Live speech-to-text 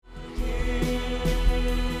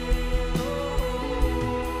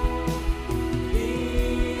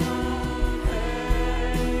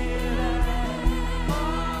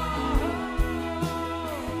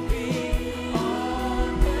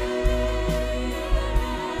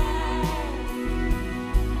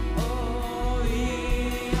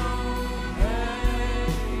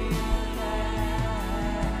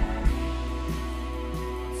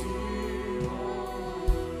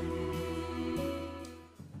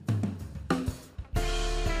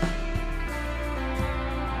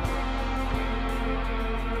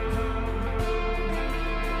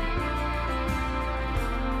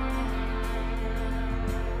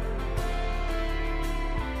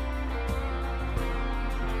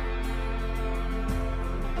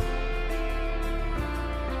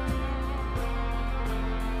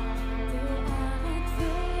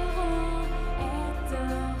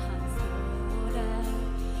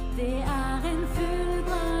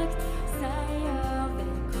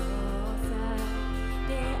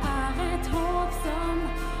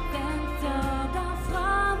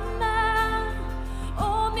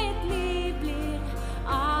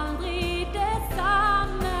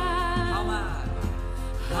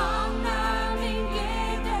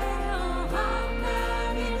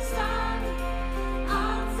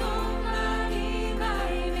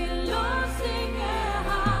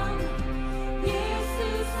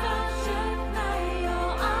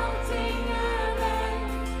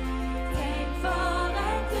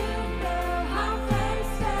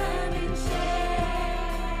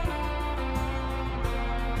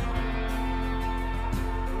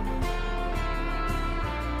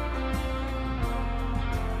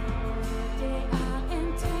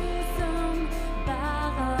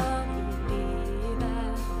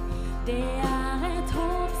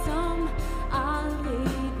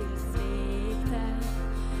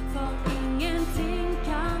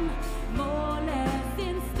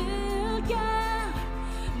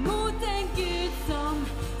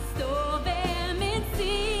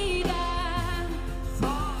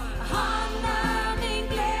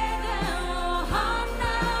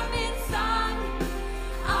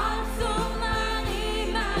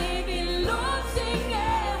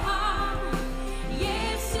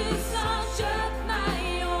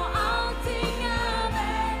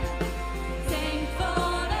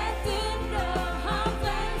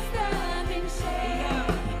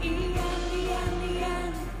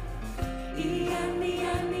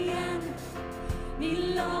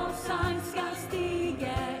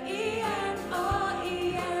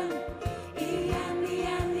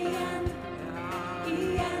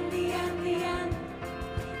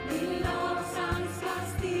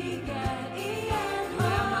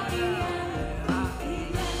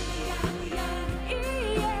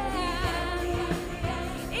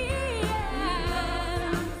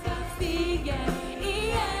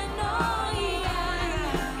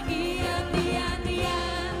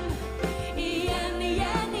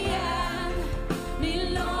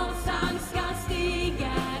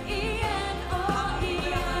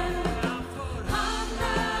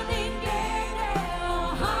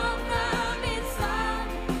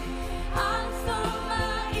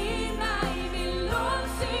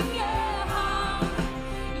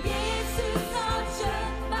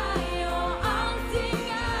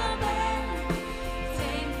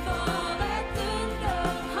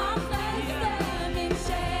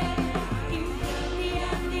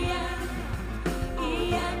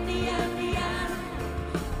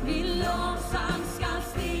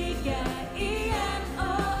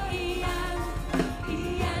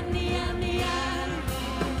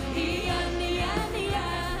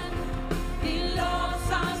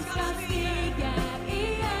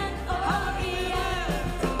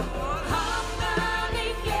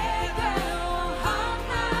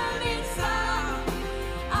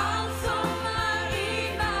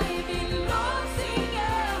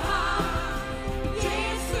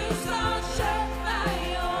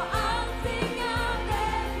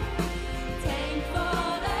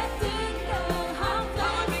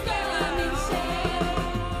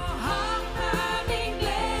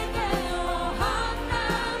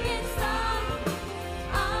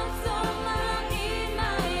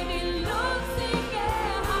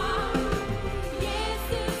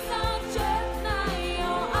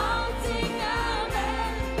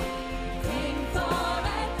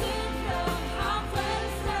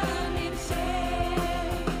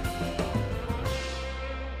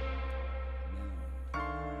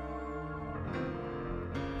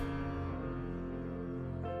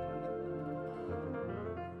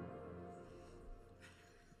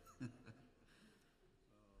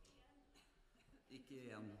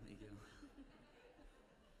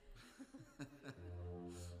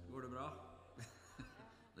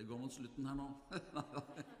Det går mot slutten her nå.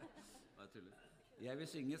 Det tuller. Jeg vil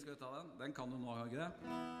synge, skal vi ta den? Den kan du nå, har ikke det?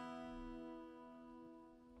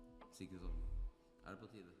 Sikkert så. Er det på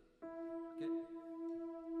tide? Ok.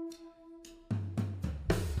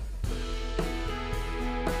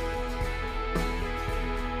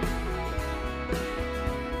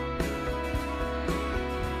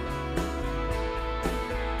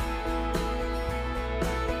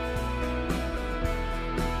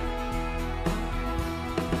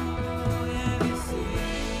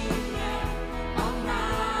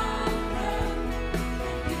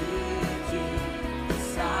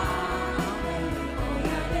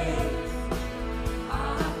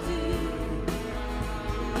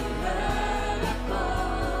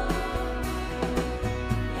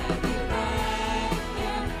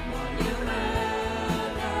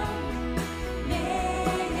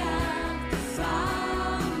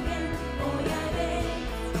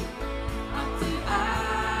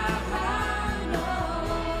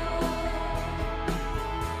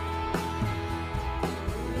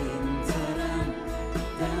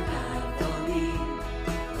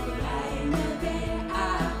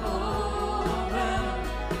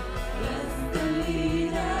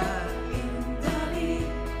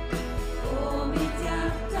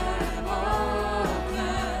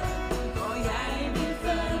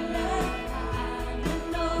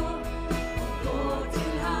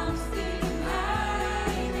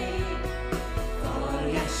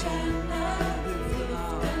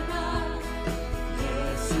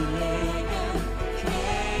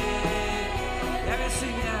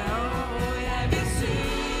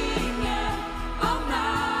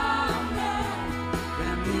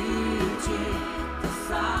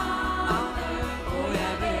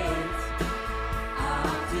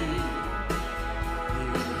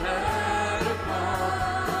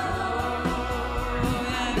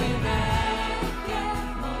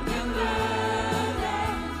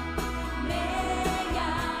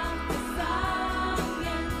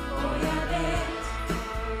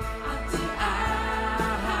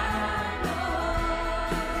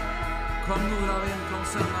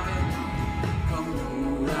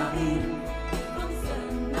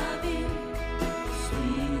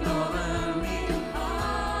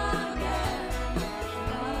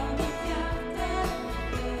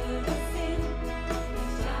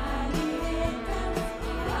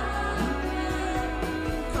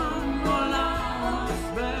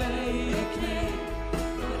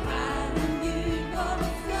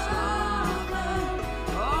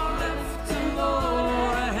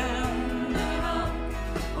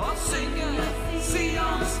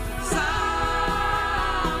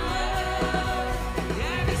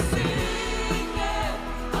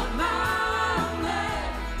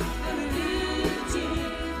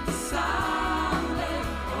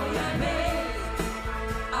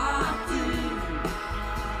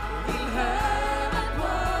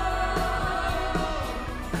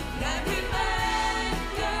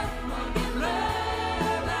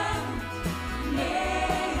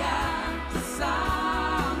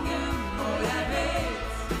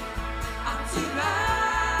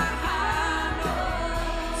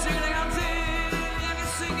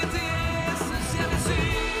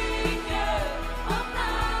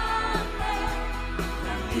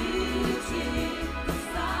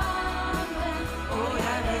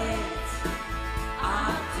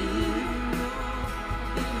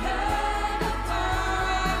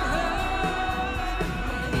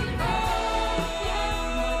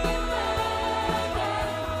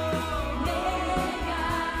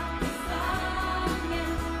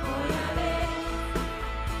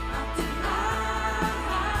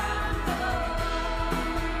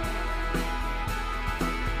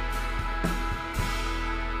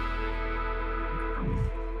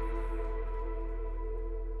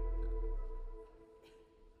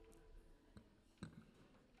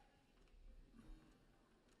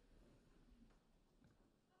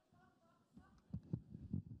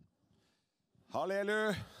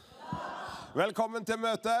 Halleluja. Velkommen til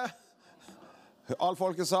møtet. Alle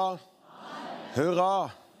folket sa hurra.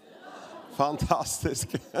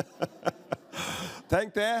 Fantastisk.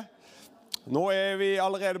 Tenk det. Nå vi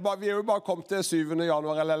allerede, vi jo bare kommet til 7.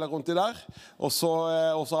 januar eller rundt i der. Og så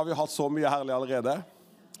har vi hatt så mye herlig allerede.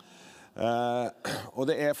 Og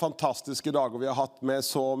det fantastiske dager vi har hatt med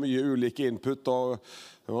så mye ulike input, og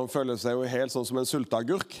man føler seg jo helt sånn som en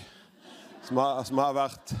sultagurk. Som har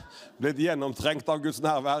blitt gjennomtrengt av Guds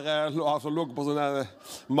nærvær, altså logget på sånne,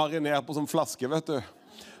 marinert på sånn flaske, vet du,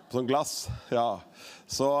 på sånn glass, ja.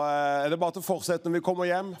 Så det bare til å fortsette når vi kommer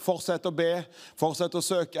hjem, fortsette å be, fortsette å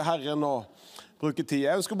søke Herren, og bruke tid.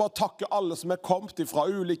 Jeg ønsker bare å takke alle som kommet fra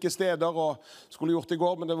ulike steder, og skulle gjort det I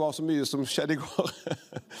går, men det var så mye som skjedde I går.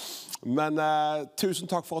 Men tusen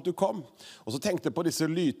takk for at du kom. Og så tenkte jeg på disse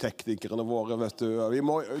lydteknikerne våre, vet du. Vi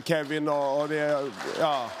må, Kevin og de,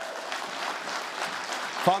 ja.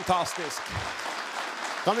 Fantastisk.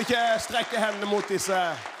 Kan vi ikke strekke hendene mot disse?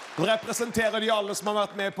 Representerer de alle som har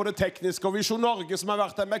vært med på det tekniske, og Visjon Norge som har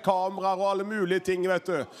vært der med kameraer og alle mulige ting, vet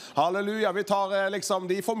du. Halleluja, vi tar liksom,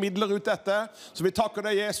 de formidler ut dette, så vi takker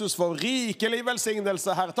deg, Jesus, for rikelig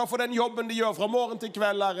velsignelse, Herre. Takk for den jobben de gjør fra morgen til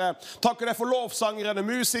kveld, Herre. Takker deg for lovsangerne,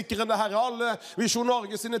 musikerne, Herre, alle Visjon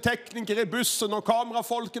Norge sine teknikere I bussen og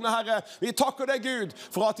kamerafolkene, Herre. Vi takker deg, Gud,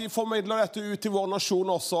 for at de formidler dette ut til vår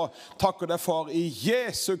nasjon også. Takker deg for I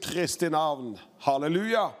Jesu Kristi navn.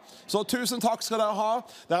 Halleluja. Så tusen takk skal dere ha.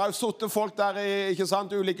 Dere har jo suttet folk der, ikke sant,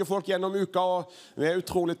 ulike folk gjennom uka, og vi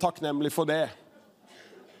utrolig takknemlige for det.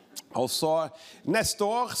 Og så neste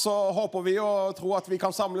år så håper vi og tror at vi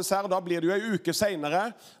kan samles her, da blir det jo en uke senere,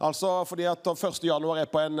 altså fordi at 1. januar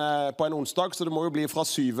på en onsdag, så det må jo bli fra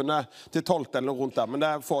 7. til 12. eller rundt der, men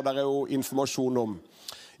det får dere jo informasjon om.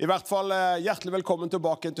 I hvert fall hjertelig velkommen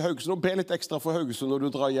tilbake til Haugesund, og be litt ekstra for Haugesund når du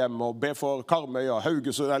drar hjem, og be for Karmøy og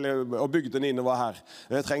Haugesund, og bygden innover her.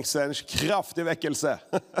 Det trengs en kraftig vekkelse.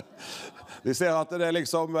 Vi ser at det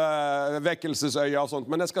liksom vekkelsesøya og sånt,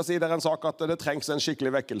 men jeg skal si dere en sak at det trengs en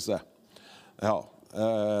skikkelig vekkelse. Ja,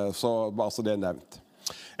 så bare så det nevnt.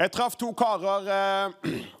 Jeg traff 2 karer,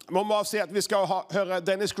 må bare si at vi skal høre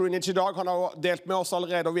Dennis Greenidge I dag, han har delt med oss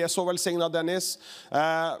allerede, og vi så velsignet Dennis,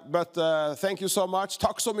 but thank you so much,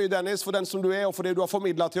 takk så mye Dennis for den som du og for det du har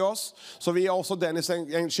formidlet til oss, så vi også Dennis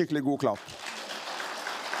en skikkelig god klapp.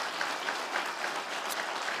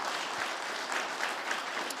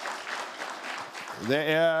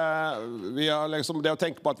 Vi har liksom, det å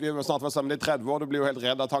tenke på at vi snart var sammen I 30 år, du blir jo helt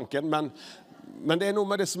redd av tanken, men det noe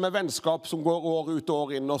med det som vennskap som går år ut og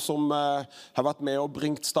år inn, og som har vært med og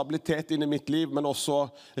bringt stabilitet inn I mitt liv, men også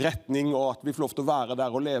retning, og at vi får lov til å være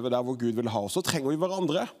der og leve der hvor Gud vil ha oss. Så trenger vi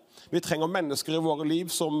hverandre. Vi trenger mennesker I våre liv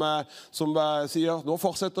som sier, nå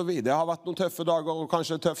fortsetter vi. Det har vært noen tøffe dager og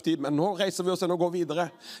kanskje en tøff tid, men nå reiser vi oss inn og går videre.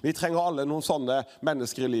 Vi trenger alle noen sånne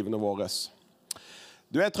mennesker I livene våre.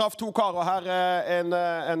 Jeg traff 2 karer her en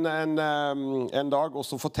dag, og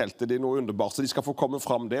så fortalte de noe underbart, så de skal få komme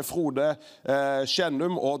frem. Det Frode,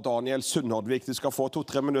 Skjennum og Daniel Sunnhordvik. De skal få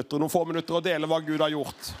 2-3 minutter, noen få minutter å dele hva Gud har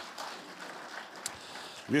gjort.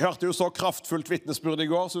 Vi hørte jo så kraftfullt vittnesbyrd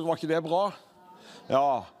I går, så var ikke det bra?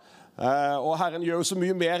 Ja, og Herren gjør jo så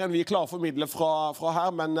mye mer enn vi klarer å formidle fra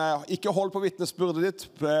her, men ikke hold på vittnesbyrdet ditt,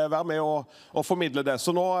 vær med å formidle det.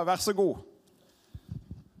 Så nå, vær så god.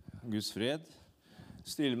 Guds fred.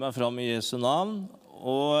 Stille meg fram I Jesu navn,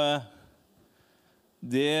 og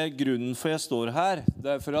det grunnen for jeg står her,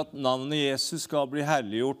 det for at navnet Jesus skal bli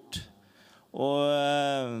herliggjort. Og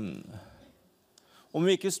om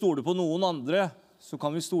vi ikke stoler på noen andre, så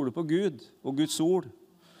kan vi stole på Gud og Guds ord.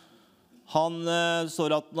 Han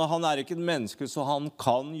står at han ikke et menneske, så han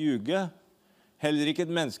kan ljuge. Heller ikke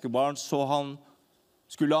et menneskebarn, så han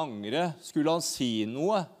skulle angre. Skulle han si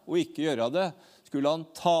noe og ikke gjøre det? Skulle han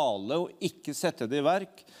tale og ikke sette det I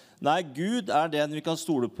verk? Nei, Gud den vi kan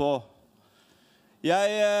stole på.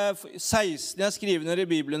 16, jeg skriver ned I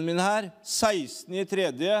Bibelen min her,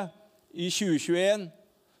 16.3. I 2021,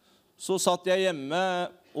 så satt jeg hjemme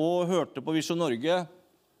og hørte på Visjon Norge.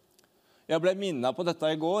 Jeg ble minnet på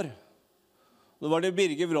dette I går. Det var det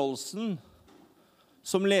Birger Wroldsen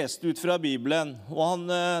som leste ut fra Bibelen, og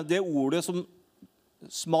det ordet som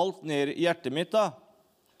smalt ned I hjertet mitt da,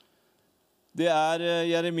 det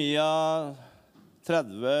Jeremia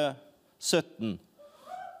 30:17.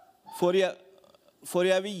 For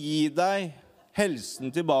jeg vil gi deg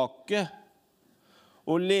helsen tilbake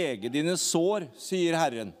og lege dine sår, sier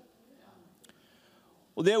Herren.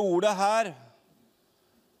 Og det ordet her,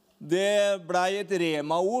 det ble et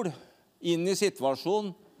rema-ord inn I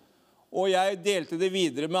situasjonen, og jeg delte det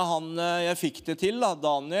videre med han jeg fikk det til,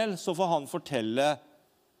 Daniel, så får han fortelle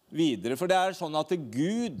videre. For det sånn at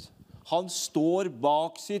Gud, han står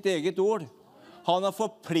bak sitt eget ord. Han har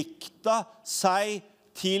forpliktet seg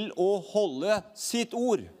til å holde sitt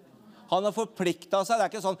ord. Han har forpliktet seg, det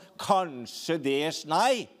ikke sånn, kanskje det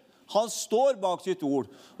nei. Han står bak sitt ord,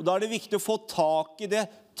 og da det viktig å få tak I det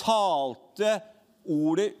talte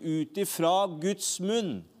ordet ut ifra Guds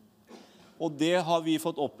munn. Og det har vi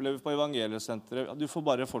fått oppleve på evangeliesenteret. Du får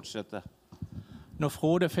bare fortsette. Når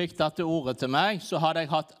Frode fikk dette ordet til meg, så hadde jeg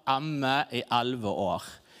hatt amme I 11 år.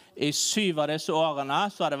 I 7 av disse årene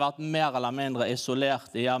så hadde jeg vært mer eller mindre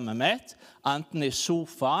isolert I hjemmet mitt, enten I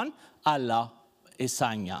sofaen eller I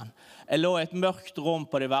sengen. Jeg lå I et mørkt rom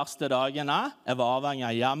på de verste dagene. Jeg var avhengig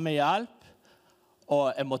av hjemmehjelp.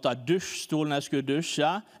 og jeg måtte ha dusjstol når jeg skulle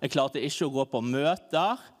dusje. Jeg klarte ikke å gå på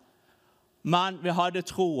møter, men vi hadde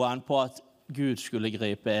troen på at Gud skulle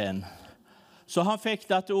gripe inn. Så han fikk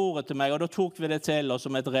dette ordet til meg, og da tok vi det til oss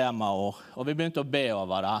som et rema-ord, og vi begynte å be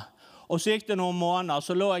over det. Og så gikk det noen måneder,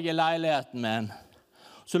 så lå jeg i leiligheten min.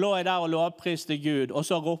 Så lå jeg der og lovpriste Gud, og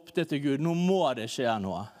så ropte jeg til Gud, nå må det skje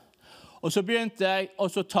noe. Og så begynte jeg å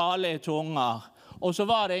tale i tunger, og så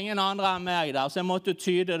var det ingen andre enn meg der, så jeg måtte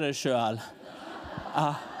tyde det selv.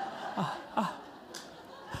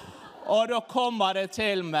 Og da kommer det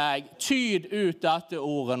til meg, tyd ut dette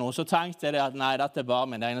ordet nå, så tenkte jeg at nei, dette er bare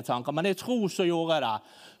mine egne tanker, men jeg tror så gjorde jeg det.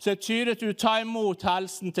 Så jeg tydet ut, ta imot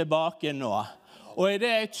helsen tilbake nå. Og i det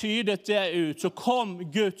jeg tydet det ut, så kom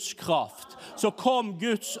Guds kraft, så kom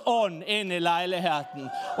Guds ånd inn i leiligheten,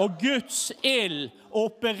 og Guds ild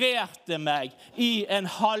opererte meg i en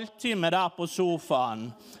halvtime der på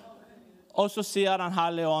sofaen. Og så sier den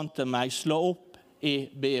hellige ånd til meg, slå opp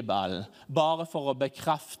i Bibelen, bare for å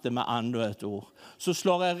bekrefte med enda et ord. Så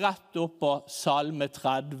slår jeg rett opp på Salme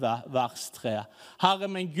 30, vers 3.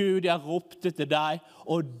 Herre min Gud, jeg ropte til deg,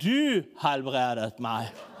 og du helbredet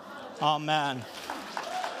meg. Amen.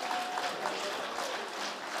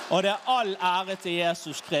 Og det er all ære til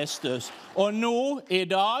Jesus Kristus. Og nå, i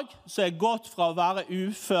dag, så er jeg gått fra å være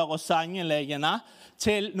ufør og sengeliggende,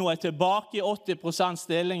 til nå er jeg tilbake i 80%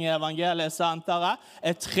 stilling i evangeliesenteret.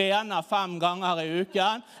 Jeg trener 5 ganger i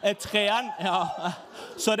uken.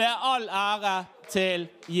 Så det er all ære til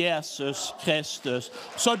Jesus Kristus.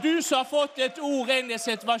 Så du som har fått et ord inn i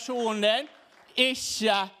situasjonen din,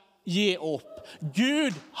 ikke gi opp.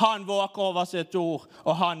 Gud, han våker over sitt ord,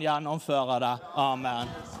 og han gjennomfører det. Amen.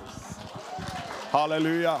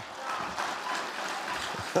 Halleluja.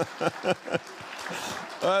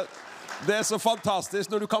 Det er så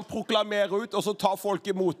fantastisk når du kan proklamere ut, og så tar folk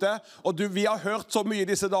imot det. Og vi har hørt så mye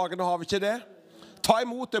disse dagene, har vi ikke det? Ta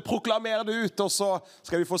imot det, proklamere det ut, og så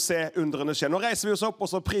skal vi få se undrene skje. Nå reiser vi oss opp,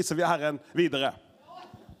 og så priser vi Herren videre.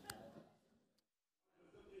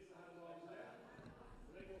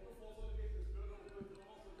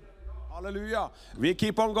 Halleluja. We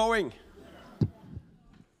keep on going.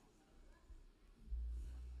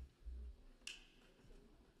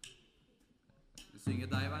 Vi synger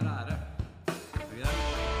deg være ære.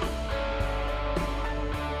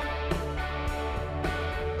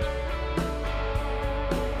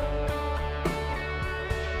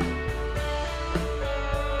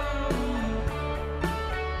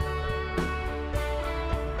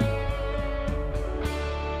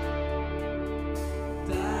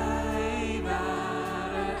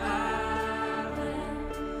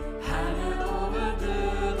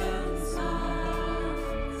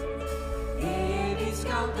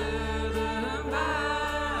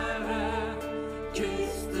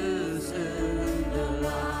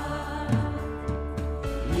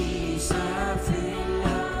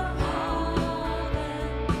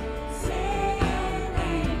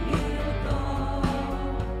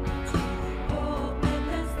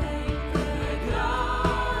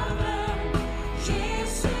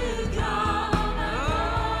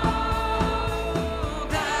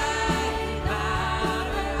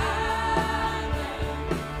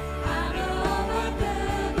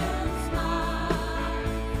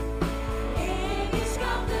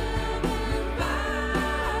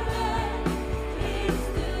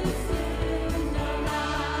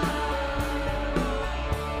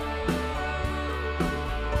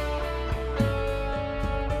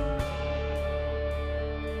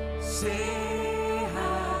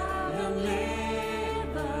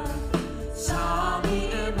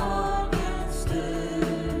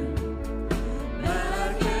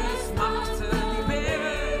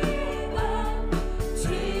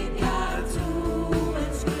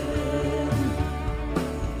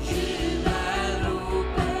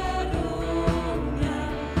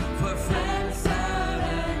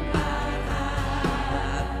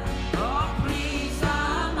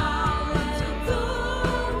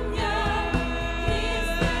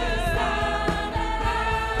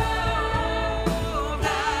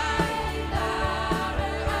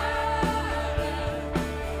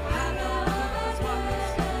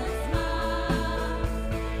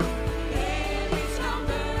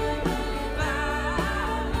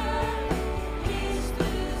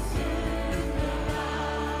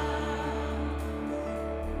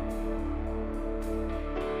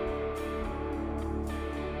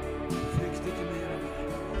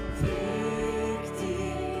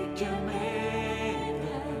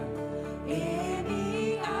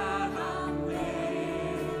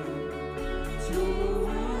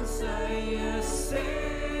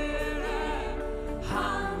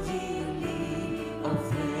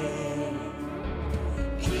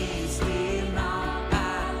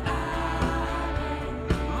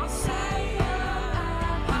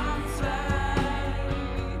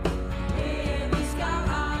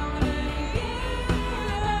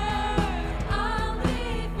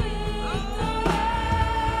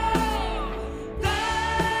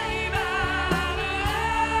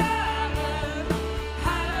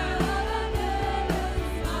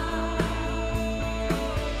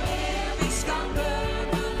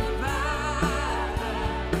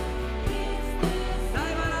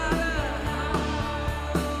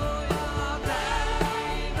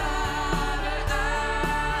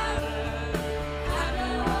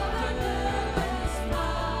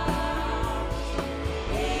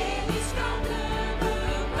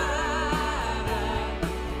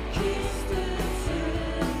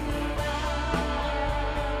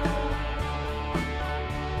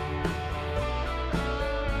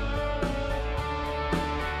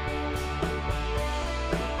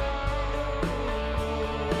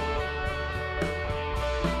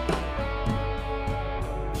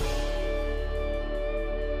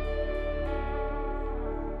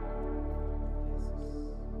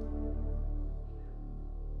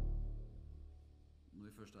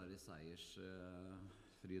 først I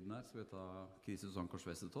seiersfryden her, skal vi ta Kristus han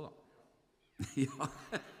korsfestet også, da. Ja.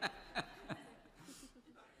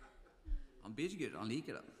 Han Birger, han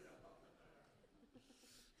liker den.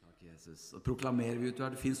 Takk, Jesus. Og proklamerer vi ut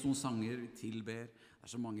her, det finnes noen sanger, vi tilber. Det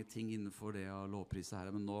så mange ting innenfor det å lovprise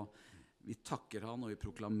her, men nå, vi takker han, og vi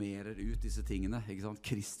proklamerer ut disse tingene, ikke sant?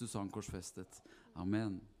 Kristus han korsfestet.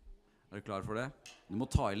 Amen. Du klar for det? Du må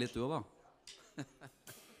ta I litt du også, da.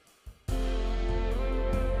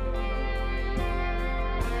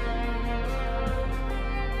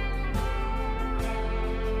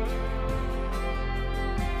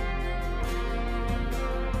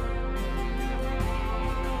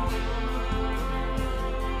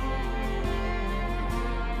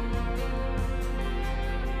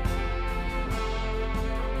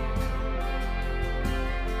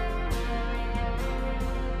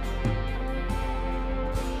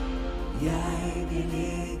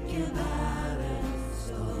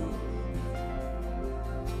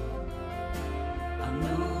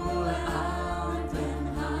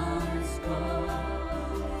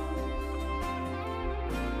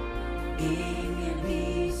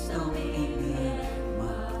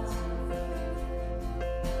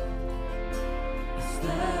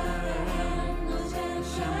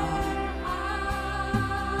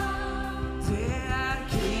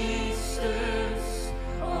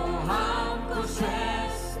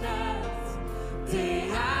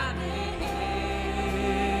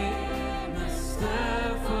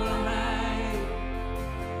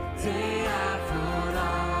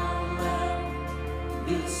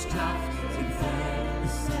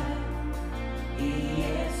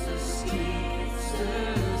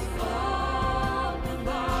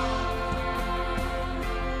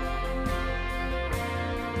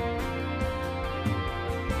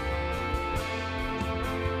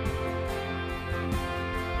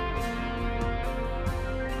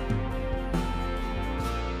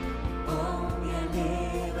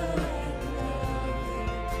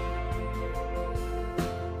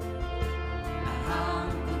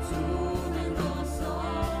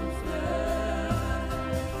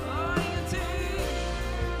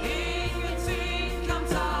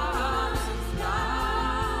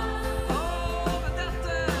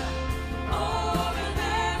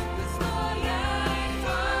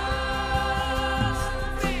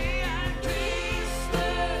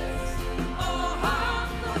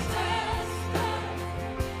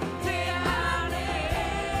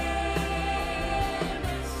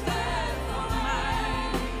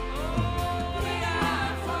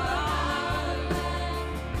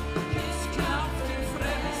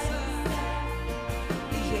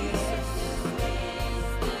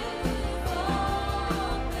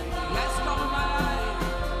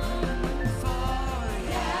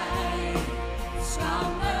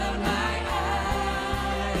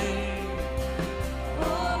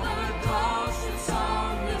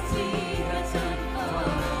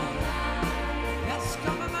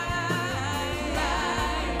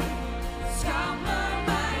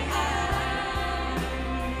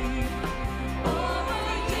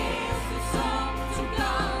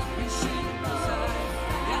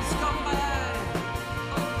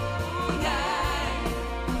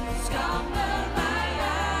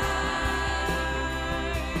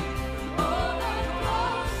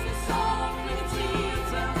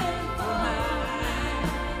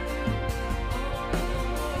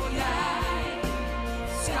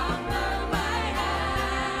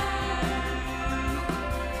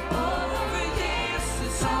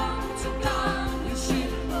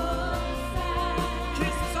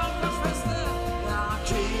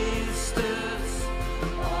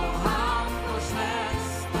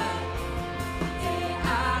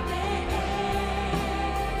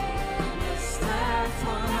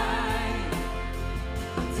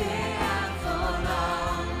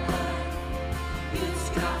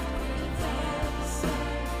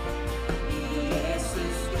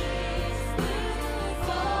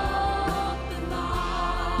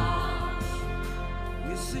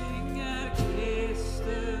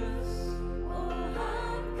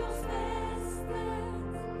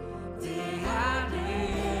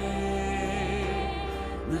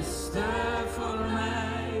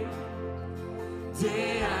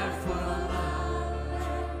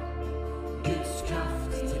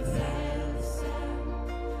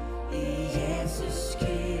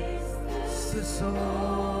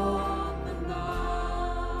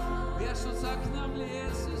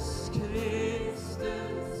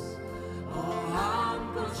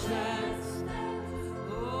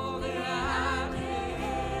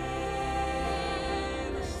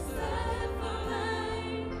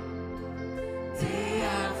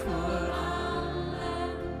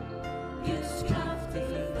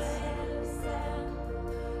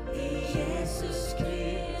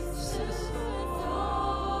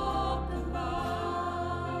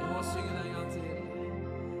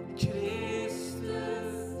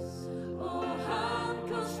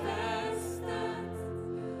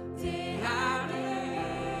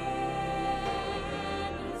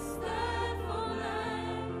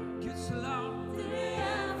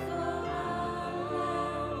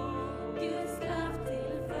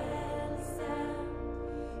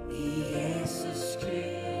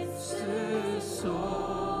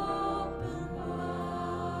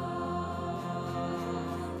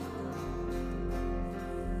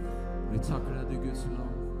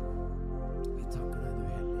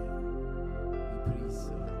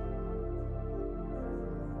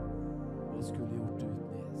 Hva skulle vi gjort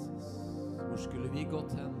uten Jesus? Hvor skulle vi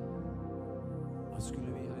gått hen? Hva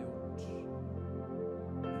skulle vi ha gjort?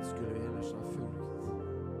 Hvem skulle vi ellers ha fulgt?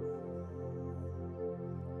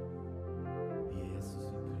 Jesus,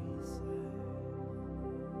 vi priser deg.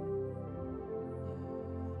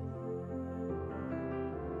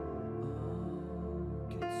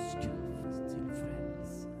 Guds kraft til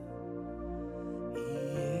frelse i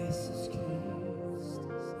Jesus Kristus.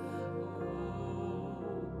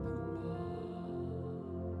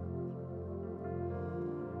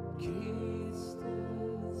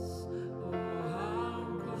 Kristus og ham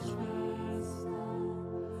korsfestet,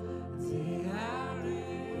 det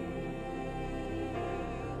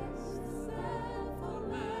beste for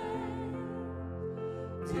meg,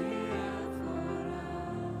 det for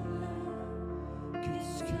alle.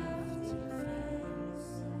 Guds kraft til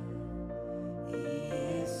frelse i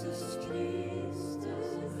Jesus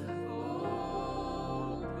Kristus åpenbart.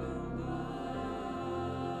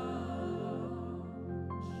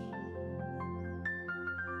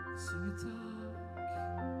 Synge takk,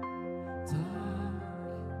 takk,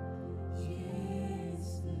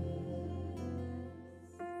 Jesus.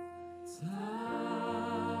 Takk,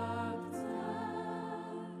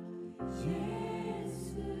 takk, Jesus.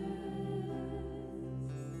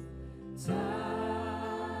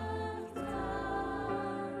 Takk, takk,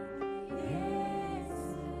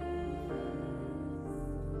 Jesus.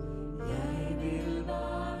 Jeg vil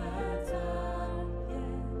bare takke,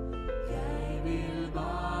 jeg vil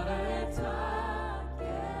bare takke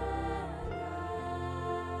deg.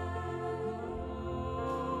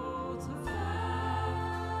 Takk,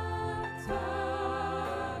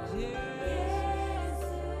 takk, Jesus.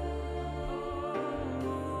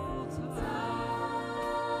 Takk,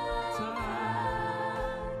 takk,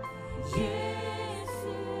 Jesus.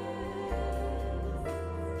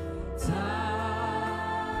 Takk,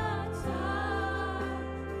 takk,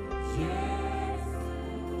 Jesus.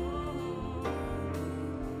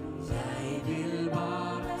 Jeg vil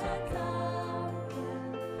bare takke,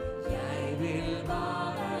 jeg vil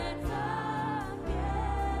bare takke deg.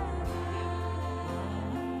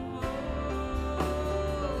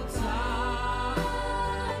 Takk,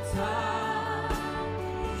 takk,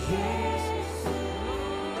 Jesus.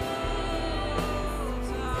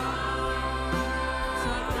 Takk,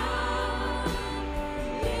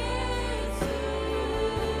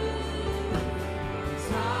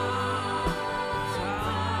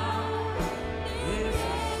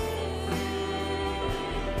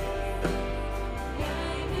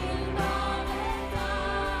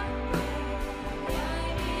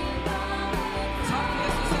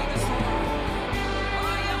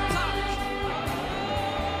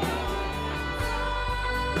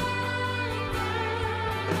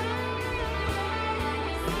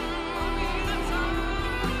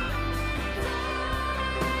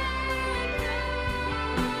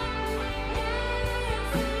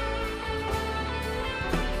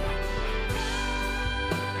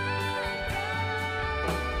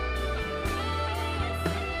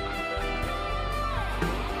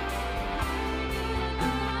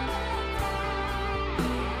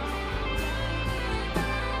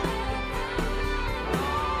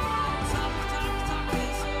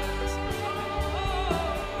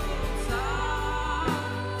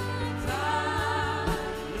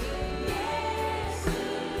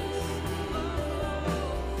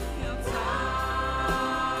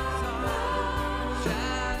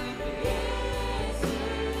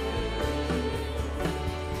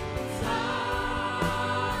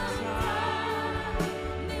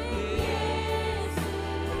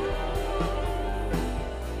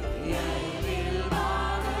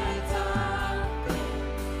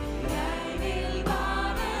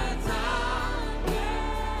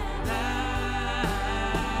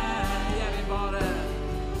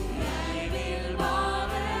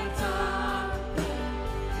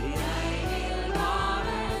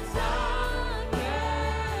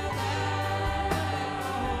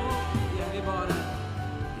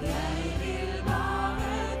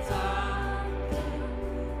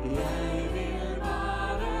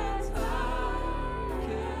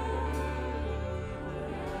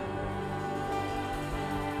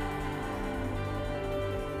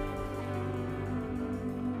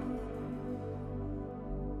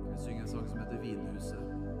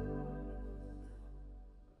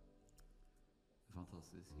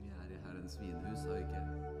 vinhus, har vi ikke?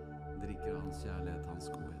 Drikker av hans kjærlighet, hans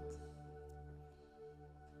godhet.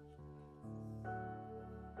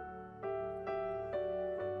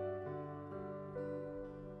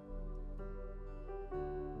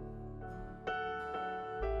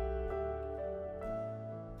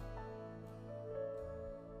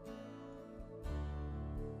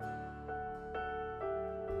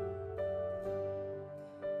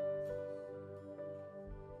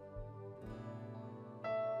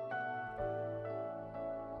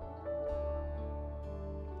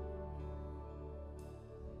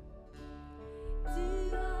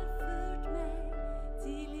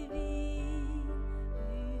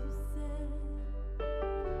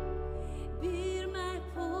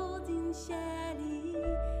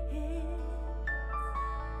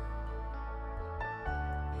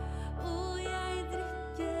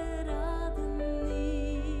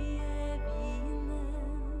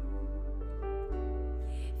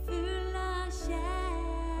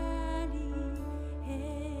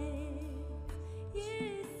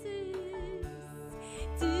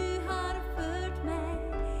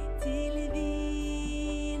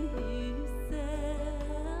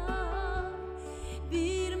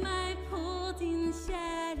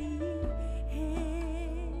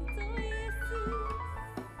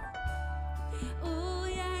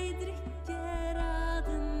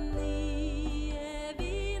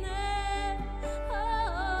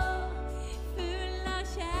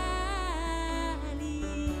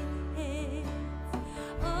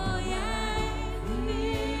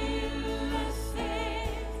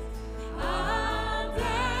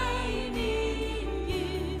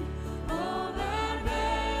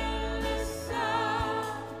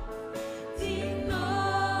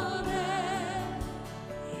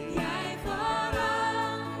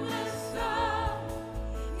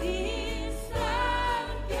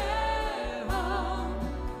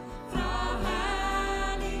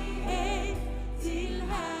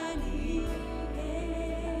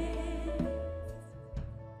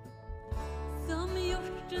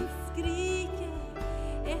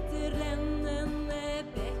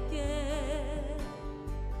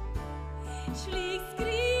 Slik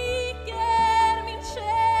skriker min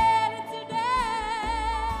sjel etter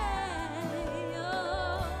deg,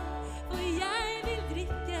 for jeg vil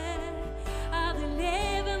drikke av det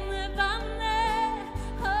levende vannet,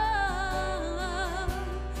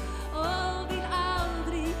 og vil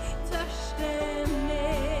aldri tørste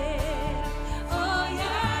mer. Og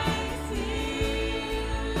jeg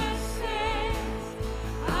fylles helt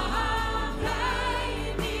av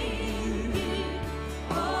deg, min Gud,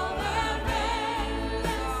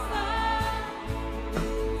 overveldes av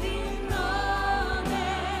din nåde.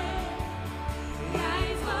 Jeg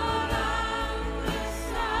forandres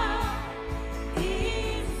av din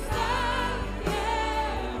sterke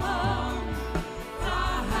hånd, fra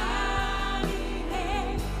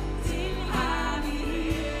herlighet til herlighet.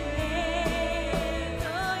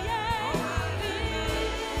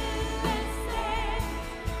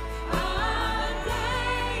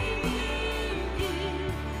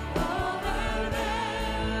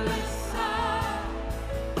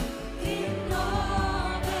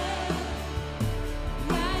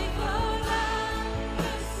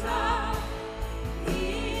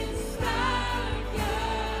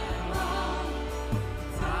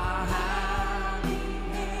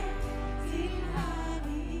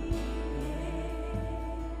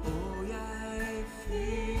 Og jeg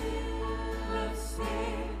fylles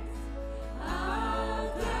helt av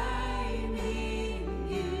deg, min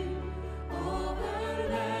Gud,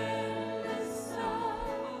 overveldes av din nåde. Jeg forandres av din sterke hånd, fra herlighet til herlighet. Og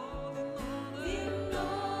jeg fylles helt av deg, min Gud, overveldes av din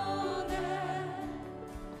nåde.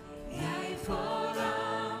 Jeg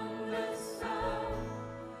forandres av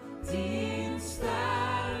din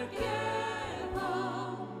sterke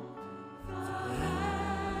hånd, fra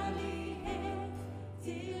herlighet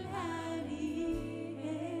til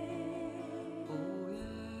herlighet. Og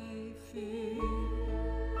jeg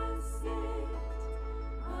fylles helt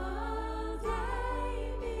av deg,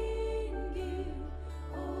 min Gud,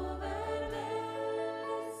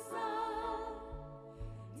 overveldes av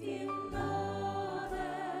din nåde.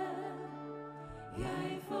 Jeg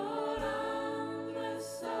forandres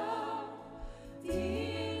av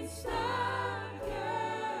din sterke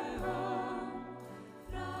hånd,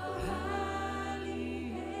 fra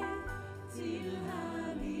herlighet til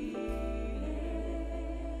herlighet.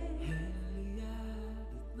 Hellig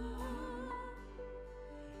ditt navn,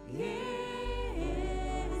 Jesus,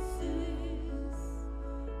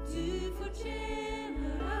 du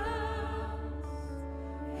fortjener alt.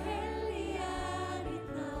 Hellig ditt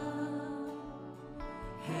navn,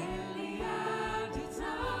 hellig ditt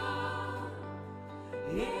navn,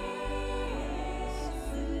 Jesus,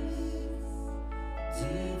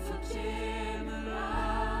 du fortjener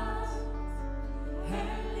alt.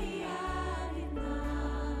 Hellig ditt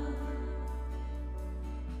navn.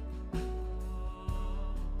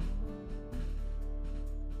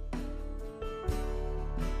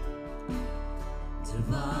 Det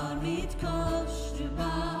var mitt kors du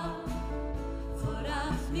bar, for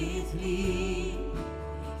at mitt liv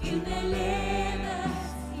kunne leves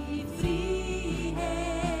i frihet.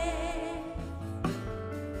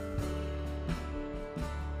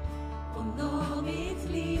 Og nå mitt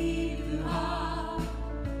liv du har,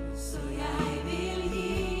 så jeg vil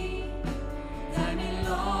gi deg min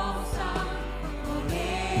lovsang og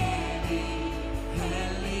evig.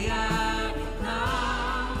 Hellig ditt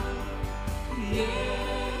navn,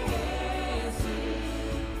 Jesus,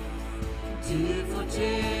 du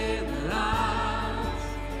fortjener alt.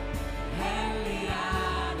 Hellig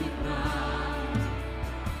ditt navn,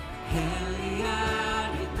 hellig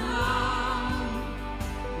ditt navn,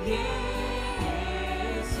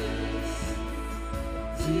 Jesus,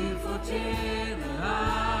 du fortjener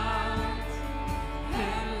alt.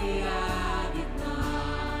 Hellig ditt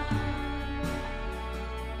navn.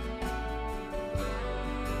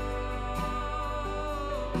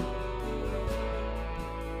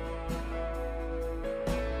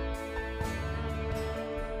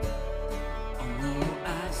 Og nå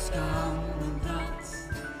skammen dratt,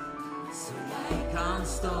 så jeg kan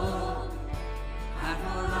stå her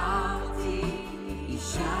for alltid i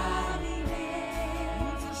kjærlighet.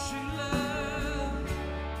 For skylden,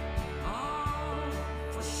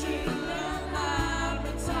 for skylden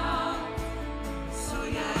betalt, så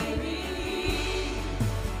jeg vil gi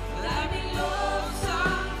deg min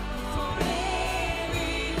lovsang for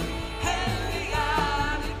evig. Hellig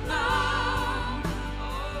ditt navn,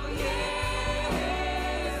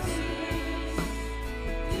 Jesus,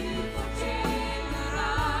 du fortjener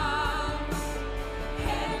alt.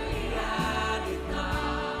 Hellig ditt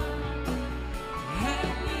navn.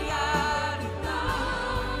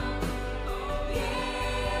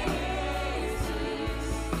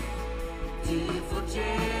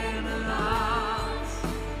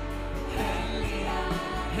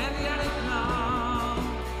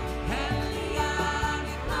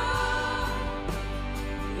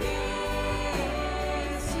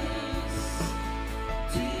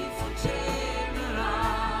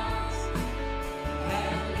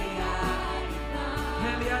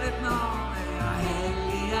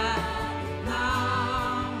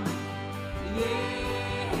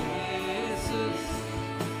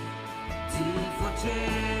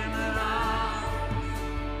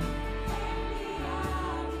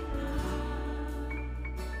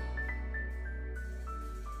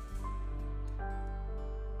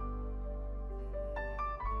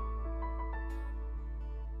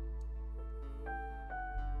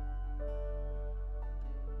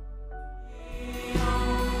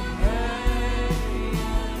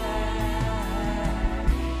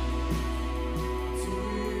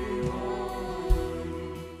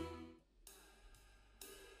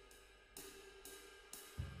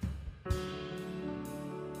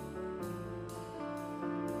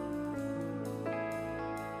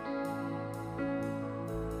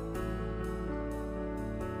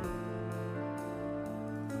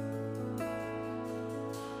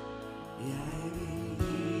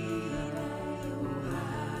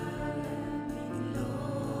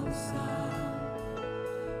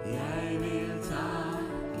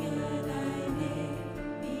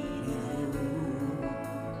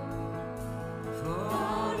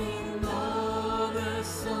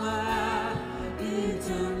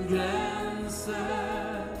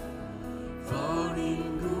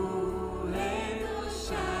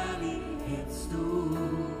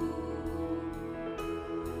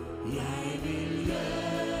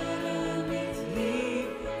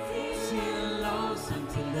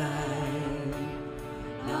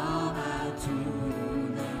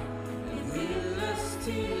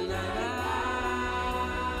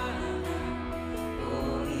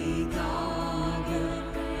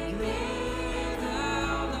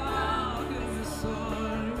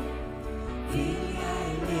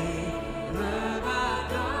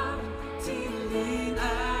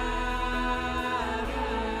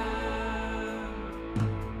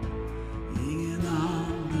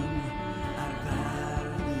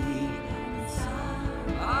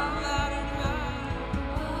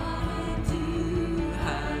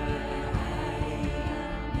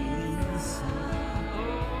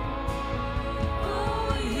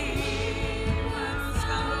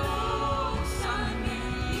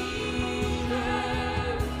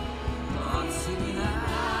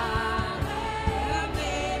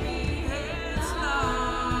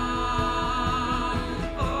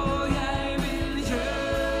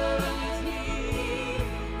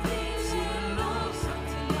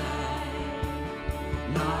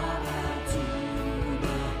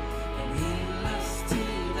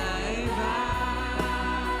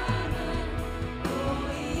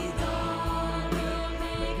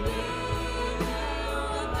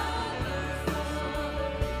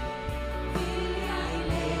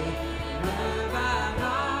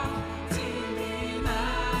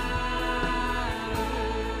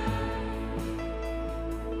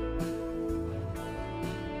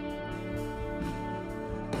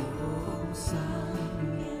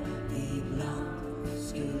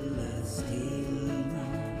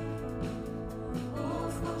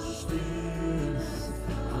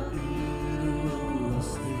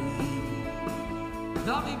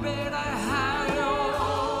 Da vi ber deg, Herre,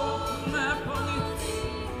 åpne på nytt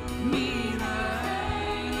mine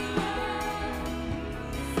øyne,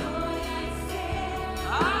 så jeg ser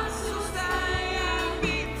at hos deg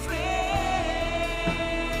min fred.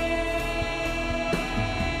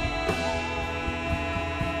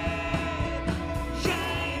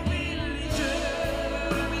 Jeg vil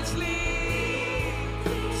gjøre mitt liv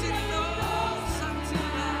til lovsang til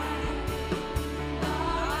deg. La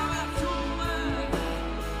meg tomme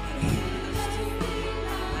hyllest til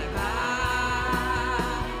deg være,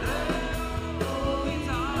 og i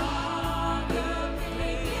dagen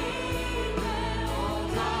glede og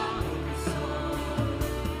dagen sorg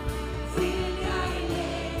vil jeg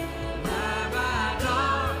leve hver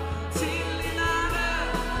dag til din ære.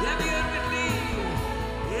 Jeg vil gjøre mitt liv,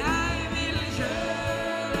 jeg vil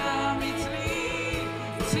gjøre mitt liv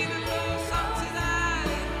til lovsang til deg.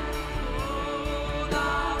 Og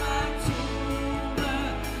la meg tone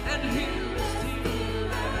en hyllest til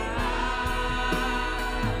deg være,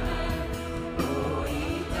 og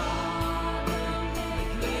i dagen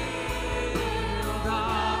glede og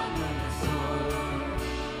dagen sorg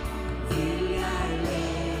vil jeg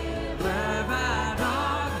leve hver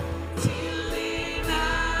dag til din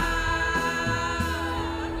ære.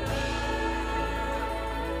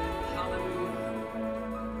 Halleluja.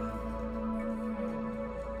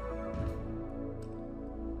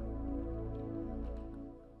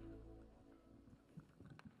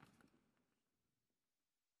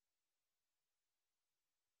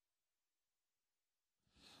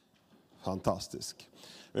 Fantastisk.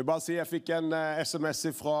 Jeg vil bare si, jeg fikk en SMS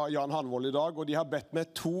fra Jan Hanvold i dag, og de har bedt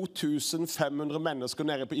med 2500 mennesker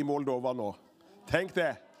nede i Moldova nå. Tenk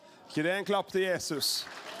det. Ikke det en klapp til Jesus?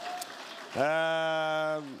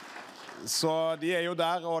 Så de jo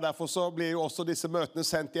der, og derfor så blir jo også disse møtene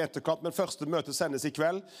sendt i etterkant. Men første møte sendes i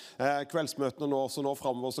kveld. Kveldsmøtene nå, så nå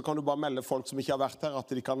fremover, så kan du bare melde folk som ikke har vært her,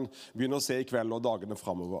 at de kan begynne å se i kveld og dagene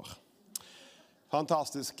fremover.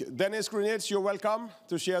 Fantastisk. Dennis Greenidge, you're welcome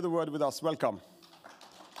to share the word with us. Welcome.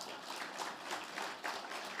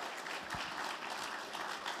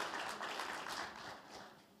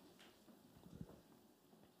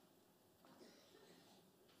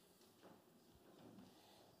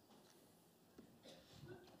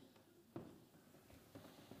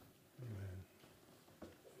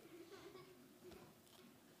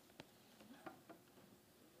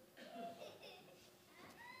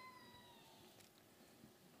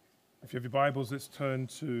 If you have your Bibles, let's turn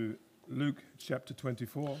to Luke chapter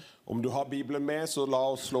 24. Om du har Bibelen med, så la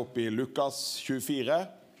oss slå opp i Lukas 24.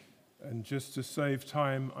 And just to save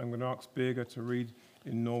time, I'm going to ask Birger to read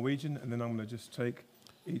in Norwegian, and then I'm going to just take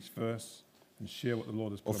each verse and share what the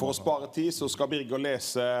Lord has put Og on for my å heart. spare tid, så skal Birger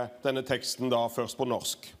lese denne teksten da først på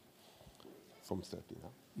norsk. From 13, ja.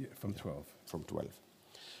 Yeah, from 12. From 12.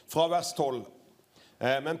 Fra vers 12.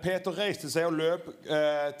 Men Peter reiste seg og løp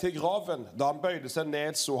til graven. Da han bøyde seg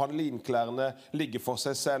ned, så han linklærne ligge for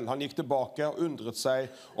seg selv. Han gikk tilbake og undret seg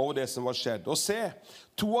over det som var skjedd. Og se,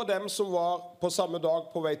 2 av dem som var på samme dag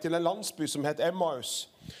på vei til en landsby som het Emmaus,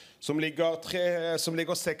 som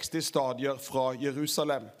ligger 60 stadier fra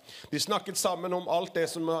Jerusalem. De snakket sammen om alt det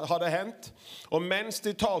som hadde hendt, og mens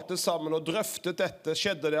de talte sammen og drøftet dette,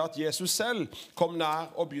 skjedde det at Jesus selv kom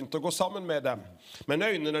nær og begynte å gå sammen med dem. Men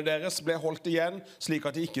øynene deres ble holdt igjen, slik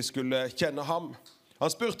at de ikke skulle kjenne ham.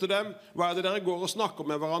 Han spurte dem, hva det dere går og snakker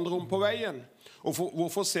med hverandre om på veien? Og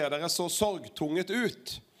hvorfor ser dere så sorgtunget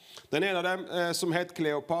ut? Den ene av dem, som het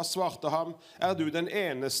Kleopas, svarte ham, du den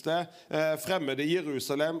eneste fremmede i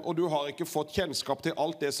Jerusalem, og du har ikke fått kjennskap til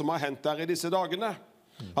alt det som har hendt der i disse dagene?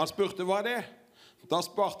 Han spurte, hva det? Da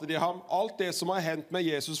sparte de ham, alt det som har hendt med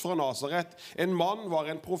Jesus fra Nazaret. En mann var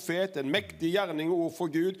en profet, en mektig gjerning og ord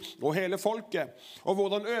for Gud og hele folket. Og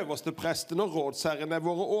hvordan øverste presten og rådsherrene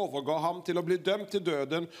våre overga ham til å bli dømt til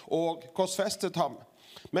døden og korsfestet ham.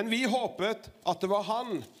 Men vi håpet at det var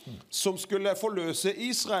han som skulle forløse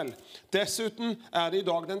Israel. Dessuten det i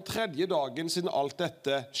dag den 3. dagen siden alt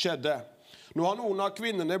dette skjedde. Nå har noen av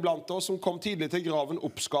kvinnene blant oss som kom tidlig til graven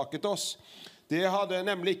oppskaket oss. De hadde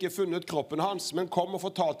nemlig ikke funnet kroppen hans, men kom og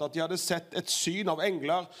fortalte at de hadde sett et syn av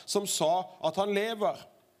engler som sa at han lever.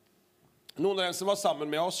 Noen av dem som var sammen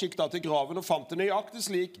med oss gikk da til graven og fant det nøyaktig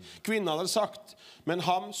slik kvinnen hadde sagt, men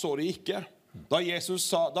ham så de ikke.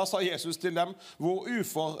 Da sa Jesus til dem, hvor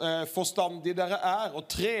uforstandige dere og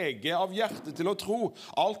trege av hjerte til å tro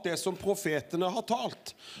alt det som profetene har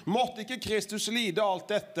talt. Måtte ikke Kristus lide alt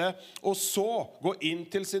dette, og så gå inn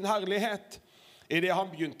til sin herlighet? I det han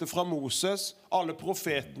begynte fra Moses, alle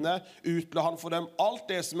profetene, utla han for dem alt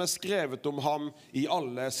det som skrevet om ham i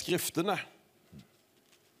alle skriftene.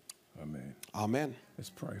 Amen. Amen. Let's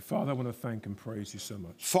pray. Father, I want to thank and praise you so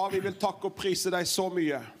much Far, vi vil takke og prise deg så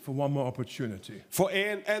mye for one more opportunity for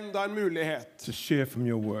enda en mulighet to share from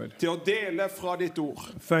your word. til å dele fra ditt ord.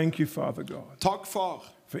 Thank you, Father God, Takk, far,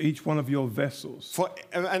 for each one of your vessels for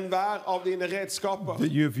enhver av dine redskaper that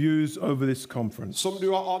you have used over this conference som du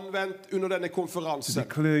har anvendt under denne to konferansen,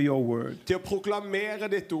 declare your word. til å proklamere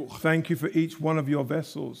ditt ord. Thank you for each one of your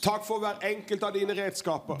vessels Takk for hver enkelt av dine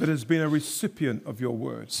redskaper that has been a recipient of your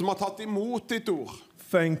word. som har tatt imot ditt ord.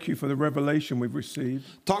 Thank you for the revelation we've received.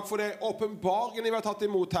 Takk for det åpenbaringen vi har tatt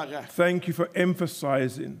imot, Herre. Thank you for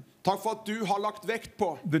emphasizing Takk for at du har lagt vekt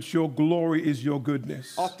på that your glory is your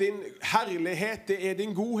goodness. at din herlighet det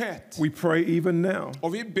din godhet. We pray even now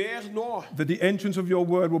Og vi ber nå that the entrance of your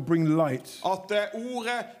word will bring light. at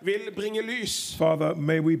ordet vil bringe lys. Father,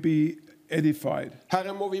 may we be edified.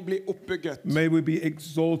 Herre, må vi bli oppbygget. May we be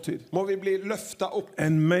exalted. Må vi bli løftet opp.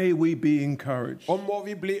 And may we be encouraged. Og må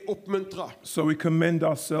vi bli oppmuntret. So we commend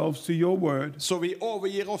ourselves to your word Så vi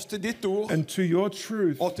overgir oss til ditt ord and to your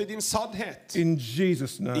truth og til din sannhet. in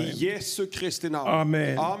Jesus' I name. Jesu Kristi navn.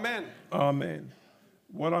 Amen. Amen. Amen.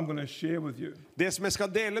 What I'm going to share with you, Det som jeg skal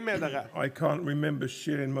dele med dere, I can't remember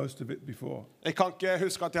sharing most of it before. jeg kan ikke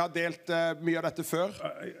huske at jeg har delt mye av dette før.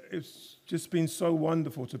 It's just been so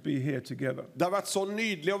wonderful to be here together. Det har vært så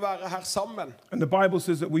nydelig å være her sammen. And the Bible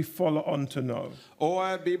says that we follow on to know.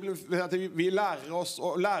 Og Bibelen sier at vi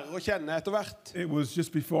lærer å kjenne etter hvert. It was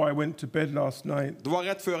just before I went to bed last night, Det var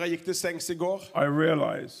rett før jeg gikk til sengs i går, I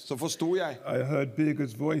realized så forstod jeg. I heard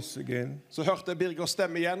Birger's voice again Så hørte jeg Birgers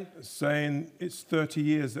stemme igjen, saying it's 30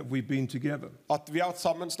 years that we've been together. at vi har vært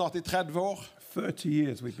sammen snart i 30 år. 30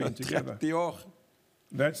 years we've been together. 30 år.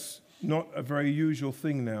 That's not a very usual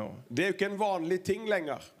thing now Det er jo ikke en vanlig ting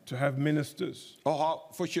lenger to have ministers å ha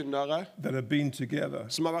forkynnere that have been together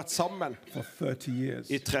som har vært sammen for 30 years.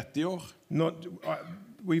 I 30 år.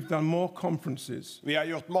 We've done more conferences Vi har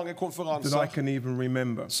gjort mange than I konferanser can even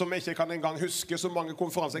remember. som jeg ikke kan engang huske, så mange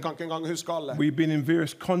konferanser, jeg kan ikke engang huske alle. We've been in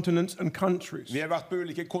various continents and countries. Vi har vært på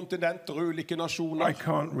ulike kontinenter og ulike I nasjoner.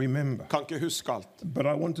 can't remember. Kan ikke huske alt. But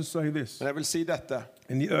I want to say this. Men jeg vil si dette.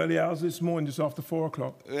 In the early hours this morning, just after 4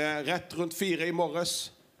 o'clock, Rett rundt 4 I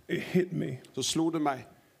morges, it hit me så slo det meg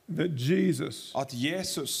that Jesus at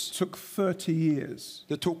Jesus, took 30 years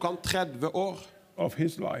det tok han 30 år of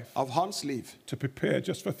his life av hans liv to prepare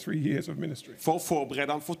just for 3 years of ministry. for å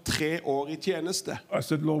forberede han for 3 år I tjeneste. I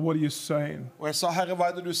said, Lord, what are you saying? Og jeg sa, Herre,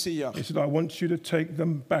 hva det du sier? He said, I want you to take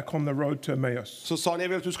them back on the road to Emmaus. Så sa han, jeg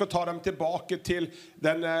vil at du skal ta dem tilbake til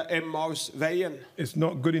den Emmaus-veien. It's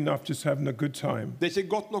not good enough just having a good time, Det ikke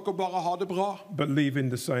godt nok å bare ha det bra but leave in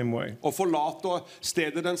the same way. og forlate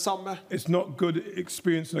stedet den samme. It's not good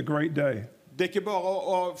experiencing a great day, Det ikke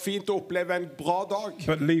bare fint å oppleve en bra dag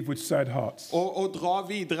but leave with sad hearts. og dra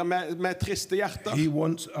videre med triste hjerter. He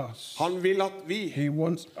wants us. Han vil at He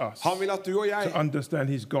wants us han vil at du og to jeg understand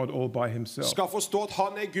he's God all by himself. skal forstå at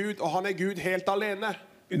han Gud, og han Gud helt alene.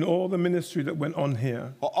 In all the ministry that went on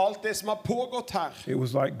here, Og alt det som har pågått her, it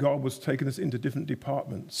was like God was taking us into different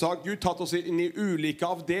departments så har Gud tatt oss inn I ulike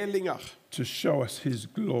avdelinger to show us his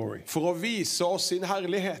glory. for å vise oss sin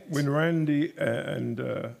herlighet. When Randy and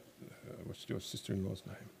what's your sister-in-law's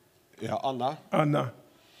name? Ja, Anna. Anna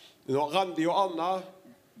Når Randi og Anna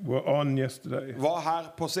were on yesterday var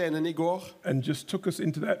her på scenen I går, and just took us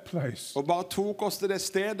into that place og bare tok oss til det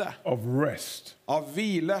stedet of rest, av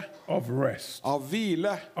hvile, of rest. av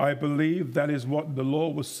hvile. I believe that is what the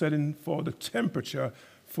Lord was setting for the temperature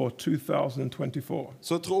for 2024.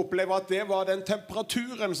 Så jeg opplever at det var den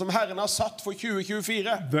temperaturen som Herren har satt for 2024.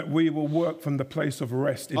 That we will work from the place of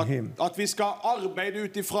rest in him. At vi skal arbeide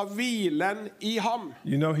ut ifra hvilen I ham.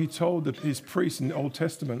 You know, he told his priests in the Old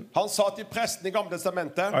Testament, Han sa til presten I Gamle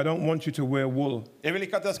Testamentet, I don't want you to wear wool jeg vil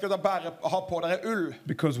ikke at dere skal ha på dere ull,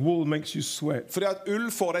 because wool makes you sweat, fordi at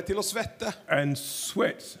ull får deg til å svette. and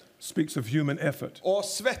sweat speaks of human effort. Og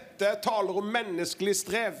svette taler om menneskelig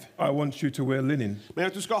strev. I want you to wear linen Men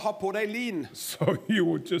at du skal ha på deg lin, so you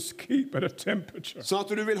will just keep at a temperature sånn at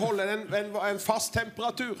du vil holde en fast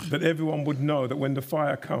temperatur. that everyone would know that when the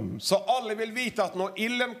fire comes, Så alle vil vite at når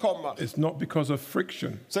ilden kommer, it's not because of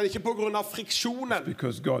friction, så det ikke på grunn av friksjonen,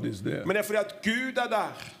 because God is there. men det fordi at Gud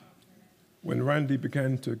der. When Randy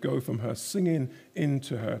began to go from her singing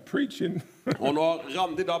into her preaching, Og når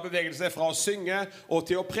Randi da beveget seg fra å synge og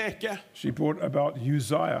til å preke, she brought about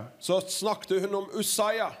Uzziah, så snakket hun om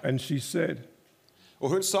Uzziah. and she said, Og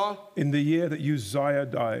hun sa, in the year that Uzziah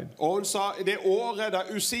died, I det året da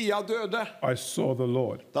Uzziah døde, I saw the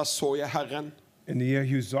Lord. da så jeg Herren. In the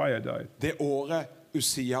year Uzziah died, Det året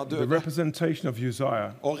Uzziah the døde. representation of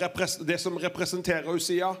Uzziah Og det som representerer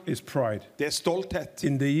Uzziah, is pride. det stolthet.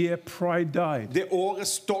 In the year pride died, Det året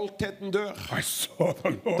stoltheten dør, I saw the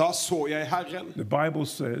Lord. da så jeg Herren. The Bible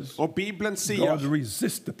says Og Bibelen God sier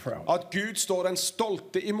resists the proud, at Gud står den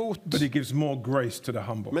stolte imot, but he gives more grace to the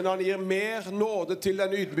humble. men han gir mer nåde til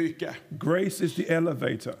den ydmyke. Grace is the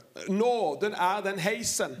elevator Nåden den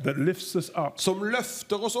heisen that lifts us up som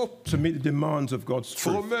løfter oss opp to meet the demands of God's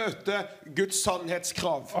for å truth. møte Guds sannhetskrav.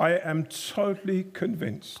 I am totally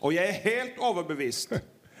convinced Og jeg helt overbevist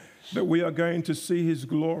that we are going to see his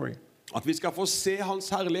glory. at vi skal få se hans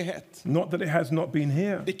herlighet. Not that it has not been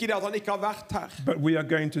here, Ikke det at han ikke har vært her, but we are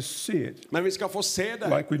going to see it men vi skal få se det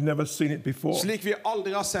like we've never seen it before. slik vi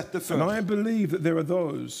aldri har sett det And før. I believe that there are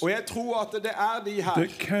those Og jeg tror at det de her that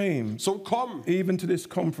came som kom even to this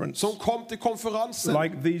conference til konferansen,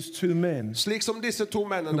 like these two men slik som disse to who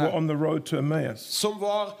were mennene on the road to Emmaus. som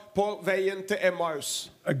var på veien til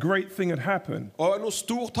Emmaus. A great thing had happened, Og noe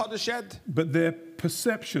stort hadde skjedd, but their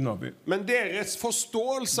perception of it, men deres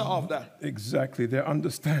forståelse av det, exactly, their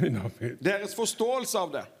understanding of it, deres forståelse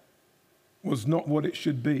av det, was not what it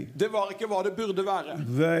should be. det var ikke hva det burde være.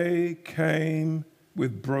 They came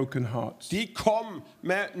with broken hearts. De kom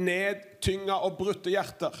med nedtynga og brutte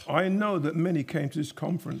hjerter. I know that many came to this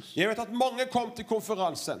conference Jeg vet at mange kom til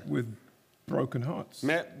konferansen with broken hearts.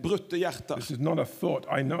 med brutte hjerter. This is not a thought,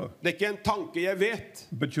 I know. Det ikke en tanke jeg vet,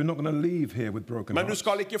 But you're not going to leave here with broken men du hearts.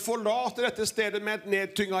 skal ikke forlate dette stedet med et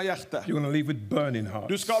nedtynga hjerte. You're going to leave with burning Du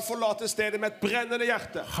hearts. skal forlate stedet med et brennende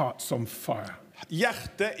hjerte. Hearts on fire.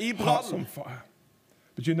 Hjerte i Hearts on brann. fire.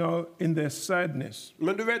 But you know, in their sadness,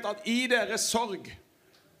 Men du vet at i deres sorg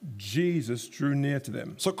Jesus drew near to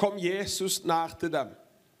them. så kom Jesus nær til dem.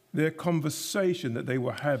 Their conversation that they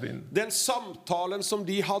were having Den samtalen som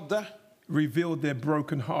de hadde, revealed their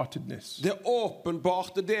brokenheartedness. Det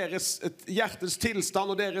åpenbarte deres hjertets tilstand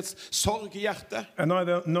og deres sorg I hjertet. And I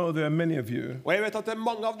don't know there are many of you Og jeg vet at det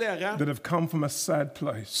mange av dere that have come from a sad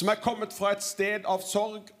place, som kommet fra et sted av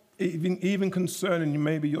sorg. even concerning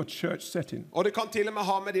maybe your church setting. Og det kan til og med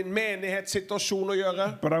ha med din menighetssituasjon å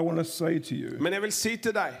gjøre. But I want to say to you, Men jeg vil si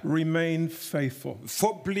til deg, remain faithful.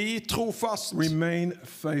 forbli trofast. Remain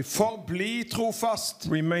faithful. Forbli trofast.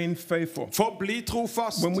 Remain faithful. Forbli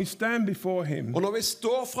trofast. When we stand before him Og når vi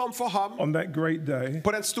står framfor ham on that great day,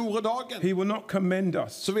 på den store dagen, he will not commend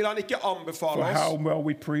us så vil han ikke anbefale for how oss. well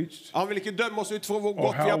we preached, Han vil ikke dømme oss ut for hvor or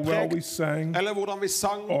godt vi how har well we prekt, sang, eller hvordan vi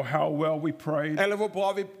sang, or how well we prayed, eller hvor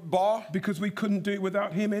bra vi ba. because we couldn't do it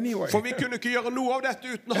without him anyway. For vi kunne ikke gjøre noe av dette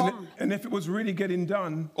uten ham. And if it was really getting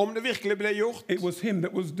done, Om det virkelig ble gjort, it was him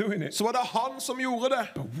that was doing it. så var det han som gjorde det.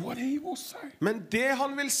 But what he will say Men det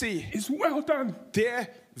han vil si, is, well done, det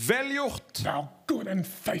vel gjort. thou good and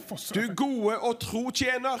faithful Du servant. gode og tro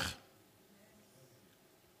tjener.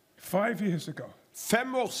 5 years ago,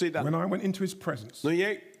 5 år siden, when I went into his presence, når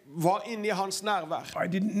jeg var inne I hans nærvær, I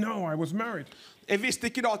didn't know I was married. jeg visste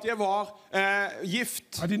ikke da at jeg var gift.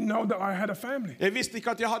 I didn't know that I had a family. Jeg visste ikke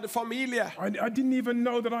at jeg hadde familie. I didn't even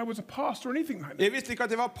know that I was a pastor or anything like that. Jeg visste ikke at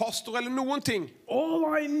jeg var pastor eller noen ting.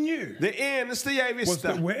 All I knew Det eneste jeg was visste,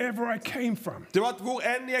 that wherever I came from, det var at hvor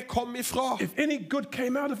enn jeg kom ifra, if any good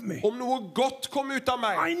came out of me, om noe godt kom ut av I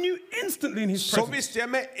meg, knew instantly in his så presence visste jeg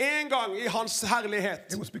med en gang I hans herlighet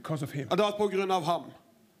it was because of him. at det var på grunn av ham.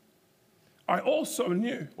 I also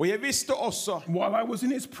knew Og jeg visste også while I was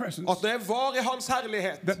in his presence at når jeg var I hans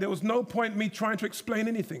herlighet, that there was no point me trying to explain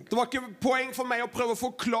anything. det var ikke poeng for meg å prøve å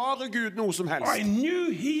forklare Gud noe som I helst.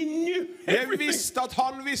 knew he knew Jeg everything. visste at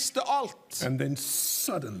han visste alt. And then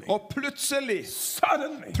suddenly, Og plutselig,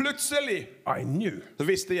 I knew så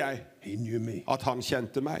visste jeg he knew me. at han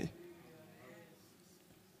kjente meg.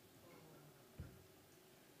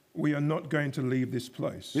 We are not going to leave this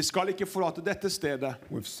place Vi skal ikke forlate dette stedet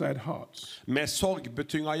with sad hearts. med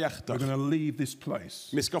sorgbetynget We're hjerter. going to leave this place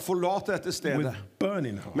Vi skal forlate dette with stedet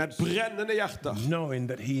burning med hearts, brennende hjerter. knowing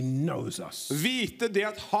that he knows us. Vite det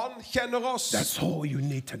at han kjenner oss. That's all you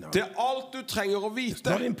need to know. Det alt du trenger å It's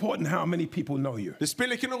not vite. important how many people know you. Det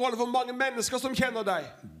spiller ikke noen rolle hvor mange mennesker som kjenner deg.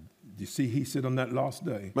 You see, he said on that last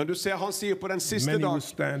day, Men du ser han sier på den siste many will dag,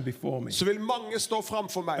 stand before me så vil mange stå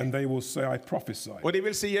framfor and meg. they will say, I prophesied, Og de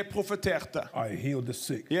vil si, jeg profeterte. I healed the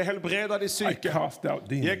sick, Jeg helbreder de I syke. cast out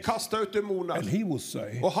Jeg demons. kastet ut And demoner. he will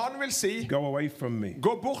say, Og han vil si, go away from me.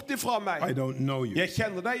 gå bort ifra I meg. don't know you. Jeg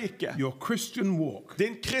kjenner deg ikke. Your Christian walk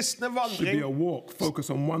Din kristne should be a vandring walk focused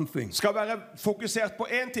on one thing, skal være fokusert på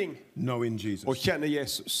én ting, knowing Jesus. å kjenne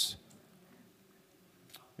Jesus.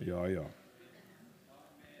 Yeah, yeah.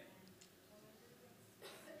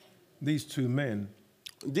 These two men,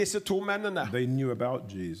 Disse to mennene, they knew about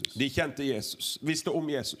Jesus. de kjente Jesus, visste om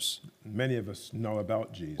Jesus. Many of us know about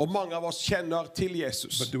Jesus. Og mange av oss kjenner til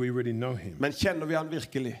Jesus. But do we really know him? Men kjenner vi han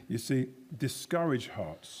virkelig? You see, discouraged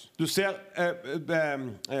hearts Du ser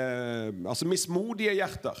altså mismodige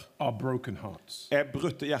hjerter are broken hearts.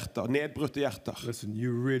 brutte hjerter, nedbrutte hjerter. Listen,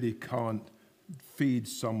 you really can't feed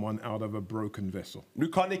someone out of a broken vessel. Du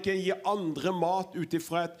kan ikke gi andre mat ut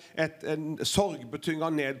ifra en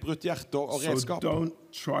sorgbetynget nedbrutt hjerte og So redskap. don't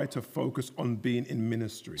try to focus on being in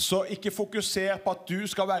ministry. Så ikke fokuser på at du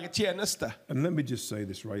skal være i tjeneste. And let me just say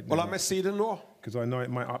this right Og la now, meg si det nå, because I know it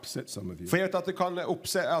might upset some of you. for jeg vet at det kan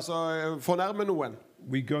fornærme noen.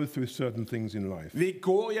 We go through certain things in life. Vi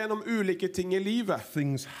går gjennom ulike ting i livet.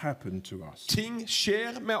 Things happen to us. Ting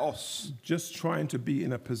skjer med oss. Just trying to be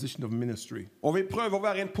in a position of ministry Og vi prøver å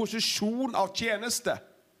være i en posisjon av tjeneste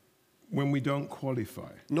when we don't qualify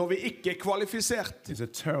når vi ikke er kvalifisert. is a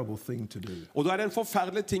terrible thing to do. Og da er det en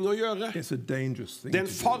forferdelig ting å gjøre. It's a dangerous thing Det er en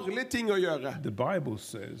to do. farlig ting å gjøre. The Bible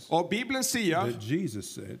says Og Bibelen sier, that Jesus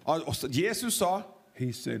said, Jesus sa,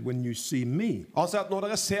 he said, when you see me, han sa at når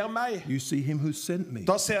dere ser meg, you see him who sent me.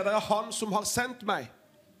 da ser dere han som har sendt meg.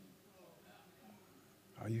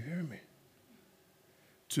 Are you hearing me?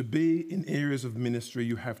 To be in areas of ministry,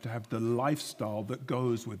 you have to have the lifestyle that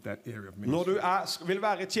goes with that area of Når du ministry. vil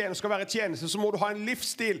være skal være tjeneste, så må du ha en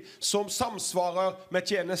livsstil som samsvarer med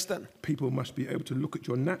tjenesten. People must be able to look at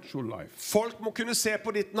your natural life Folk må kunne se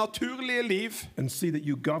på ditt naturlige liv, and see that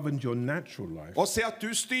you govern your natural life og se at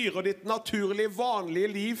du styrer ditt naturlige, vanlige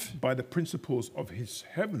liv, by the principles of his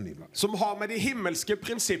heavenly life, som har med de himmelske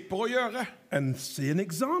prinsipper å gjøre. and see an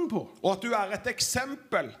example. Og at du er et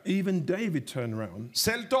eksempel. Even David turned around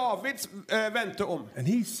Selv selv David vendte om. And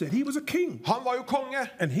he said he was a king. Han var jo konge.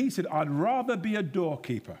 And he said, I'd rather be a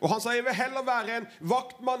doorkeeper. Og han sa, jeg vil heller være en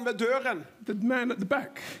vaktmann ved døren. The man at the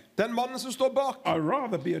back. Den mannen som står bak. I'd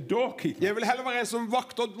rather be a doorkeeper Jeg vil heller være en som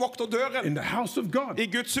vokter døren in the house of God i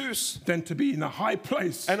Guds hus, than to be in a high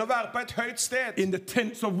place enn å være på et høyt sted, in the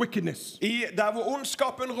tents of wickedness. der hvor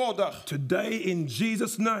ondskapen råder. Today, in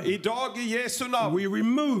Jesus' I name, dag i Jesu navn, we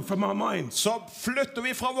remove from our minds så flytter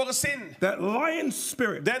vi fra våre sinn that lying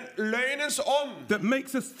spirit den løgnens ånd that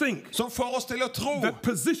makes us think som får oss til å tro that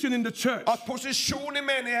position in the church at posisjon i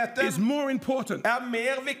menigheten is more important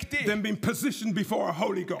mer viktig than being positioned before a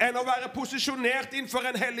holy God. enn å være posisjonert innenfor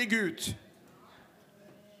en hellig Gud.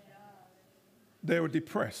 They were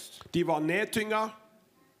depressed. De var nedtynga.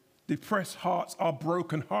 Depressed hearts are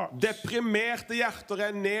broken hearts. Deprimerte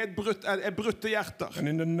hjerter brutte hjerter. And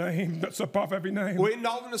in the name that's above every name. Og i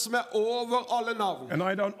navnet som over alle navn. And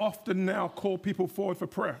I don't often now call people forward for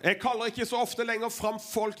prayer. Jeg kaller ikke så ofte lenger fram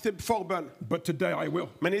folk til forbønn. But today I will.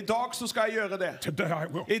 Men i dag så skal jeg gjøre det. Today I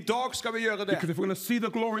will. I dag skal vi gjøre det. Because if we're going to see the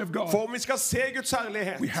glory of God, For om vi skal se Guds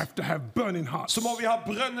herlighet, we have to have burning hearts. så må vi ha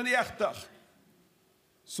brennende hjerter.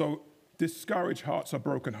 So discouraged hearts are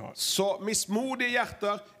broken hearts. Så mismodige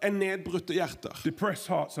hjerter nedbrutte hjerter. Depressed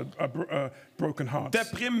hearts are broken hearts.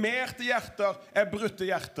 Deprimerte hjerter brutte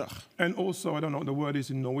hjerter. And also, I don't know what the word is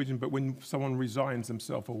in Norwegian, but when someone resigns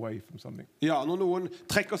themselves away from something. Ja, når noen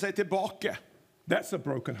trekker seg tilbake. That's a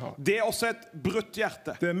broken heart. Det også et brutt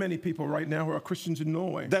hjerte. There are many people right now who are Christians in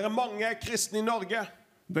Norway. Det mange kristne i Norge.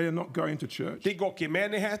 They are not going to church. De går ikke i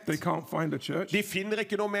menighet. They can't find a church. De finner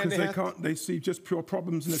ikke noen Because menighet. they see just pure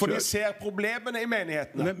problems in the For de church. ser problemene i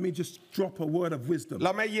menighetene. Let me just drop a word of wisdom.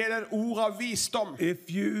 La meg gi deg en ord av visdom. If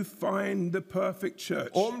you find the perfect church,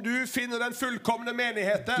 Om du finner den fullkomne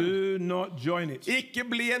menigheten, do not join it. ikke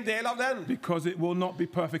bli en del av den. Because it will not be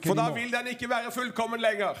perfect For da anymore. vil den ikke være fullkommen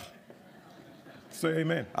lenger. Say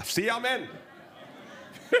amen. Si amen.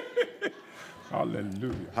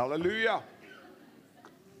 Hallelujah. Halleluja.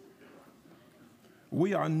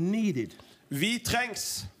 We are needed Vi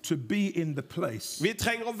trengs. to be in the place Vi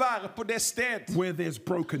trenger å være på det sted where there's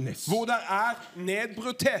brokenness, hvor det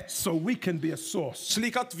nedbrutthet, so we can be a source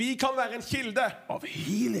slik at vi kan være en kilde of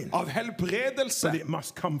healing. av helbredelse. But it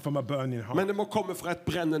must come from a burning heart. Men det må komme fra et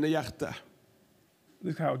brennende hjerte.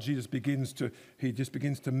 Look how Jesus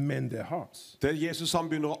begins to mend their hearts. Det Jesus han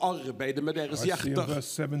begynner å arbeide med deres I see in hjerter. verse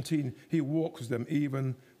 17, he walks with them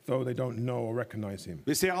even though they don't know or recognize him.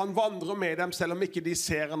 Vi ser han vandrer med dem selv om ikke de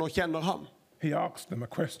ser han og kjenner ham. He asks them a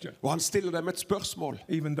question, Og han stiller dem et spørsmål.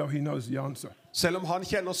 even though he knows the answer. Selv om han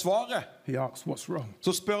kjenner svaret, He asks, what's wrong?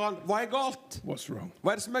 så spør han, hva galt? What's wrong?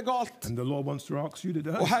 Hva det som galt? And the Lord wants to ask you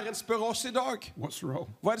today, Og Herren spør oss i dag, what's wrong?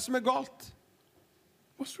 hva det som galt?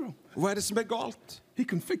 What's wrong? Hva det som galt? He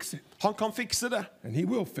can fix it, Han kan fikse det, and he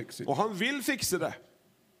will fix it. og han vil fikse det.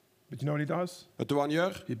 But you know what he does? Vet du hva han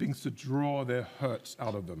gjør? He begins to draw their hurts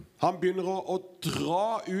out of them. Han begynner å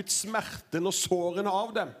dra ut smerten og sårene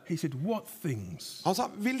av dem. He said, what things? Han sa,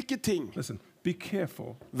 hvilke ting? Listen, be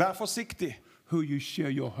careful Vær forsiktig who you share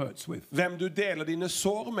your hurts with. hvem du deler dine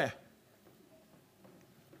sår med.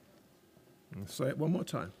 Say it one more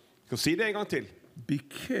time. Skal si det en gang til. Be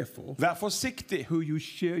careful Vær forsiktig who you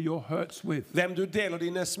share your hurts with. hvem du deler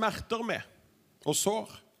dine smerter med og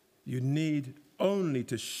sår. You need only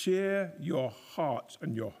to share your heart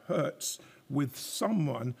and your hurts with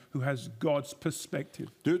someone who has God's perspective.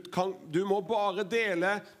 Du må bare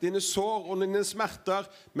dele dine sår og dine smerter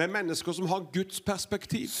med mennesker som har Guds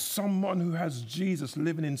perspektiv. Someone who has Jesus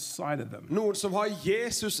living inside of them. Noen som har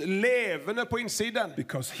Jesus levende på innsiden.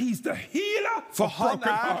 Because he's the healer For of han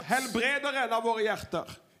broken hearts. helbrederen av våre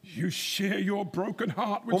hjerter. You share your broken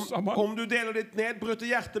heart with someone Om du deler ditt nedbrutte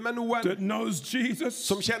hjerte med noen that knows Jesus,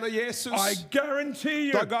 som kjenner Jesus, I guarantee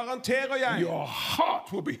you, da garanterer jeg your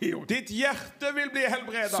heart will be healed. ditt hjerte vil bli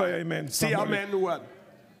helbredet. Say amen, Si somebody. amen noen.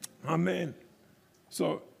 Amen.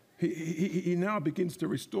 So he now begins to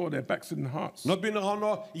restore their backslidden hearts. Nå begynner han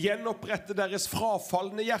å gjenopprette deres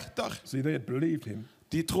frafallende hjerter. See, they had believed him,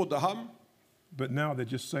 De trodde ham, but now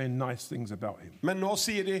they're just saying nice things about him. men nå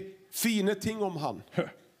sier de fine ting om han.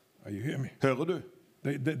 Are you hearing me? Hører du?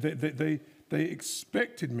 They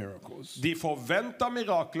expected miracles. De forventet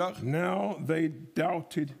mirakler. Now they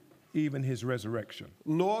doubted even his resurrection.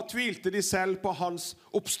 Nå tvilte de selv på hans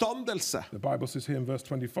oppstandelse. The Bible says here in verse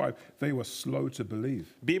 25, they were slow to believe.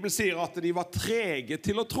 Bibelen sier at de var trege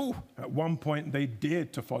til å tro. At one point they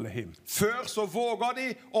dared to follow him, Før så våga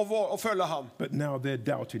de å følge ham. but now they're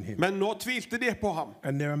doubting him. Men nå tvilte de på ham.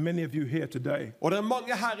 And there are many of you here today Og det er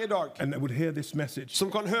mange her i dag and that would hear this message.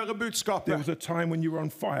 som kan høre There budskapet. was a time when you were on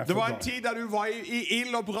fire for Det var en God. tid der du var i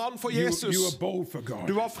ild og brann for You Jesus. were bold for Du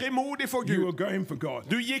God. var frimodig for You were Gud. going for God.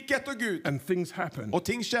 Du gikk etter Gud. And things happened. Og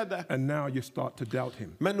ting skjedde. And now you start to doubt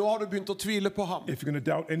him. Men nå har du begynt å tvile på ham. If you're going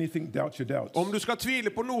to doubt anything, doubt your doubts. Om du skal tvile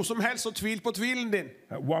på noe som helst, så tvil på tvilen din.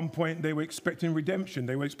 At one point they were expecting redemption.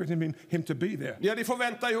 They were expecting him to be there. Ja, de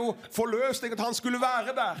forventet jo forløsning, at han skulle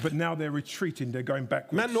være der. But now they're retreating. They're going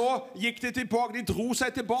backwards. Men nå gikk de tilbake, de dro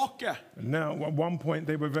seg tilbake. And now at one point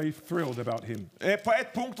they were very thrilled about him. På et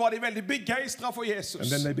punkt var de veldig begeistret for Jesus. And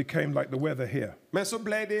then they became like the weather here. Men så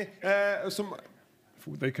ble de,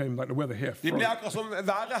 They came like the weather here. de ble akkurat som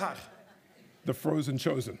været her. The frozen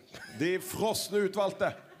chosen. De frosne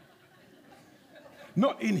utvalgte.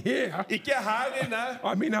 Not in here. Ikke her inne,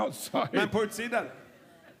 I mean outside. men på utsiden.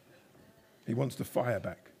 He wants the fire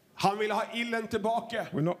back. Han ville ha ilden tilbake.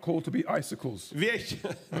 We're not called to be icicles. Vi er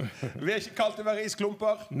ikke kalt til å være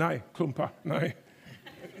isklumper, Nei, klumper. Nei.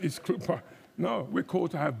 It's klumper. No, we're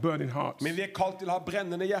called to have burning hearts. men vi er kalt til å ha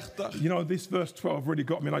brennende hjerter. You know, this verse 12 really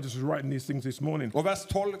got me, and I just was writing these things this morning. Og vers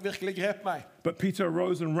 12 virkelig grep meg. But Peter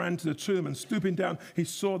arose and ran to the tomb, and stooping down, he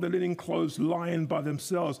saw the linen clothes lying by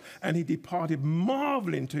themselves, and he departed,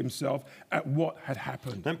 marveling to himself at what had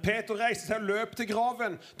happened. Men Peter reiste seg og løp til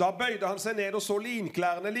graven. Da bøyde han seg ned og så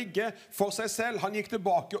linklærne ligge for seg selv. Han gikk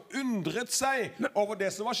tilbake og undret seg over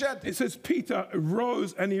det som var skjedd. It says Peter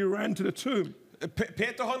rose and he ran to the tomb.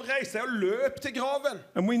 Peter han reiste seg og løp til graven.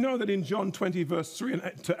 And we know that in John 20, verse 3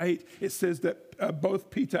 to 8, it says that both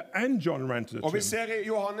Peter and John ran to the Og vi tomb. ser i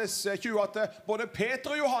Johannes 20 at både Peter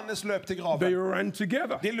og Johannes løp til They graven. ran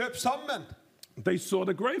together. De løp sammen. They saw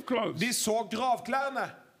the grave clothes. De så gravklærne.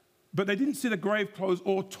 But they didn't see the grave clothes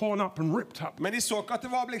all torn up and ripped up. Men de så ikke at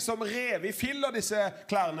det var liksom revet i filler, disse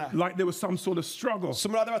klærne. Like there was some sort of struggle.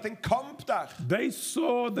 Som det hadde vært en kamp der. They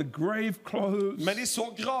saw the grave clothes Men de så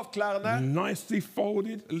gravklærne nicely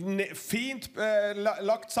folded fint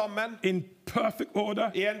lagt sammen in perfect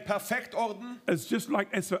order. i en perfekt orden. It's just like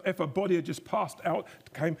as if a body had just passed out,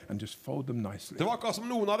 came and just fold them nicely. Det var akkurat som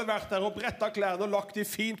noen hadde vært der og brettet klærne og lagt de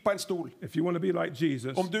fint på en stol. If you want to be like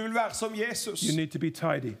Jesus, Om du vil være som Jesus, you need to be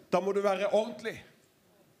tidy. da må du være ordentlig.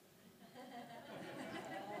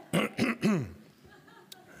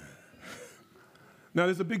 Now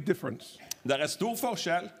there's a big difference. Det er stor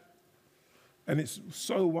forskjell. And it's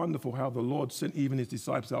so wonderful how the Lord sent even his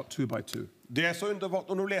disciples out 2 by 2. Det er så underbart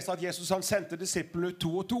når du leser at Jesus han sendte disiplene ut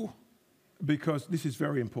 2 og 2. Because this is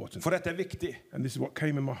very important. For dette er viktig. And this is what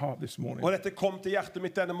came in my heart this morning. Og dette kom til hjertet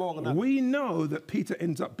mitt denne morgenen. We know that Peter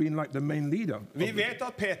ends up being like the main leader. Vi vet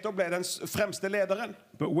at Peter ble den fremste lederen.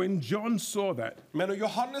 But when John saw that, Men når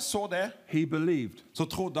Johannes så det, he believed. så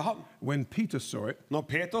trodde han. When Peter saw it, Når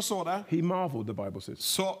Peter så det, he marveled, the Bible says.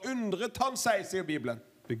 så undret han seg, sier Bibelen.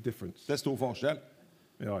 Big difference. Det er stor forskjell.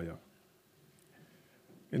 Yeah.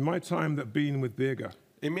 In my time that being with Birger,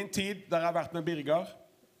 I min tid, der jeg har vært med Birger,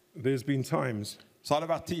 there's been times så har det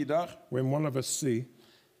vært tider when one of us see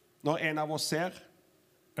når en av oss ser,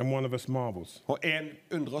 and one of us marvels. og en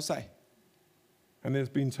undrer seg. And there's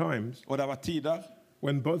been times Og det har vært tider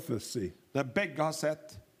when both of us see. der begge har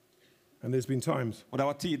sett, And there's been times og det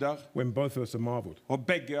har vært tider when both of us are marveled og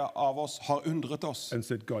begge av oss har undret oss. and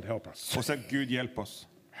said, God help us. Og sagt, Gud hjelp oss.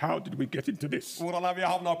 How did we get into this? Hvordan har vi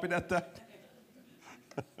havnet opp i dette?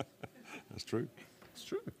 That's true. It's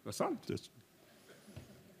true. That's sant.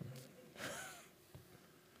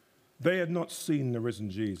 They had not seen the risen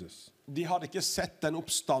Jesus, De hadde ikke sett den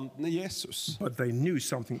oppstandende Jesus. but they knew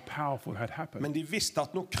something powerful had happened. Men de visste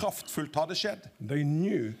at noe kraftfullt hadde skjedd. They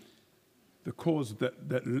knew the cause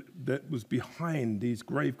that was behind these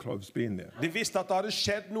grave clothes being there. De visste at det hadde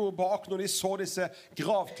skjedd noe bak når de så disse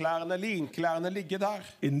gravklærne, linklærne ligge der.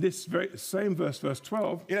 In this very same verse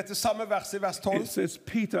 12, I dette samme verset i vers 12, it says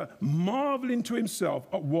Peter marveling to himself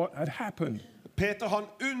at what had happened. Peter han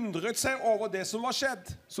undret seg over det som var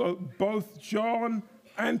skjedd. So both John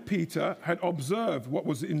and Peter had observed what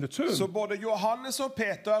was in the tomb. Så både Johannes og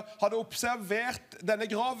Peter hadde observert denne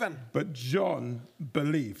graven. But John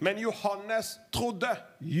believed. Men Johannes trodde.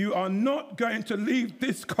 You are not going to leave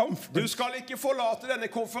this Du conference skal ikke forlate denne as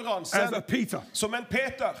a konferansen Peter. som en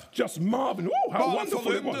Peter. Just marveling. Oh, how Bare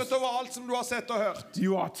wonderful it forundret was. over alt som du har sett og hørt.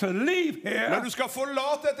 You are to leave Men here du skal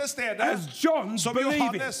forlate dette stedet as John som believing.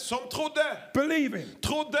 Johannes, som trodde. Believing.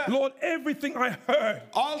 Trodde. Lord, everything I heard,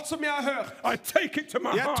 Alt som jeg har hørt, I take it to my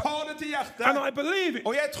my Jeg heart. tar det til hjertet. And I believe it.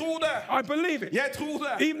 Og jeg tror det. I believe it. Jeg tror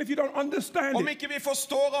det. Even if you don't understand Om it. ikke vi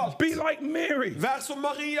forstår alt, Be like Mary. vær som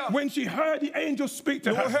Maria. When she heard the angel speak to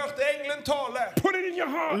Når hun her, hørte englen tale, put it in your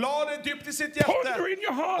heart. la det dypt i sitt Ponder hjerte. in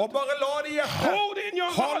your heart. Og bare la det i hjertet. Hold it in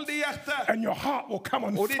your Hold heart. det i hjertet. And your heart will come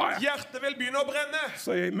on Og ditt fire. hjerte vil begynne å brenne.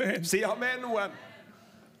 Say amen. Si amen noen.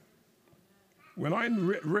 When I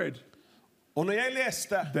read Og når jeg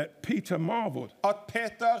leste that Peter marveled, at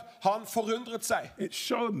Peter, han forundret seg, it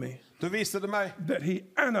showed me da viste det meg that he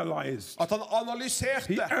analyzed. at han analyserte.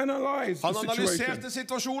 He analyzed Han the situation. analyserte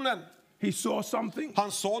situasjonen. He saw something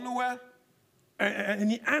Han så noe, and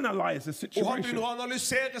he analyzed the og han situation. begynner å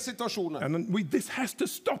analysere situasjonen. And this has to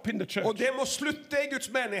stop in the church. Og det må slutte i Guds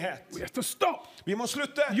menighet. We have to stop. Vi må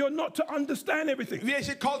slutte. You're not to understand everything. Vi er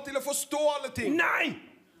ikke kalt til å forstå alle ting. Nay!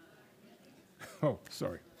 Oh,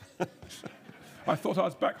 sorry. I thought I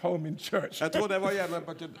was back home in church. Jeg tror det var hjemme,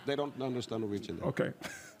 but they don't understand Norwegian. Okay.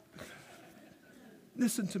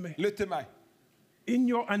 Listen to me. Lytt til meg. In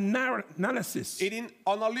your analysis, I din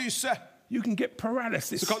analyse you can get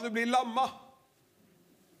paralysis. så kan du bli lamma.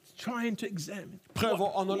 Trying to examine. Prøv å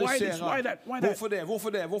Why analysere. this? Why that? Why that? Hvorfor det? Hvorfor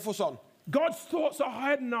det? Hvorfor sånn? God's thoughts are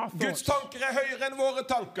higher than our Guds thoughts. tanker er høyere enn våre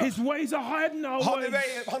tanker. His ways are higher than our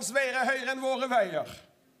ways. Hans veier er høyere enn våre veier.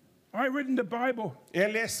 I read in the Bible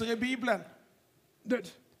Jeg leser i Bibelen.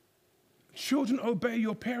 that children obey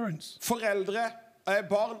your parents. Foreldre er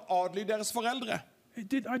barn adlyder deres foreldre.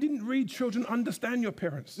 I didn't read children understand your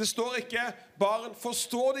parents. Det står ikke barn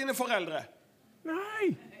forstår dine foreldre.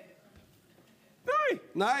 Nay. Nay.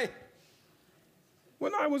 Nei,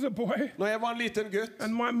 When I was a boy når jeg var en liten gutt,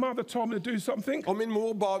 and my mother told me to do something, og min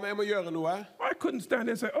mor ba meg om å gjøre noe, I couldn't stand there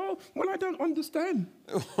and say, oh, well, I don't understand.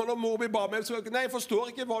 og når mor min ba meg, så nei, jeg forstår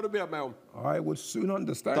ikke hva du ber meg om. I would soon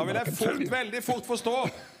understand. Da vil I jeg can tell you. veldig fort forstå.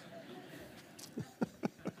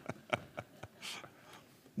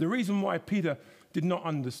 The reason why Peter did not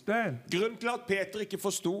understand Grunnen til at Peter ikke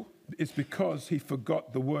forstod, is because he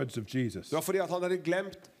forgot the words of Jesus. det var fordi at han hadde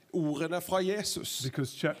glemt ordene fra Jesus.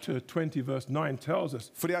 Because chapter 20, verse 9 tells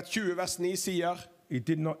us Fordi at 20 vers 9 sier, he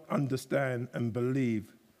did not understand and believe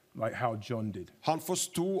like how John did. han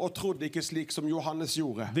forstod og trodde ikke slik som Johannes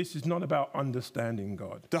gjorde. This is not about understanding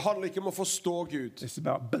God. Det handler ikke om å forstå Gud, It's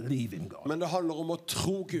about believing God. men det handler om å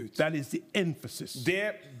tro Gud. That is the emphasis.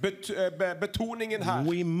 Det betoningen her.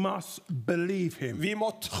 We must believe him. Vi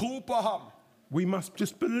må tro på ham. We must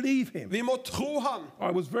just believe him. Vi må tro han.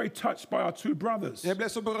 I was very touched by our two brothers Jeg ble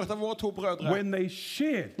så berørt av våre to brødre. when they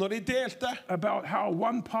shared Når de delte, about how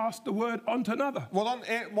one passed the word on to another. hvordan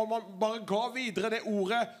man bare ga videre det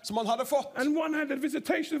ordet som man hadde fått. And one had a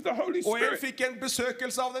visitation of the Holy Og en Spirit. fikk en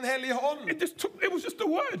besøkelse av den hellige hånd. It was just a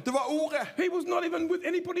word. Det var ordet. He was not even with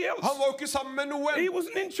anybody else. Han var jo ikke sammen med He noen.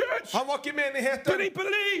 wasn't in church. Han var ikke i But menigheten. he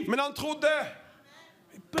believed. Men han trodde.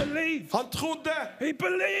 He believed. Han trodde. He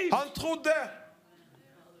believed. Han trodde.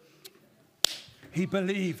 He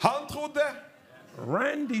believed. Han trodde.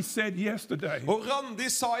 Randy said yesterday Og Randi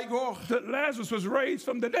sa i går that Lazarus was raised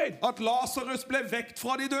from the dead. at Lazarus ble vekt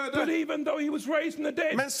fra de But døde. even though he was raised from the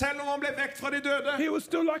dead, Men selv om han ble vekt fra de døde, he was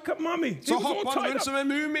still like a mummy. He så was all hoppet han tied rundt som up. en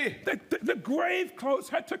mumie. The grave clothes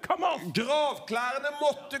had to come off. Gravklærne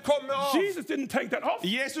måtte komme av. Jesus didn't take that off.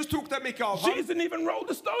 Jesus tok dem ikke av. Han Jesus didn't even roll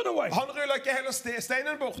the stone away. rulla ikke heller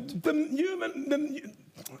steinen bort.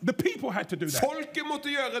 The people had to do that. Folket måtte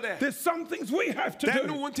gjøre det. There's some things we have to Det er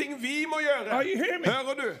do. noen ting vi må gjøre. Are you hearing me?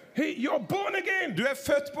 Hører du? You're born again. Du er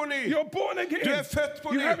født på ny. You're born again. Du er født på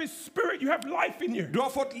You ny. have His Spirit. You have life in you. Du har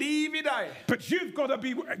fått liv i deg. But you've got to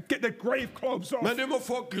get the grave clothes off. Men du må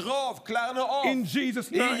få gravklærne av. In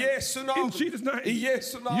Jesus' name. I Jesu navn. In Jesus' name. I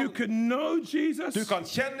Jesu navn. You can know Jesus. Du kan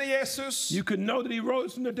kjenne Jesus. You can know that He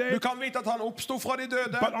rose from the Du dead. kan vite at han oppstod fra de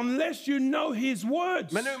døde. But unless you know His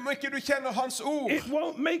words, Men om ikke du kjenner hans ord, it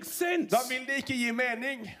won't make sense. da vil det ikke gi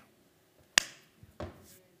mening.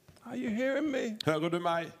 Are you hearing me? Hører du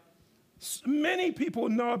meg? Many people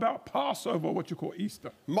know about Passover, what you call Easter.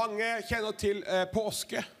 Mange kjenner til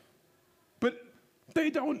påske, But they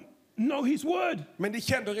don't know His word. men de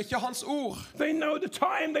kjenner ikke hans ord. They know the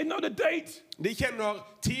time, they know the date, De kjenner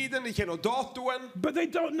tiden, de kjenner datoen, but they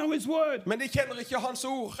don't know His word. men de kjenner ikke hans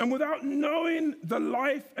ord. And without knowing the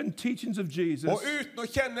life and teachings of Jesus, Og uten å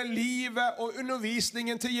kjenne livet og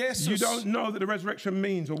undervisningen til you Jesus, don't know that the resurrection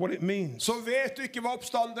means or what it means. så vet du ikke hva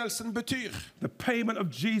oppstandelsen betyr. The payment of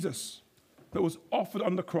Jesus that was offered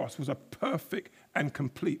on the cross was a perfect and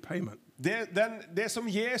complete payment. Det som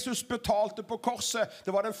Jesus betalte på korset,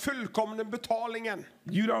 det var den fullkomne betalingen.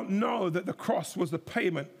 You don't know that the cross was the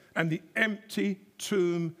payment and the empty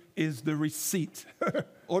tomb is the receipt.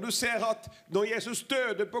 Og du ser at når Jesus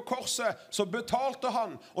døde på korset, så betalte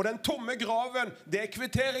han. Og den tomme graven, det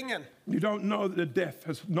kvitteringen. You don't know that the death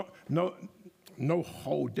has no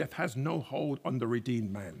hold. Death has no hold on the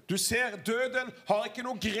redeemed man. Du ser, døden har ikke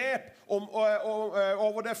noe grep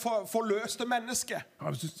over det forløste mennesket.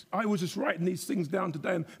 I was just writing these things down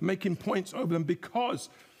today and making points over them because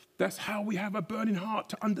that's how we have a burning heart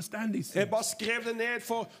to understand these Jeg things. bare skrev det ned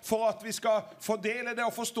for at vi skal fordele det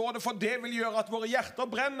og forstå det, for det vil gjøre at våre hjerter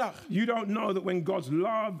brenner. You don't know that when God's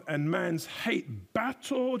love and man's hate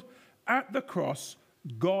battled at the cross,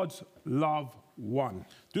 God's love won.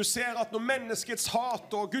 Du ser at når menneskets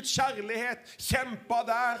hat og Guds kjærlighet kjempet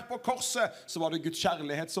der på korset, så var det Guds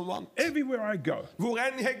kjærlighet som vant. Everywhere I go, Hvor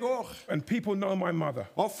enn jeg går, and people know my mother,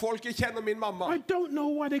 og folket kjenner min mamma. I don't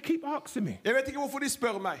know why they keep asking me, Jeg vet ikke hvorfor de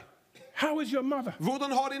spør meg. how is your mother?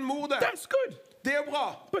 Hvordan har din mor det? That's good. Det er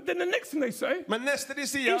bra. But then the next thing they say, Men neste de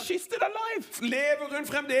sier, is she still alive? lever hun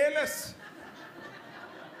fremdeles?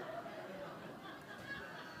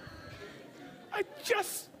 I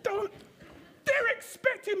just don't. They're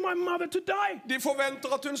expecting my mother to die. De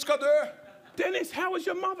forventer at hun skal dø. Dennis, how is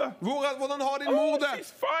your mother? Hvordan har din mor Oh, det?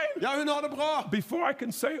 she's fine. Ja, hun har det bra. Before I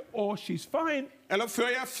can say, oh, she's fine, Eller før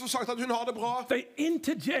jeg har sagt at hun har det bra, they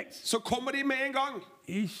interject. så kommer de med en gang.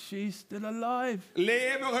 Is she still alive?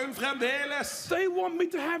 Lever hun fremdeles? They want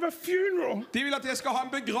me to have a funeral De vil at jeg skal ha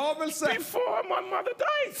en begravelse before my mother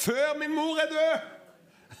dies. før min mor er død.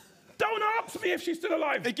 Don't ask me if she's still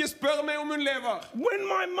alive. Ikke spør meg om hun lever. When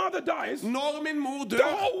my mother dies, Når min mor the dør,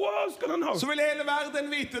 whole world's gonna know. så vil hele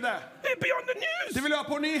verden vite det. It'll be on the news. Det vil være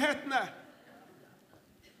på nyhetene.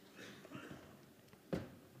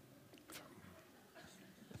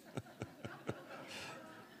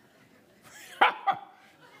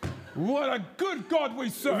 What a good God we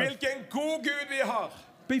serve. Hvilken god Gud vi har.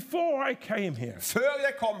 Before I came here, Før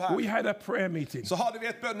jeg kom we her, had a prayer meeting, så hadde vi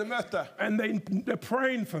et bønnemøte. and they're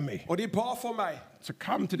praying for me Og de ba for meg to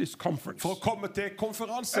come to this conference. for å komme til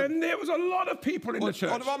konferansen. And there was a lot of people in the Og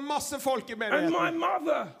church. det var masse folk i And my menigheten.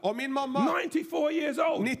 mother, Og min mamma, 94 years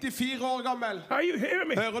old, 94 år gammel, are you hearing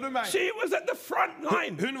me? Hører du meg? She was at the front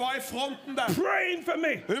line hun var i fronten der. praying for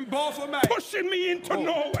me, Hun ba for meg pushing me into og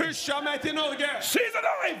Norway. pusha meg til Norge. She's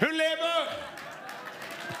alive. Hun lever!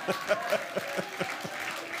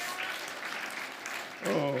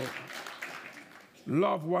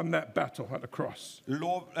 Love won that battle at the cross.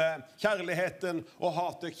 Kjærligheten og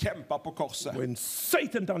hatet kjempa på korset. When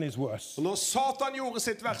Satan done his worst, Og når Satan gjorde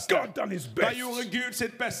sitt verste, God done his da best. gjorde Gud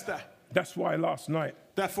sitt beste. That's why last night,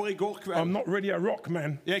 Derfor i går I'm kveld, not really a rock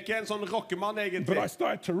man, jeg er ikke en sånn rockemann but I egentlig,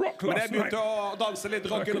 started to rock men jeg last night. begynte å danse litt I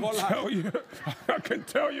can rock'n'roll her. tell you, I can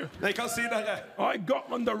tell you, Jeg kan si dere, I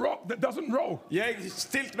got on the rock that doesn't roll. jeg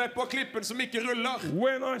stilte meg på klippen som ikke ruller.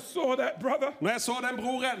 When I saw that brother, Når jeg så den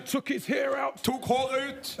broren, took his hair out tok håret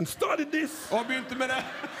ut and started this. og begynte med det.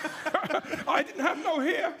 I didn't have no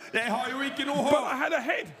hair, Jeg har jo ikke noe but I hår, had a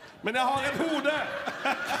head. men jeg har et hode.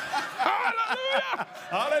 Hallelujah!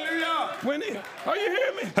 Halleluja! Are you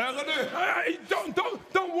hearing me? Hører du?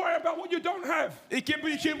 Don't worry about what you don't have. Ikke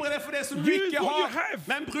bekymre deg for det som du Use ikke what you har, have.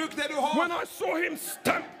 men bruk det du When har. I saw him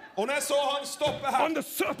stamp Og når jeg så han stoppe on her the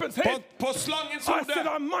serpent's på, head, på slangens I said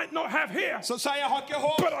hode, I might not have hair, så sa jeg har ikke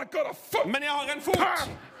hår, but I got a foot. men jeg har en fot. Bam!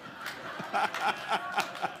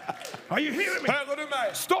 Are you hearing me? Hører du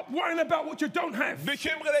meg? Stop worrying about what you don't have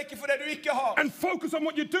Bekymre deg ikke for det du ikke har, and focus on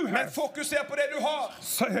what you do men have. fokuser på det du har.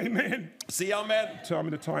 Say amen. Si amen. Tell me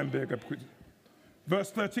the time, Birger.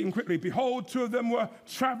 Verse 13 quickly. Behold, two of them were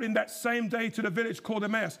traveling that same day to the village called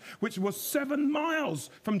Emmaus, which was 7 miles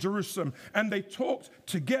from Jerusalem. And they talked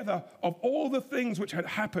together of all the things which had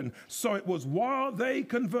happened. So it was while they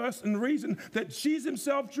conversed and reasoned that Jesus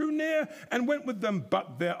himself drew near and went with them.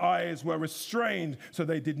 But their eyes were restrained, so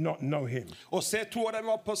they did not know him. Og se, to av dem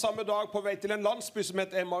var på samme dag på vei til en landsby som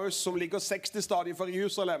het Emmaus, som ligger 60 stadier fra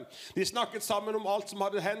Jerusalem. De snakket sammen om alt som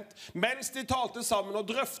hadde hendt. Mens de talte sammen og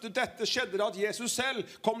drøftet dette, skjedde det at Jesus selv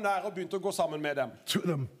kom nær og begynte å gå sammen med dem. Two of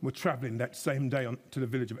them were traveling that same day to the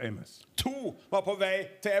village of Emmaus. To var på vei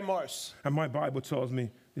til Emmaus. And my Bible tells me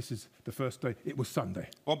this is the first day. It was Sunday.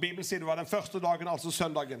 Og Bibelen sier det var den første dagen, altså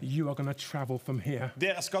søndagen. You are going to travel from here.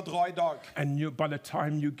 Dere skal dra i dag. And by the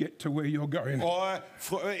time you get to where you're going, Og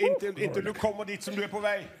inntil du kommer dit som du er på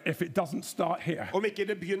vei. if it doesn't start here, Om ikke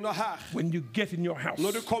det begynner her. when you get in your house,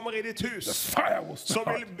 Når du kommer i ditt hus, fire will så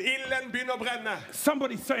start. vil ilden begynne å brenne.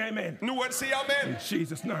 Somebody say amen. Noen sier amen. In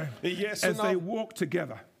Jesus' name. I Jesu As they navn. walk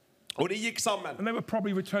together, Og de gikk sammen. And they were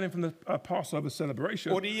probably returning from the Passover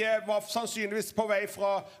celebration. Og de var sannsynligvis på vei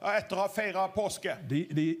fra etter å ha feiret påske.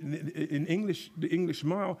 In English, the English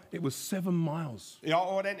mile, it was 7 miles. Ja,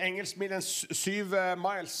 og den engelsk milen 7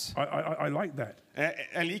 miles. I like that.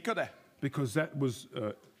 Jeg liker det. Because that was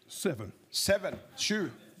 7.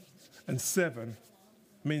 7. And 7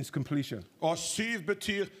 means completion. Og 7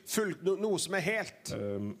 betyr noe som helt.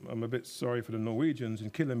 I'm a bit sorry for the Norwegians in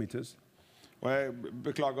kilometers. Og jeg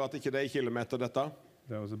beklager at ikke det kilometer dette.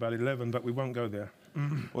 That was about 11, but we won't go there.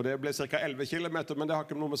 Og det ble cirka 11 kilometer, men det har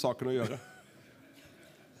ikke noe med saken å gjøre.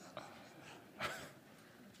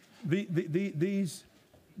 These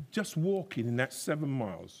just walking in that 7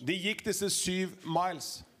 miles De gikk disse 7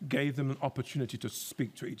 miles. gave them an opportunity to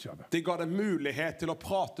speak to each other. De ga dem mulighet til å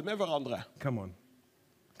prate med hverandre. Come on.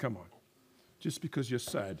 Just because you're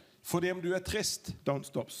sad, Fordi om du trist, don't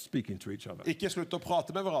stop speaking to each other. ikke slutt å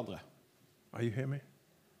prate med hverandre. Are you hearing me?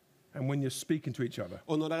 And when you're speaking to each other,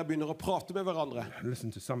 Og når dere begynner å prate med hverandre,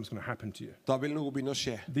 listen to something's going to happen to you. da vil noe begynne å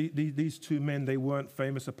skje. These 2 men, they weren't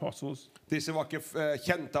famous apostles. Disse var ikke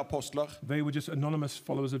kjente apostler. They were just anonymous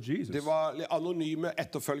followers of Jesus. De var anonyme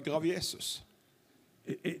etterfølgere av Jesus.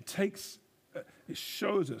 It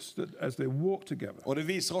shows us that as they walk together, Og det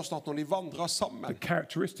viser oss at når de vandrer the sammen,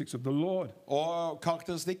 characteristics of the Lord, og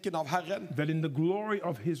karakteristikken av Herren, that in the glory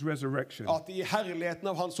of his resurrection, at i herligheten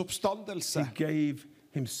av hans oppstandelse, he gave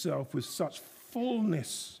himself with such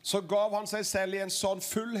fullness så gav han seg selv i en sånn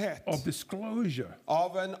fullhet of disclosure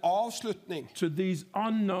av en avslutning to these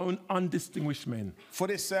unknown, undistinguished men. for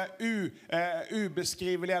disse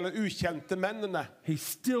ubeskrivelige eller ukjente mennene. He's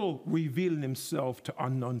still revealing himself to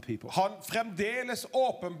unknown people. Han fremdeles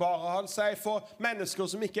åpenbarer han seg for mennesker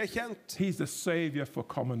som ikke kjent. He's the savior for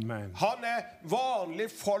common man. Han vanlig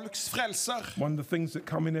folks frelser. One of the things that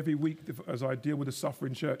come in every week as I deal with the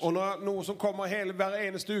suffering church, Og noe som kommer hver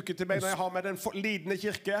eneste uke til meg når jeg har med den lidende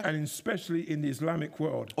kirke, and especially in the Islamic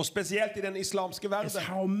world, og spesielt i den islamske is verden.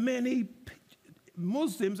 how many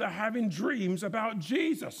Muslims are having dreams about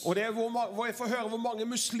Jesus. Og det hvor jeg får høre hvor mange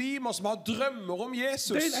muslimer som har drømmer om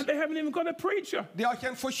Jesus. They haven't even got a preacher. De har ikke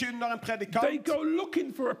en forkynner, en They predikant. go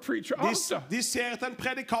looking for a preacher after. De ser etter en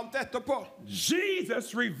predikant etterpå.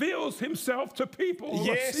 Jesus reveals himself to people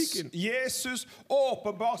who are seeking. Jesus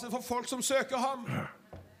åpenbarer seg for folk som søker ham.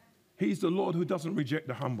 He's the Lord who doesn't reject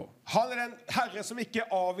the humble. Han den herre som ikke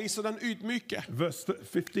avviser den ydmyke. Verse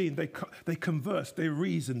 15, they conversed, they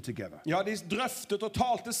reasoned together. Ja, de drøftet og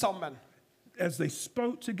talte sammen. As they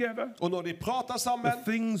spoke together, Og når de pratet sammen,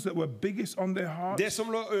 the things that were biggest on their hearts, det som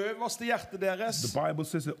lå øverst i hjertet deres, the Bible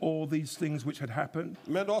says that all these things which had happened,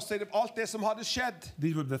 men også alt det som hadde skjedd,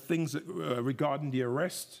 these were the things that regarding the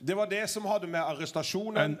arrest det var det som hadde med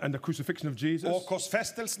arrestasjonen and the crucifixion of Jesus. og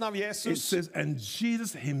korsfestelsen av It Jesus. says, and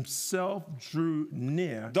Jesus himself drew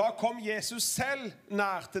near, Da kom Jesus selv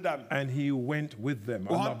nær til dem, and he went with them. I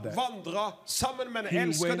og love han that. vandret sammen med dem. He Jeg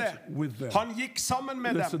elsker went det. with them. Han gikk sammen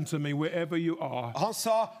med Listen dem. to me, wherever you are, Han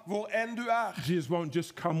sa, hvor enn du Jesus won't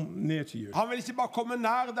just come near to you. Han vil ikke bare komme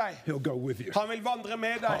nær deg. He'll go with you. Han vil vandre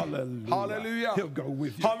med deg. Hallelujah. Halleluja. He'll go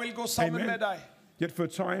with you. Han vil gå sammen Amen. med deg. Yet for a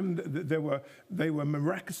time, they were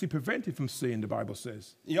miraculously prevented from seeing, the Bible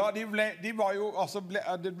says. Ja, de var jo, altså,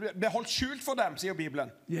 det ble holdt skjult for dem, sier Bibelen.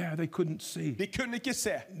 Yeah, they couldn't see. De kunne ikke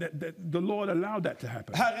se. The Lord allowed that to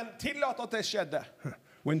happen. Herren tillater at det skjedde.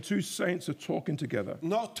 When 2 saints are talking together,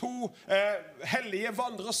 Når 2 hellige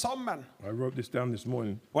vandrer sammen, I wrote this down this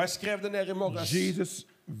morning, og jeg skrev det ned i morges, Jesus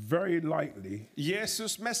very likely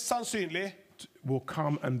Jesus mest sannsynlig, will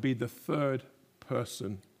come and be the 3rd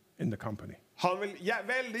person in the company. han vil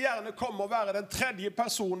veldig gjerne komme og være den 3.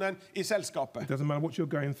 personen i selskapet. It doesn't matter what you're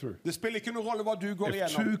going through. Det spiller ikke noen rolle hva du går If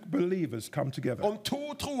igjennom. 2 believers come together, Om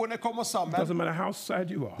 2 troende kommer it sammen, doesn't matter how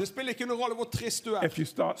sad you are. det spiller ikke noen rolle hvor trist du If you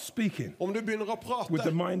start speaking Om du begynner å with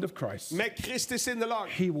the prate mind of Christ, med Kristi sinnelag,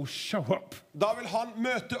 he will show up da vil han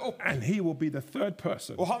møte opp, and he will be the 3rd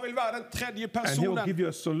person, og han vil være den 3. and he will personen, give you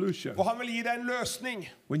a solution. og han vil gi deg en løsning.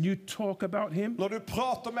 When you talk about him, Når du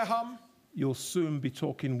prater med ham, you'll soon be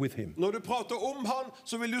talking with him. når du prater om han,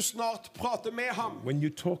 så vil du snart prate med ham. When you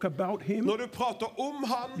talk about him, Når du prater om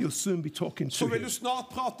han, you'll soon be talking så to vil him. du snart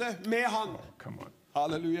prate med han. Come on.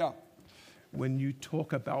 Halleluja. When you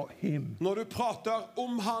talk about him, Når du prater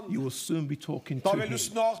om han, you will soon be talking da to vil du him.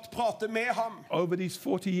 snart prate med ham. Over these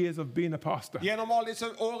 40 years of being a pastor, Gjennom alle disse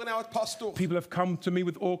årene jeg har vært pastor, people have come to me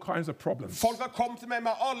with all kinds of problems. folk har kommet til meg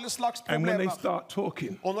med alle slags And when they problemer. start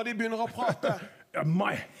talking, Og når de begynner å prate,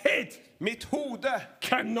 my head mitt hode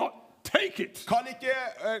cannot take it. kan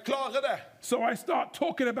ikke klare det. So I start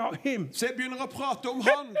talking about him. Så jeg begynner å prate om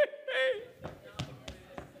han.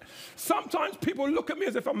 Sometimes people look at me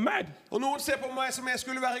as if I'm mad. Og noen ser på meg som jeg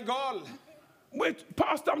skulle være gal.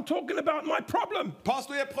 Pastor, I'm talking about my problem.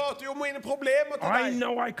 Pastor, jeg prater jo om mine problemer til I deg.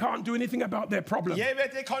 know I can't do anything about their problem. Jeg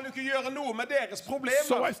vet jeg kan jo ikke gjøre noe med deres problemer.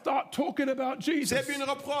 So I start talking about Så jeg Jesus. begynner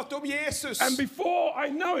å prate om Jesus. And before I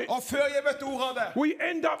know it, Og før jeg vet ordet av det, we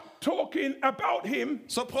end up talking about him.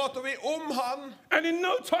 så prater vi om han, And in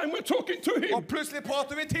no time, we're talking to him. og plutselig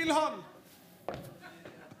prater vi til han.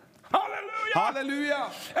 Hallelujah.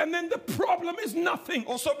 Halleluja. And then the problem is nothing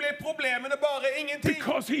Og så blir problemene bare ingenting.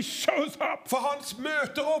 because he shows up. For han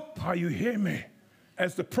møter opp. Are you hear me?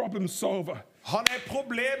 As the problem solver. Han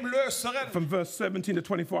problemløseren. From verse 17 to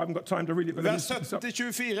 24, I haven't got time to read it. But Vers 17 til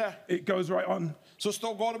 24. it goes right on.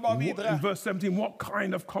 Så går det bare videre. In verse 17, what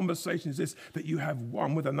kind of conversation is this that you have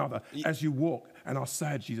one with another as you walk and are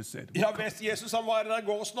sad, Jesus said. Ja, vet Jesus han, hva er det der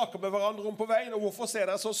går og snakker med hverandre om på veien, og hvorfor ser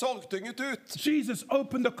dere så sorgtynget ut? Jesus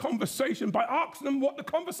opened the conversation by asking them what the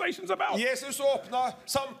conversation's about. Jesus åpnet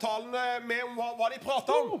samtalen med om hva de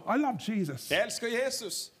prater om. Oh, I love Jesus. Jeg elsker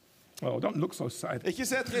Jesus. Oh, don't look so sad. Ikke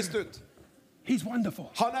se trist ut. He's wonderful.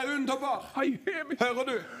 Han underbar. Are you hear me? Hører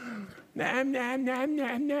du? Nam, nam, nam,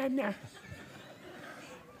 nam, nam, nam.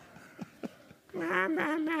 Nam,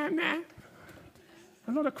 nam, nam, nam.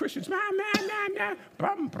 A lot of Christians, nam, nam, nam, nam.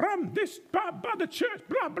 Brum, brum, this, blah, blah, the church,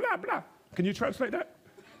 blah, blah, blah. Can you translate that?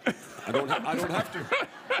 I don't have to.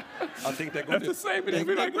 I think they're That's the same in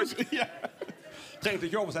every language. Ja. Trengte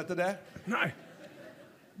ikke oversette det. No.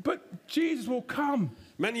 But Jesus will come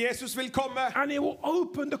Men Jesus vil komme, and he will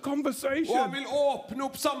open the og conversation han vil åpne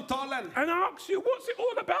opp samtalen. and ask you, what's it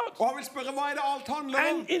all about? Og han vil spørre, hva er det alt handler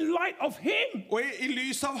om? And in light of him, Og i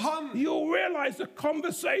lys av han, you'll realize the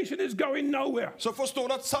conversation is going nowhere. så forstår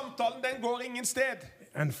du at samtalen, den går ingen sted.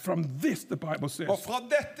 And from this, the Bible says, Og fra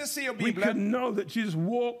dette, sier we can Bibelen, know that Jesus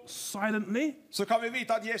walked silently. så kan vi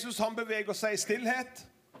vite at Jesus, han beveger seg i stillhet.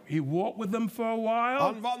 He walked with them for a while,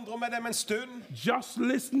 Han vandrer med dem en stund. just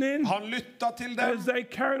listening Han lytter til dem as they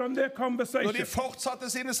carried on their når conversation. de fortsatte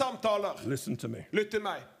sine samtaler. Listen to me. Lytt til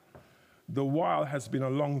meg. The while has been a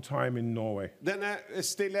long time in Norway. Denne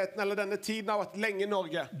stillheten, eller denne tiden har vært lenge i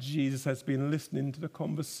Norge. Jesus has been listening to the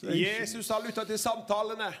conversation. Jesus har lyttet til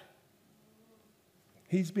samtalene.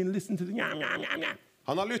 He's been listening to the yam, yam, yam, yam.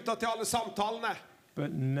 Han har lyttet til alle samtalene.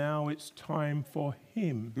 But now it's time for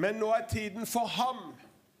him Men nå er tiden for ham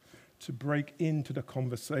to break into the til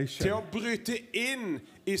conversation å bryte inn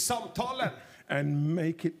i samtalen and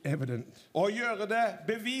make it evident. og gjøre det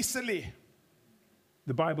beviselig.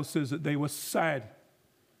 The Bible says that they were sad.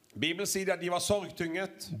 Bibelen sier at de var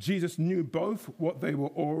sorgtynget. Jesus knew both what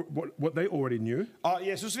they already knew.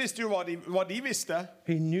 Jesus visste jo hva de visste.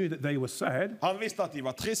 He knew that they were sad, Han visste at de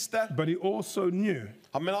var triste. but he also knew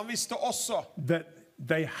Men han visste også that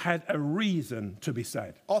they had a reason to be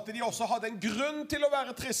sad. at de også hadde en grunn til å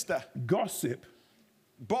være triste. Gossip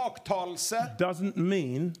Baktalelse doesn't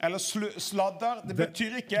mean eller sladder, det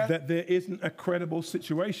betyr ikke that there isn't a credible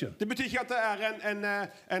situation. Det betyr ikke at det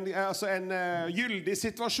er en gyldig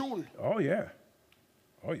situasjon. Oh, yeah.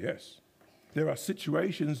 Oh, yes. There are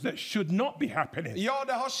situations that should not be happening. Ja,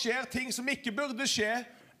 det skjer ting som ikke burde skje.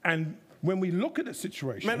 And when we look at the Men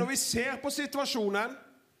situation, når vi ser på situasjonen,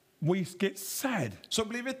 we get sad. så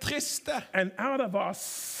blir vi triste. And out of our Og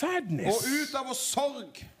sadness, ut av vår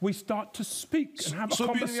sorg, we start to speak and have a så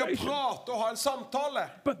begynner vi å conversation. prate og ha en samtale.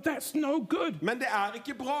 But that's no good. Men det er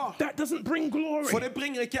ikke bra. That doesn't bring For glory. det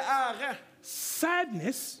bringer ikke ære.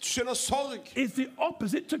 Sadness Du skjønner, sorg, is the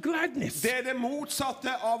opposite to gladness. det er det motsatte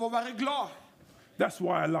av å være glad. That's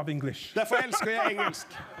why I love English. Derfor elsker jeg engelsk.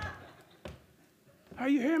 How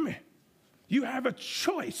you hear me? You have a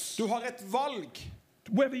choice Du har et valg,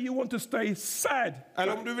 whether you want to stay sad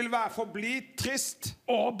eller om du vil forbli trist,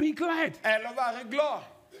 or be glad. eller være glad.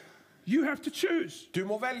 You have to choose. Du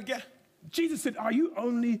må velge. Jesus said,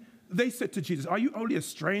 they said to Jesus, are you only a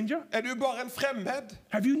stranger? Er du bare en fremmed?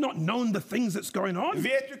 Have you not known the things that's going on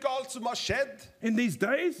Vet du ikke alt som har skjedd in these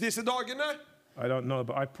days? disse dagene? I don't know,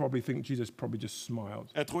 but I probably think Jesus probably just smiled.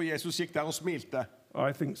 Jeg tror Jesus gikk der og smilte.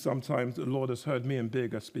 I think sometimes the Lord has heard me and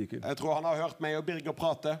Birger speaking. Jeg tror han har hørt meg og Birger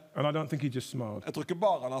prate. And I don't think he just smiled. Jeg tror ikke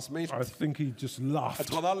bare han har smilt. I think he just Jeg laughed.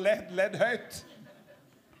 tror han har ledd høyt.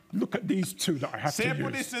 Look at these two that I have Se to på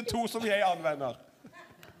use. disse to som jeg anvender.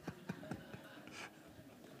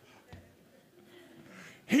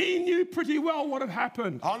 He knew pretty well what had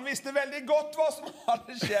happened. Han visste veldig godt hva som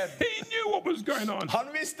hadde skjedd. He knew what was going on. Han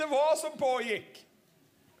visste hva som pågikk.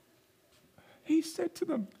 He said to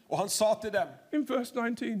them Og han sa til dem in verse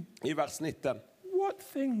 19, i vers 19, what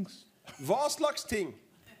things? hva slags ting?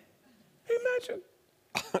 Imagine.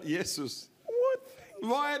 Jesus, What things?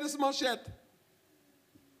 hva er det som har skjedd?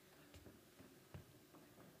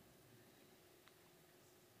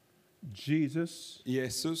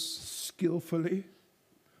 Jesus skillfully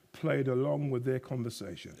played along with their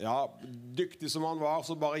conversation. Ja, dyktig som han var,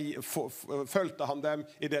 så bare følte han dem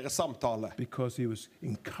i deres samtale. Because he was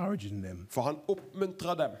encouraging them For han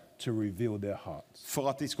oppmuntret dem to reveal their hearts. for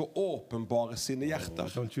at de skulle åpenbare sine hjerter.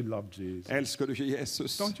 Don't you love Jesus? Elsker du ikke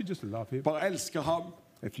Jesus? Don't you just love him? Bare elsker ham.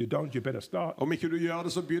 If you don't, you better start. Om ikke du gjør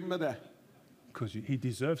det, så begynn med det. Because he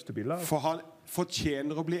deserves to be loved. For han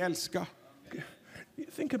fortjener å bli elsket.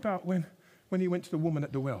 Think about when he went to the woman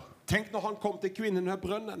at the well. Tenk når han kom til kvinnen ved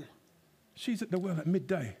brønnen. She's at the well at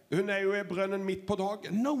midday. Hun jo i brønnen midt på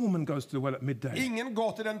dagen. No woman goes to the well at midday. Ingen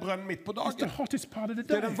går til den brønnen midt på It's the dagen. hottest part of the Det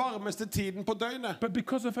day. den varmeste tiden på døgnet. But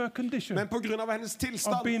because of her condition, Men på grunn av hennes of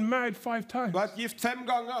tilstand, being married 5 times, vært gift 5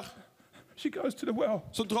 ganger, she goes to the well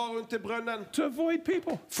så drar hun til brønnen to avoid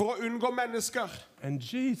people. for å unngå mennesker. And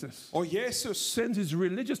Jesus Og Jesus, sends his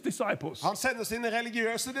religious disciples, han sender sine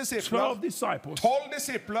religiøse 12 disipler, disciples, 12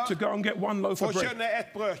 disipler, to go and get one loaf for of å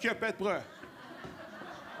bread. kjøpe et brød.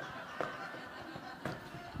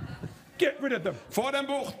 Get rid of them. Få dem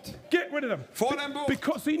bort. Get rid of them. Få dem bort.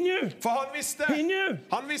 Because he knew. For han visste, He knew.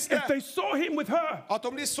 han visste If they saw him with her, at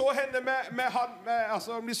om de så henne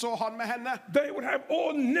altså om de så han med henne, they would have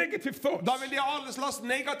all negative thoughts. da ville de ha alle slags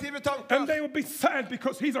negative And tanker. they would be sad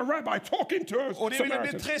because he's a rabbi talking to us. Og de ville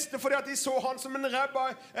bli triste fordi at de så han som en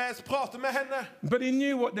rabbi prate med henne. But he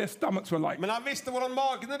knew what their stomachs were like. Men han visste hvordan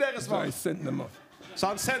magene deres So he var. sent them off. Så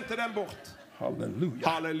han sendte dem bort. Hallelujah.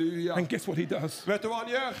 Halleluja. And guess what he does? Vet du hva han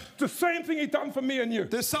gjør? The same thing he done for me and you.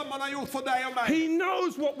 Det samme han har gjort for deg og meg. He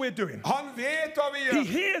knows what we're doing. Han vet hva vi He gjør.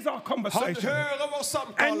 hears our Han conversation. hører vår And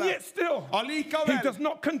samtale. yet still, he Allikevel does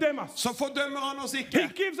not condemn us. så fordømmer han oss He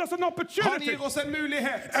ikke. gives us an Han opportunity. gir oss en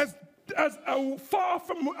mulighet. As far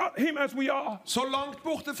from him as we are, Så langt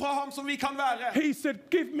borte fra ham som vi kan være. he said,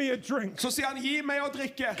 give me a drink. Så sier han, gi meg å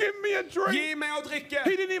drikke. Give me a drink. Gi meg å drikke.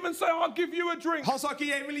 He didn't even say, I'll give you a drink. Han sa ikke,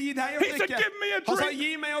 jeg vil gi deg å He said, drikke. give me a Han sa, drink.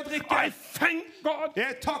 gi meg å I drikke. thank God.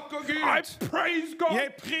 Jeg takker I Gud. praise God.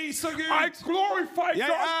 Jeg priser I Gud. glorify Jeg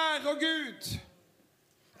God. ærer Gud.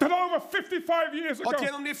 That over 55 years At ago,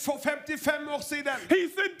 gjennom de for 55 år siden, he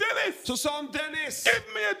said, Dennis, så sa han, Dennis, give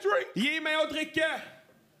me a drink. gi meg å drikke.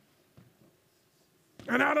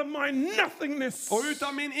 And out of my nothingness, Og ut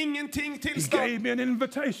av min he ingenting-tilstand, gave me an så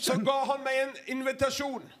invitation. ga han meg en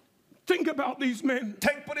invitasjon. Think about these men.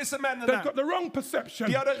 Tenk på disse They've mennene. got the wrong perception.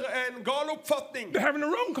 De hadde en gal oppfatning. They're having the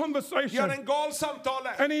wrong De hadde conversation. en gal samtale.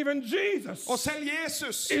 And even Jesus Og selv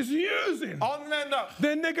Jesus is using anvender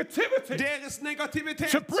their negativity deres negativitet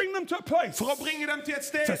to bring them to a place for å bringe dem til et to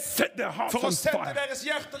sted, set their hearts for å on sette fire. deres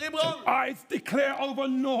hjerter i brann. I declare over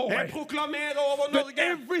Jeg Norway proklamerer over that Norge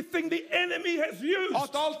everything the enemy has used,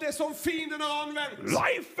 at alt det som fienden har anvendt,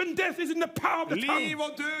 life and death is in the power of the liv tongue.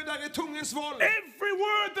 og død i tungens vold, Every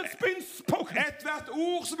word that's been spoken ethvert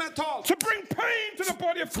ord som talt, to bring pain to the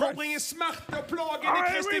body of for å Christ, bringe smerte og plage inn i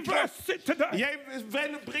I Kristi kropp. reverse it today. Jeg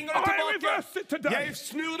bringer det I tilbake. reverse it today. Jeg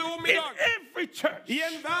snur det om i In dag. every church, I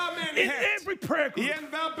enhver in menighet, every prayer i group,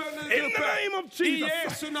 enhver in the bønnegruppe, name of i Jesus,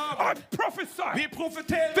 Jesu I navn. Vi prophesy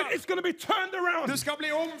profeterer. that it's going to be turned around. Det skal bli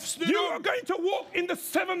snudd You are om. going to walk in the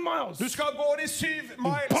 7 miles. Du skal gå de 7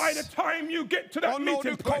 By the miles. time you get to that Og når du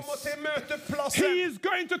meeting kommer place, til møteplassen, he is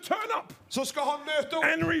going to turn up så skal han møte opp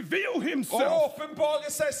and reveal og himself åpenbare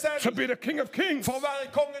seg to selv be the King of Kings, for å være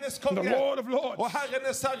kongenes the konge Lord of Lords. og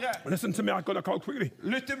herrenes herre. Listen to me, I've got to call quickly.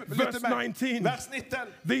 Lytt til Verse meg. 19. Vers 19.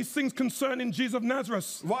 These things concerning Jesus of Nazareth.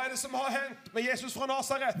 Hva det som har hendt med Jesus fra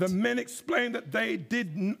Nazaret? The men explained that they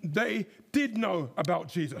did know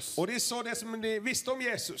about Jesus. Og de så det som de visste om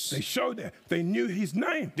Jesus. They showed it. They knew his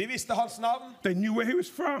name. De visste hans navn. They knew where he was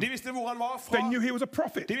from. De visste hvor han var They knew fra. he was a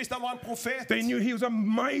prophet. De visste han var en profet. They knew he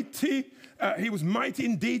was mighty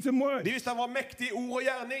in deeds and words. De visste han var mektig i ord og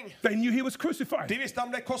gjerning. They knew he was crucified. De visste han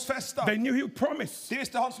ble korsfestet. They knew he promised De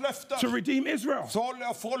visste hans to løfter redeem Israel.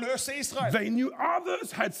 for å løse Israel. They knew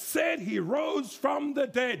others had said he rose from the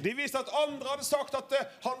dead. De visste at andre hadde sagt at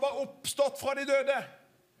han var oppstått fra de døde.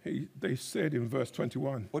 They said in verse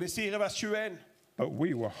 21, Og de sier i vers 21, but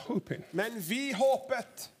we were hoping. men vi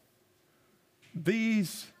håpet.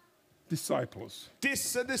 These disciples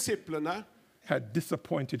Disse disiplene had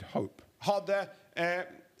disappointed hope.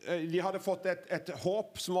 de hadde fått et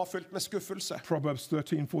håp som var fylt med skuffelse. Proverbs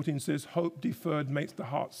 13:14 says, hope deferred makes the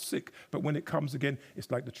heart sick, but when it comes again, it's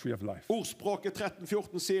like the tree of life. Ordspråket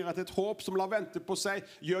 13,14 sier at et håp som lar vente på seg,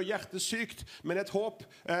 gjør hjertet sykt, men et håp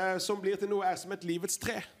som blir til noe som et livets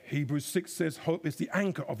tre. Hebrews 6 says hope is the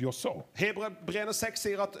anchor of your soul. Hebreerne 6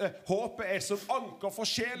 sier at håpet som anker for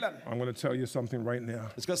sjelen. I'm going to tell you something right now.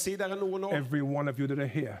 Jeg skal si dere noe nå. Every one of you that are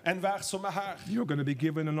here, Enhver som her, you're going to be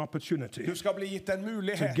given an opportunity du skal bli gitt en to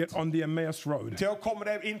mulighet get on the Emmaus road til å komme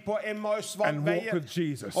deg inn på and walk Emmaus-veien with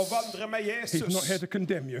Jesus. og vandre med He's not here Jesus. to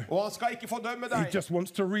condemn you. Og han skal ikke fordømme He deg. just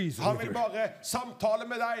wants to reason Han with vil you. bare samtale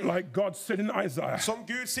med deg. Like God said in Isaiah, Som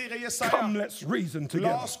Gud sier i come, Jesaja, let's reason la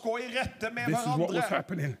together. oss gå i rette med This is what was hverandre.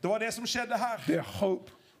 happening. Det var det som skjedde her. Their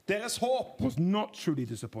hope Deres håp, was not truly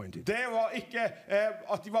disappointed, det var ikke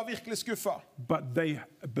at de var virkelig skuffa. but they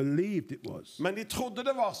believed it was, Men de trodde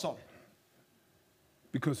det var sånn.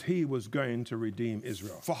 because he was going to redeem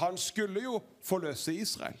Israel. For han skulle jo forløse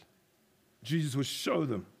Israel. Jesus would show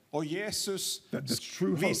them Og Jesus that the true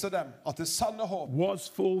hope viser dem at det sanne håp was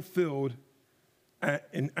fulfilled,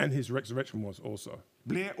 and his resurrection was also.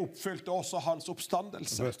 ble oppfylt, og også hans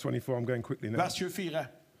oppstandelse. Verse 24, I'm going quickly now. Vers 24.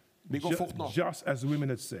 Vi går fort nå. Just as the women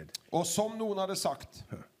had said, Og som noen hadde sagt,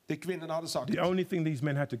 det kvinnene hadde sagt, the only thing these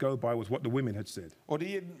men had to go by was what the women had said. og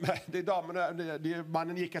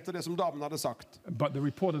mannen gikk etter det som damen hadde sagt. But the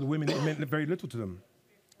report of the women, it meant very little to them.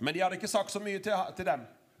 Men de hadde ikke sagt så mye til dem.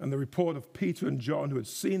 And the report of Peter and John, who had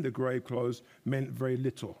seen the grave clothes, meant very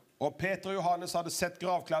little. Og Peter og Johannes hadde sett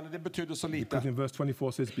gravklærne, det betydde så Because lite. in verse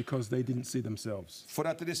 24 says, because they didn't see themselves. For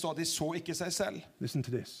dette de står, de så ikke seg selv. Listen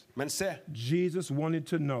to this. Men se, Jesus wanted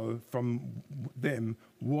to know from them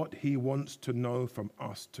what he wants to know from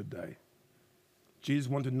us today. Jesus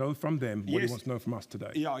wanted to know from them what he wants to know from us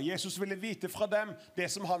today. ja, Jesus ville vite fra dem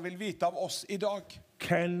det som han vil vite av oss i dag.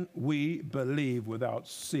 Can we believe without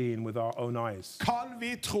seeing with our own eyes? Kan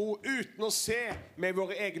vi tro uten å se med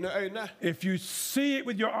våre egne øyne? If you see it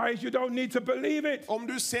with your eyes, you don't need to believe it. Om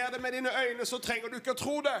du ser det med dine øyne, så trenger du ikke å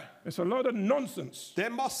tro det. It's a lot of nonsense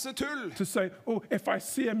Det masse tull. to say, oh, if I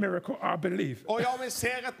see a miracle, I believe. Og ja, om jeg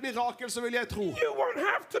ser et mirakel, så vil jeg tro. You won't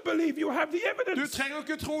have to believe. You have the Du evidence. trenger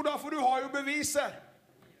ikke tro da, for du har jo beviset.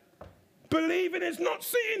 Believing is not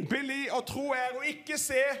seeing. Billig å tro er å ikke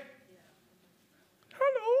se.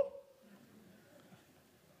 Hello.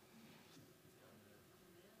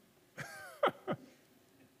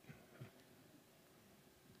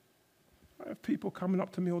 I have people coming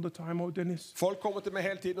up to me all the time, oh, Dennis. Folk kommer til meg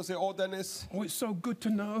hele tiden og sier, å Dennis, Oh, it's so good to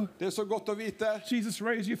know. det er så godt å vite Jesus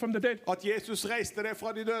raised you from the dead. at Jesus reiste deg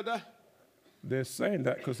fra de døde. They're saying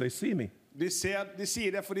that because they see me. De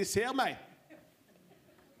sier det for de ser meg.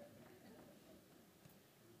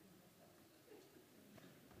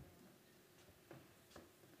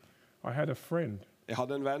 I had a friend. Jeg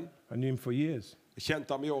hadde en venn, I knew him for years. jeg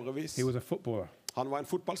kjente ham i årevis. He was a footballer. Han var en I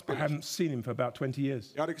fotballspiller. hadn't seen him for about 20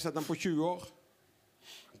 years. Jeg hadde ikke sett ham på 20 år.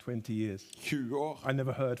 20 years. 20 år. I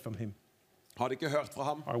never heard from him. Hadde ikke hørt fra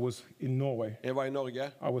ham. I was in Norway. Jeg var i Norge,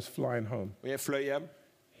 I was flying home. og jeg fløy hjem.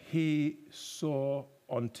 He saw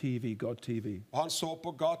on TV, God TV, Og han så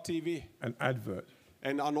på God TV an advert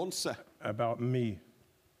en annonse about me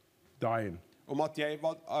dying. om at jeg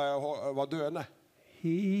var døende.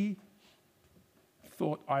 He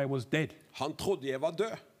thought I was dead. Han trodde jeg var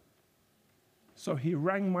død. So he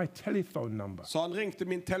rang my telephone number. Så han ringte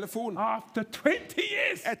min telefon After 20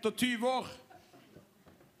 years, etter 20 år.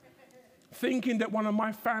 thinking that one of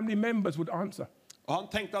my family members would answer Og han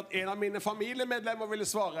tenkte at en av mine familiemedlemmer ville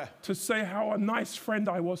svare. to say how a nice friend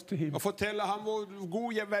I was to him. Og fortelle ham hvor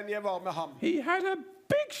god venn jeg var med ham. He had a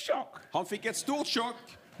big shock Han fikk et stort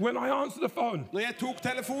sjokk when I answered the phone. når jeg tok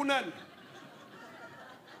telefonen.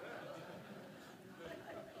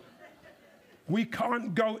 We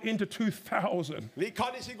can't go into 2024 Vi kan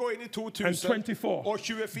ikke gå inn i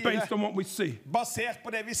 2024 based on what we see. basert på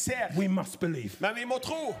det vi ser. We must believe. Men vi må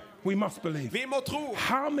tro. We must believe. Vi må tro.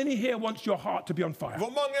 How many here wants your heart to be on fire? Hvor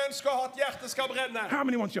mange ønsker at hjertet skal brenne? How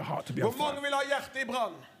many wants your heart to be on Hvor mange fire? vil ha hjertet i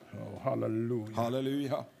brann? Oh, hallelujah.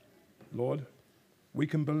 Halleluja. Lord, we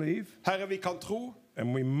can believe Herre, vi kan tro,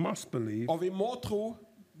 and we must believe og vi må tro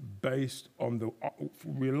based on the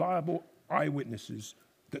reliable eyewitnesses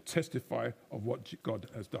that testify of what God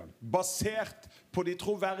has done. basert på de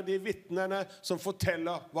troverdige vitnene som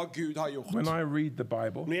forteller hva Gud har gjort. When I read the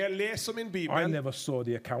Bible, Når jeg leser min I Bibel, never saw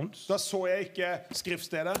the accounts, da så jeg ikke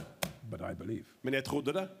skriftstedet, but I believe. men jeg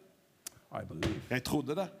trodde det. I believe. Jeg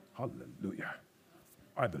trodde det. Hallelujah.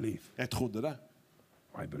 I believe. Jeg trodde det.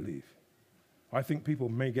 I believe. I think people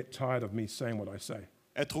may get tired of me saying what I say.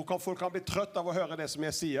 Jeg tror folk kan bli trøtt av å høre det som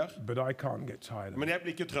jeg sier, but I can't get tired of men it jeg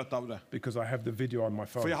blir ikke trøtt av det. because I have the video on my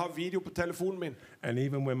For phone. jeg har video på telefonen min, And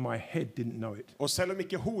even when my head didn't know it, og selv om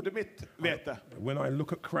ikke hodet mitt vet det, when I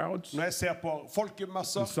look at crowds, når jeg ser på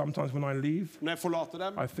folkemasser, and sometimes when I leave, når jeg forlater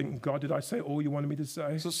dem, I think, God, did I say all you wanted me to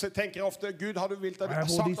say? så tenker jeg ofte, Gud, har du vilt at I jeg have har all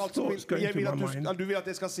sagt these alt som thoughts going jeg vil through at my mind. du vil at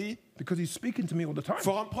jeg skal si? Because He's speaking to me all the time.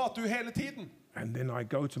 For han prater jo hele tiden. And then I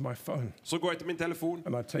go to my phone Så går jeg til min telefon,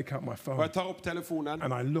 and I take out my og phone jeg tar opp telefonen,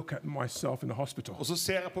 and I look at myself in the hospital og så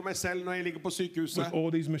ser jeg på meg selv når jeg ligger på sykehuset, with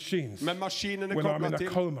all these machines. med maskinene When I'm in koblet a til,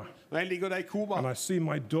 coma når jeg ligger der i koma, and I see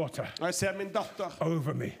my daughter og jeg ser min datter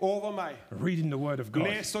over me over meg, reading the Word of God,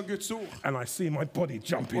 leser Guds ord, and I see my body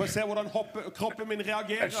jumping og jeg ser hvordan kroppen min as she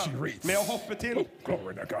reagerer reads. med å hoppe til. Oh,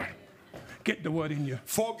 glory to God. Get the Word in you.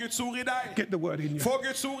 Få Guds ord i deg. Get the Word in you. Få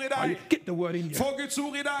Guds ord i deg. Get the Word in you. Få Guds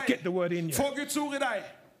ord i deg. Get the Word in you. Få Guds ord i deg.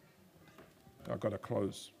 I've got to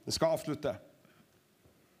close. Jeg skal avslutte.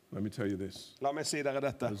 Let me tell you this. La meg si dere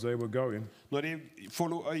dette. As they were going, Når de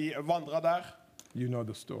vandret der, you know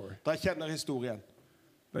the story. dere kjenner historien.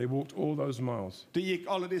 They walked all those miles, De gikk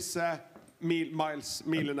alle disse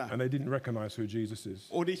milene, and they didn't recognize who Jesus is.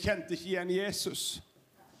 og de kjente ikke igjen Jesus.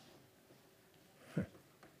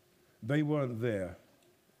 They weren't there.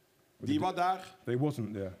 De var der, They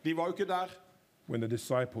wasn't there de var jo ikke der when the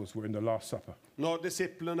disciples were in the Last Supper. når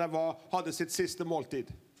disiplene hadde sitt siste måltid.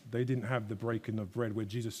 They didn't have the breaking of bread where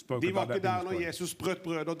Jesus spoke De var about ikke that. der når being Jesus brøt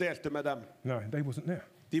brød og delte med dem. no, they wasn't there.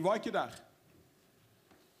 De var ikke der.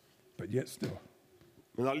 But yet still,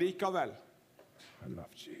 Men allikevel I love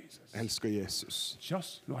Jesus. elsker Jesus.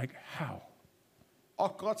 Just like how,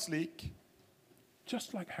 Akkurat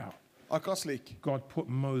slik God put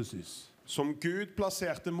Moses som Gud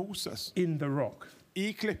plasserte Moses in the rock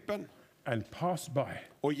i klippen and passed by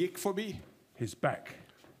og gikk his back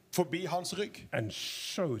forbi hans rygg. and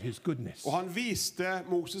showed his goodness. Og han viste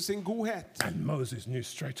Moses sin godhet. And Moses knew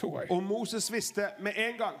straight away Og Moses visste med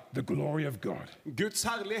en gang the glory of God Guds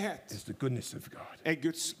herlighet is the goodness of God. er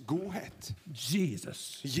Guds godhet.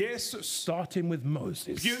 Jesus, Jesus starting with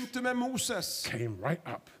Moses, begynte med Moses, came right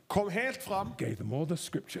up, kom helt fram gave them all the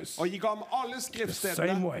scriptures og gikk ham alle the same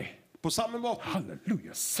skriftstedene way. på samme måten.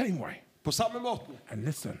 Hallelujah, same way. På samme måten. And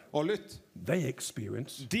listen, Og lytt, they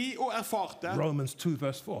experienced de og erfarte Romans 2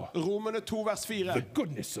 verse 4. Romerne 2 vers 4. The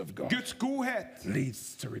goodness of God Guds godhet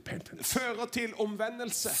leads to repentance. fører til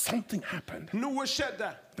omvendelse. Something happened Noe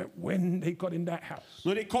skjedde that when they got in that house,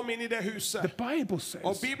 når de kom inn i det the huset. Bible Og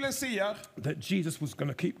says Bibelen sier that Jesus was going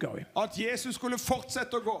to keep going, at Jesus skulle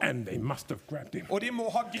fortsette å gå. and they must have grabbed him. Og de må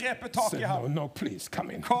ha grepet tak Said, i no, ham. no, please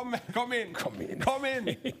come in. Kom inn, Come in. kom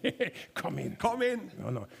inn, Come in. kom inn. No,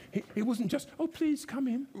 no. He wasn't just, oh, please come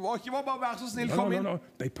in. Det var ikke bare vær så snill, No, no, kom no, inn. no.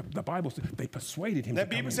 The Bible says they persuaded him Det to come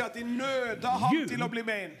Bibelen in. sier at de nøda ham You- til å bli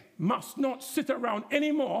med inn. Must not sit around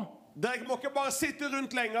anymore. Dere må ikke bare sitte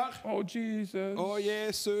rundt lenger. Oh, Jesus. Å,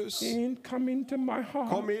 Jesus, Come into my heart.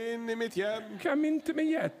 kom inn i mitt hjem. Come into me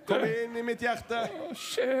yet. Kom inn i mitt hjerte. Oh,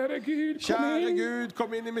 kjære Gud, kom Kjære inn. Gud,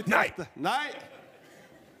 kom inn i mitt Nei. hjerte. Nei,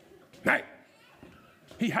 Nei.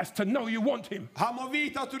 He has to know you want him. han må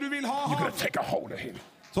vite at du vil ha You're ham. going to take a hold of him.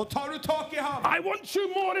 Så tar du tak i ham. I want you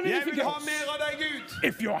more than Jeg anything vil ha else. mer av deg, Gud.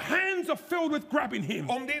 If your hands are filled with grabbing him,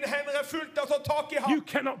 Om dine hender er fullt av å ta tak i ham, you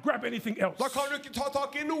cannot grab anything else. da kan du ikke ta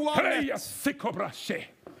tak i noe Hey, annet. Sikobrashe.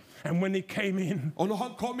 And when he came in Og når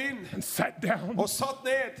han kom inn and sat down, og satt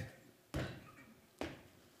ned,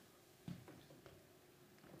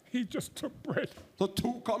 he just took bread så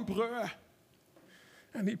tok han brødet.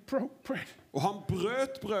 and he broke bread Og han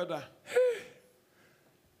brøt brødet,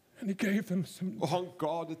 and he gave them some. og han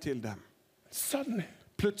ga det til dem. Suddenly,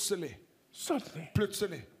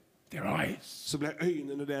 Plutselig, their eyes så ble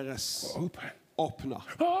øynene deres were open. åpna.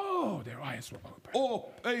 Oh, their eyes were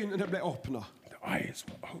open. Øynene ble åpna. Their eyes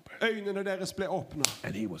were open. Øynene deres ble åpna,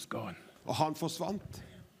 And he was gone. og han forsvant.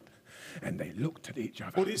 And they looked at each Og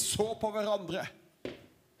other de så på hverandre,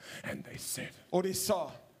 and they said, og de sa,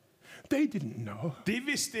 they didn't know de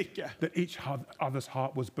visste ikke that each other's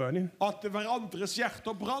heart was burning. at hverandres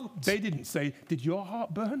hjerter brant. They didn't say, did your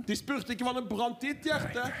heart burn? De spurte ikke hva det brant ditt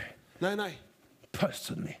hjerte. Nei,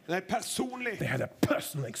 Personally. personlig. They had a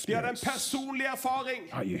personal De hadde en experience. personlig erfaring.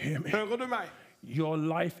 Are you hearing me? Hører du meg? Your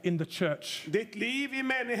life in the church Ditt liv i is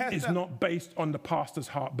menigheten not based on the pastor's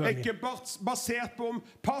heart er burning. ikke basert på om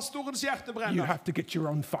pastorens hjerte You brenner. have to get your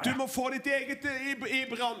own Du fire. må få ditt eget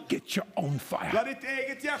i brann. Get your own La fire. ditt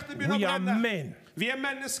eget hjerte begynne We å are brenne. men. Vi er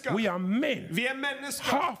mennesker. We are men. Vi er mennesker.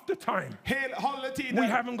 Half the time, Halve we tiden.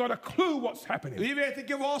 haven't got a clue what's happening. Vi vet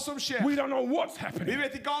ikke hva som skjer. We don't know what's Vi happening.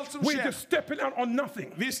 vet ikke alt som We're skjer. just stepping out on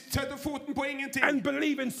nothing Vi setter foten på ingenting. and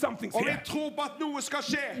believing something's Og vi here. tror på at noe skal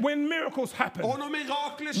skje. When miracles happen, Og Og når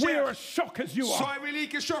mirakler we are skjer, as shocked as you så are. vi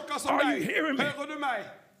like sjokka som Are you deg. hearing me? Hører du meg?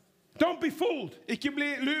 Don't be fooled. Ikke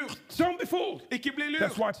bli lurt. Don't be fooled. Ikke bli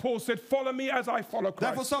That's why lurt. Paul said, follow me as I follow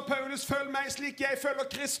Derfor Christ. sa Paulus, følg meg slik jeg følger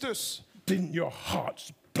Kristus. Didn't your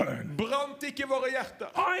hearts burn? Brant ikke våre hjerter.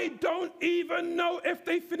 I don't even know if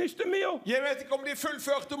they finished the meal. Jeg vet ikke om de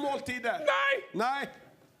fullførte måltidet. Nei.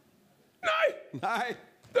 Nei.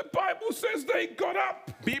 The Bible says they got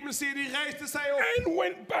up Bibelen sier de reiste seg opp, and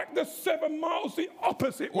went back the 7 miles the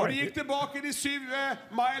opposite og de way. gikk tilbake de 7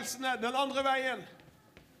 milesene den andre veien.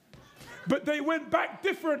 But they went back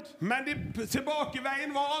different. Men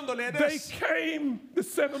tilbakeveien var They annerledes. came the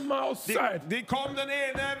 7 miles sad. De kom den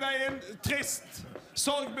ene veien trist,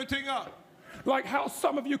 sorgbetynget. Like how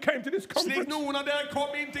some of you came to this Slik conference. noen av dere kom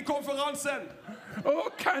inn til konferansen. Oh,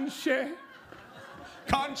 kanskje.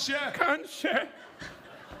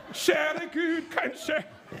 Kjære Gud, kanskje.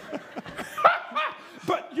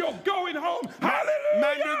 But you're going home. Hallelujah!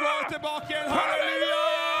 Men du går tilbake igjen.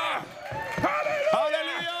 Halleluja! Hallelujah!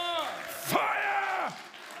 Halleluja! Fire!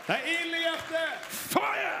 Det er ild i hjertet.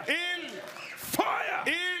 Fire! Ild! Fire!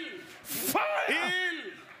 Ild! Fire!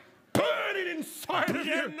 Ild! Burn it inside of you.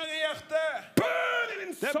 Brenner i hjertet. Burn it Det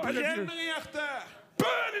inside of you. brenner i hjertet.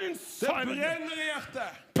 Burn it Det inside of you. brenner i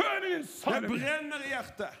hjertet. Burn it Det inside of you. brenner i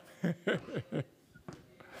hjertet.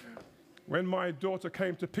 When my daughter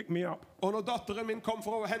came to pick me up Og når datteren min kom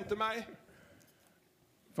for å hente meg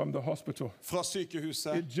from the hospital, fra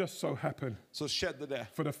sykehuset, it just so happened, så skjedde det.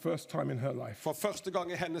 for the first time in her life, For første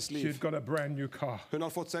gang i hennes liv. she'd got a brand new car. Hun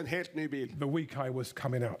hadde fått seg en helt ny bil. The week I was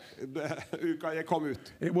coming out, Uka jeg kom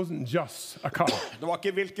ut. it wasn't just a car, Det var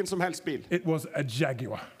ikke hvilken som helst bil. it was a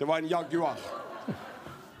Jaguar. Det var en Jaguar.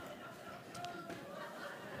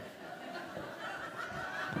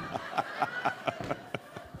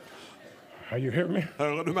 Are you hearing me?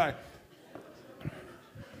 Hører du meg?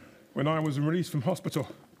 When I was released from hospital,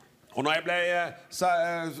 Og når jeg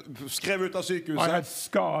ble skrevet ut av I had sykehuset,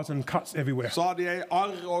 scars and cuts everywhere. så hadde jeg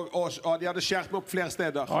arr, og de hadde skjært meg opp flere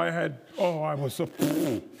steder.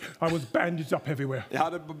 I was bandaged up everywhere. Jeg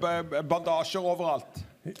hadde bandasjer overalt.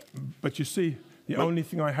 But you see, the only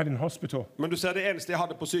thing I had in hospital Men du ser, det eneste jeg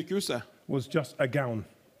hadde på sykehuset, was just a gown.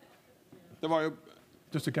 det var jo...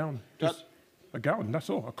 Just a gown. Just a gown, that's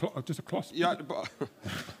all. Just a cloth. Ja,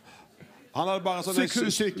 han hadde bare sånn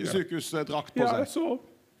en sykehusdrakt på Yeah, seg. that's all.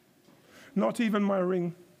 Not even my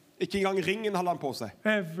ring. Ikke engang ringen hadde han på seg.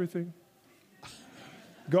 Everything.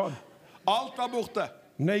 God, Alt var borte.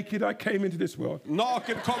 naked I came into this world.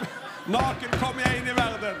 Naken kom jeg inn i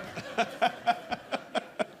verden.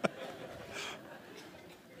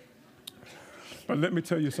 But let me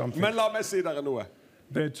tell you something. Men la meg si dere noe.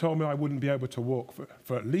 They had told me I wouldn't be able to walk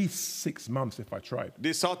for at least 6 months if I tried.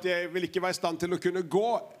 De sa at jeg ville ikke være i stand til å kunne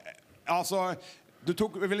gå. Altså,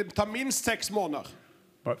 det ville ta minst 6 måneder.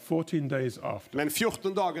 But 14 days after, Men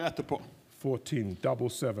 14 dager etterpå. 14, double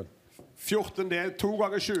 7. 14, det er 2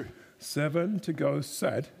 ganger 7. 7 to go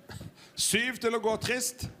sad, 7 til å gå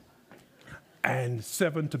trist, and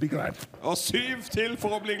 7 to be glad. og 7 til for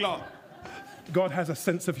å bli glad. God has a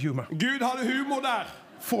sense of humor. Gud hadde humor der.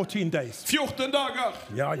 14 days. 14 dager.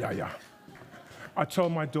 Yeah. I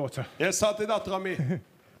told my daughter, Jeg sa til datteren min,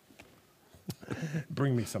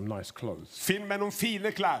 bring me some nice clothes. finn meg noen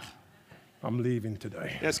fine klær. I'm leaving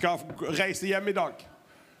today. Jeg skal reise hjem i dag.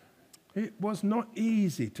 It was not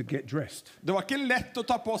easy to get dressed. Det var ikke lett å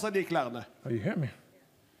ta på seg de klærne. Are you hearing me?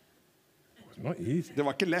 It was not easy. Det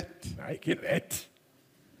var ikke lett. Make it it.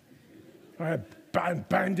 I had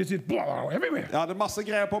bandages, blah, everywhere. Jeg hadde masse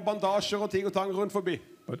greier på bandasjer og ting og tang rundt forbi.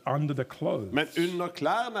 But under the clothes, Men under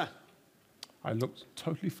klærne, I looked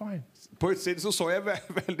totally fine. på utsiden så jeg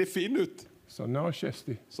veldig fin ut. So now,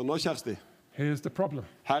 Shesti, Så nå, Kjersti, here's the problem.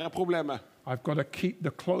 her er problemet. I've got to keep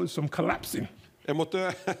the clothes from collapsing. Jeg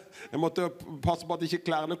måtte passe på at ikke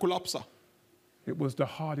klærne kollapsa. It was the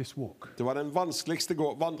hardest walk. Det var den vanskeligste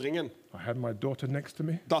vandringen. I had my daughter next to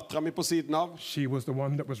me. Datteren min på siden av, She was the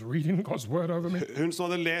one that was reading God's word over me. hun som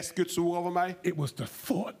hadde lest Guds ord over meg. It was the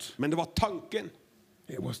thought. Men det var tanken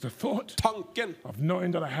It was the thought of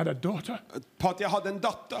knowing that I had a daughter på at jeg hadde en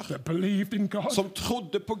datter that believed in God, som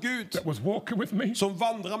trodde på Gud, that was walking with me. som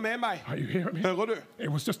vandret med meg. Are you hearing me? Hører du? It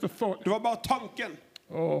was just a thought. Det var bare tanken.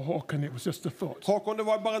 Oh, Håkan, it was just a thought Håkon, det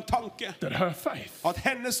var bare en tanke. that her faith At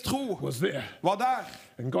hennes tro was there. var der.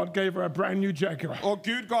 And God gave her a brand new Jaguar. Og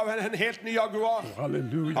Gud gav henne en helt ny Jaguar.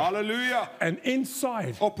 Hallelujah. Halleluja. And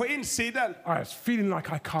inside, Og på innsiden I was feeling like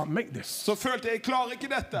I can't make this. så følte jeg klarer ikke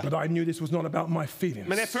dette. But I knew this was not about my feelings.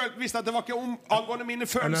 Men jeg visste at det var ikke angående mine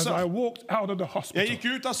And as I følelser. walked out of the Jeg hospital, gikk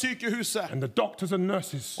ut av sykehuset, and the doctors and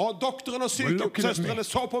nurses, og doktoren og sykesøstrene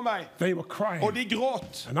så på meg, they were crying. og de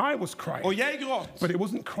gråt. And I was crying. Og jeg gråt. But it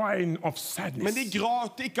wasn't crying of Men sadness. de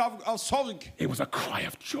gråt ikke av sorg, It was a cry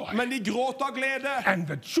of joy. men de gråt av glede. And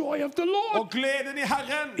the joy of the Lord Og gleden i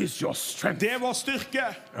Herren, is your strength. det var styrke.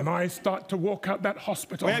 And I start to walk out that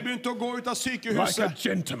hospital Og jeg begynte å gå ut av like a sykehuset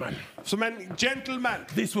gentleman. som en gentleman.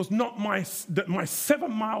 This was not my 7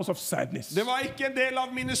 miles of sadness. Det var ikke en del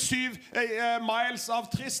av mine 7 miles av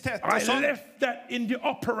tristhet. I Og sånn. left that in the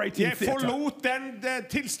operating Jeg theater. forlot den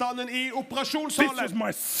tilstanden i This was operasjonssalen.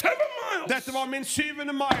 my 7 miles Dette var min 7.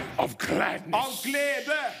 mile of gladness. av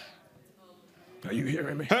glede. Are you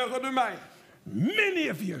hearing me? Hører du meg? Many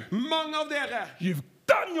of you, Mange av dere, you've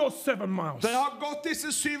done your 7 miles dere har gått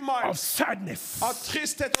disse 7 of miles sadness. av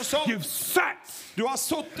tristhet og sorg. You've sat Du har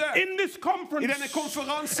sittet in this i conference, denne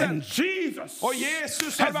konferansen, and Jesus og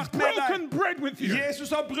Jesus har has vært med broken deg. bread with you. Jesus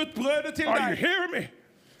har brutt brødet til Are you deg. hearing me?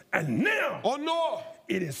 And now Og nå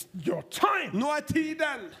it is your time er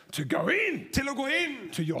tiden to go in til å gå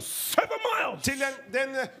inn to your 7 miles til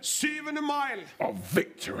den 7. mile of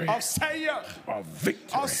victory. av seier, Of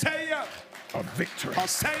victory. av seier, Of victory. av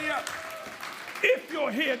seier. If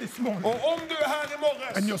you're here this morning Og om du her i and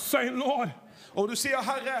morges, you're saying, Lord, og du sier,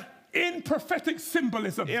 Herre, in prophetic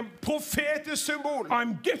symbolism, en profetisk symbol,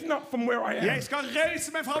 I'm getting up from where I am jeg skal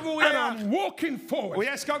reise meg fra hvor jeg and I'm walking og forward.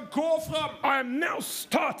 jeg skal gå frem. I am now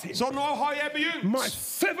starting Så nå har jeg my begynt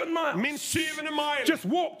 7 min miles. 7. mile. Just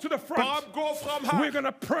walk to the Bare front. gå frem We're her. going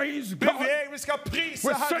to praise God. Beveg, vi skal prise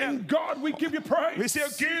We're saying, Herren. God, we give you Vi praise. sier,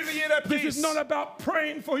 Gud, vi gir deg This pris. is not about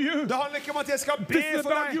praying for you. Det handler ikke om at jeg skal be This is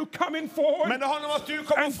for about deg, you coming forward men det handler om at du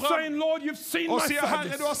kommer and frem saying, Lord, you've seen og my sier,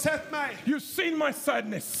 Herre, du har sadness. sett meg. You've seen my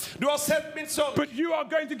sadness. Du har sett min sorg. But you are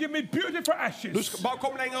going to give me beauty for Du ashes. skal bare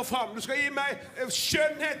komme lenger frem. Du skal gi meg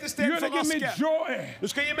skjønnhet i You're stedet going to for give me aske. joy. Du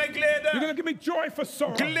skal gi meg You're glede. going to give me joy for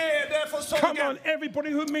sorrow. Glede for Come on, sorgen.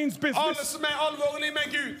 everybody who means Alle business. som er alvorlige med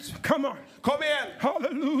Gud. Come on. Kom igjen.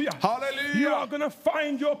 Hallelujah. You Halleluja. are going to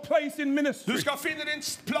find your place in ministry. Du skal finne din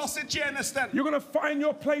plass i tjenesten. You're going to find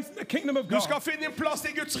your place in the kingdom of Du skal God. finne din plass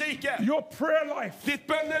i Guds rike. Your prayer life Ditt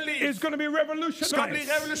bønneliv is going to be skal bli revolutionized.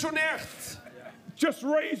 revolusjonert. Just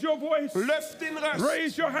raise your voice. Løft din røst.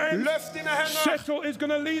 Raise your hands. Løft dine hender. Kjetil is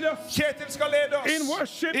going to lead us Kjetil skal lede oss in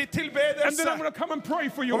worship. i And tilbedelse. then I'm going to come and pray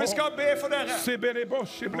for you Og vi all. skal be for dere.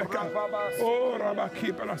 Oh,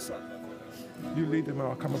 Rabakibelasa. You lead them and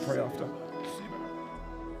I'll come and pray after.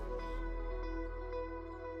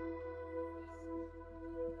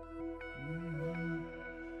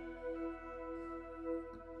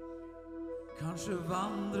 Kanskje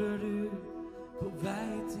vandrer du på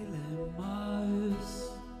vei til Emmaus.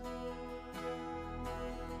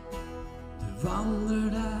 Du vandrer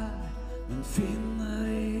der, men finner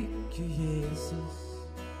ikke Jesus.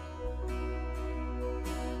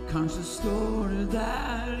 Kanskje står du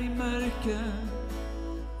der i mørket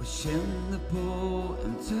og kjenner på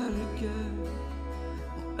en tørke.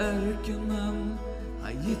 Og ørkenen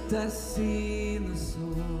har gitt deg sine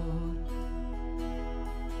sår.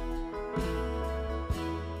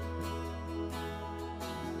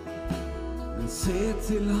 Men se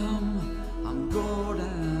til ham, han går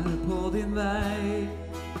der på din vei.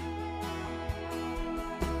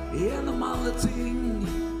 Gjennom alle ting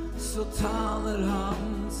så taler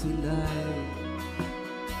han til deg.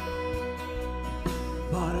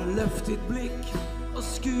 Bare løft ditt blikk og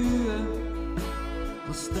skue.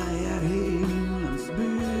 Hos deg er himmelens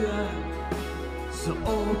bue. Så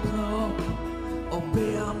åpne opp og be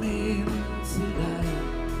ham inn til deg.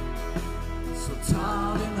 Så ta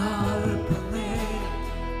din harpe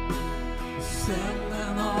ned, send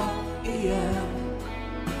den opp igjen.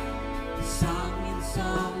 Sangen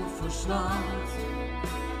som forsvant,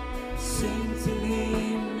 syng til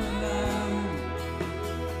himmelen.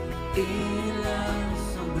 Ilden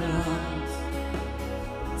som brant,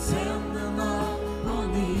 tenn den opp på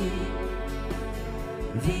ny.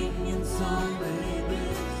 Vingen som ble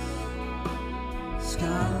brutt,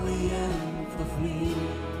 skal igjen få fly.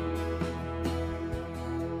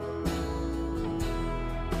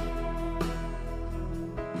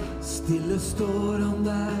 Stille står han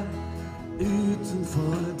der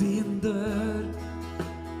utenfor din dør.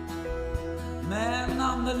 Men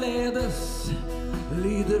annerledes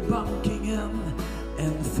lyder bankingen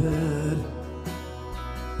enn før.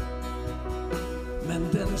 Men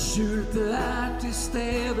den skjulte er til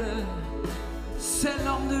stede, selv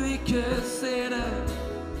om du ikke ser det.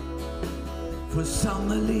 For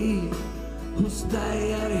sannelig hos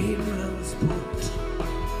deg himmelens port.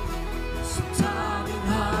 Så ta din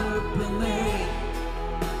harpe ned,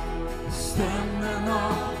 stemmen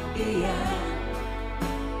opp igjen.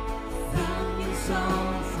 Fangen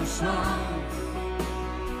som forsvant,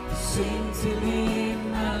 syng til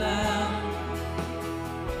himmelen.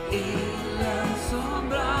 Ilden som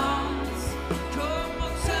brant, kom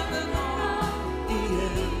og tenn den opp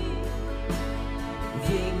igjen.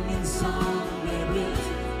 Vingen som ble brutt,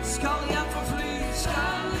 skal igjen få fly,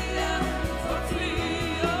 skal igjen få fly.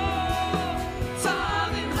 Ta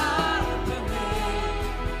din harpe ned,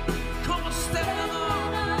 kom og stem den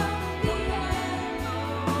opp igjen.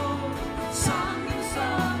 Sangen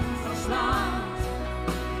som forsvant,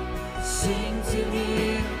 syng til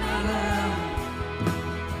himmelen.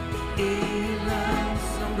 Ilden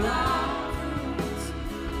som brant,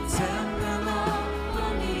 tenn den opp på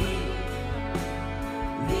ny.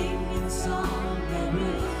 Vingen som ble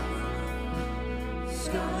brutt,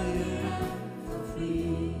 skal igjen få fly.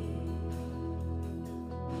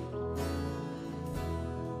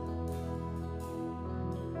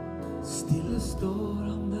 Stille står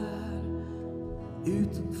han der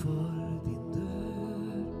utenfor din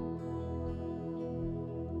dør.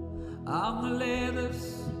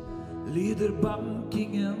 Annerledes lyder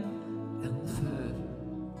bankingen enn før.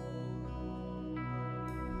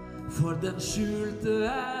 For den skjulte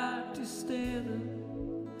til stede,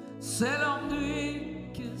 selv om du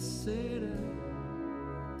ikke ser det.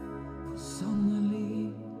 For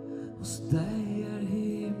sannelig hos deg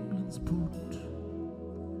himmelens port.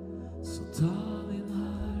 Så ta din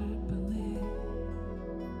harpe ned,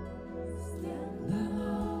 stem den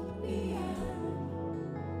opp igjen.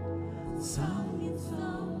 Sangen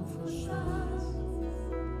som forsvant,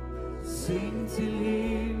 syng til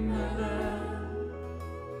himmelen.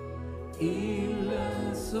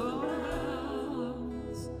 Ilden som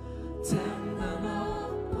brant, tenn den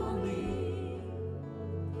opp på ny.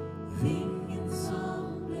 Vingen som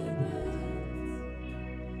ble brutt,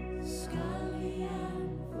 skal igjen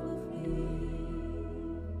få fly.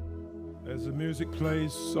 As the music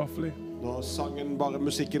plays softly, Når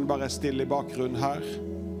musikken bare stille I bakgrunnen her.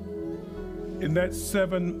 in that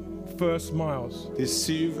 7 first miles, De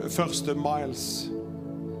 7 første miles,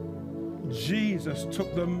 Jesus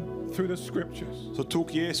took them through the scriptures. så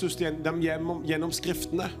tok Jesus dem gjennom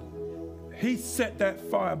skriftene. He set that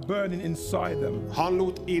fire burning inside them, Han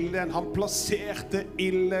lot ilden, han plasserte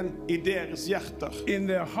ilden I deres hjerter. in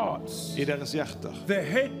their hearts. I deres hjerter. Their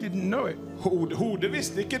head didn't know it. Hodet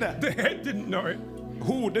visste ikke det. Their head didn't know it.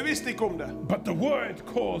 Hodet visste ikke om det. But the word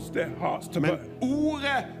caused their hearts to Men burn.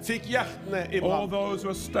 ordet fikk hjertene I All brann. those who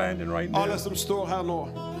are standing right now. Alle som står her nå.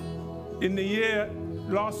 In the year,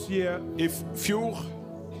 last year, I fjor,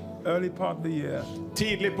 early part of the year,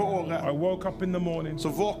 tidlig på året, I woke up in the morning så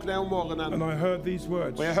våknet jeg om morgenen, and I heard these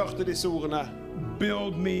words. og jeg hørte disse ordene.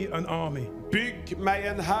 Build me an army. Bygg meg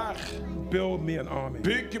en hær. Build me an army.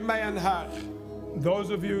 Bygg meg en hær.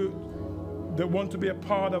 Those of you that want to be a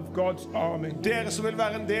part of God's army, Dere som vil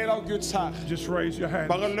være en del av Guds hær, just raise your hand.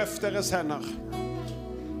 bare løft deres hender.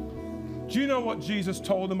 Do you know what Jesus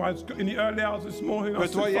told them? In the early hours this morning, I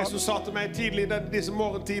Vet du hva said, Jesus sa til meg tidlig I disse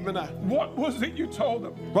morgentimene? what was it you told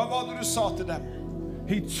them? Hva var det du sa til dem?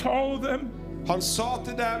 He told them Han sa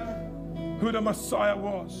til dem who the Messiah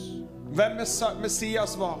was. hvem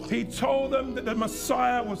Messias var. He told them that the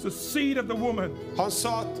Messiah was the seed of the woman Han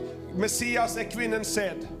sa at Messias kvinnens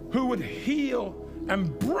sæd. who would heal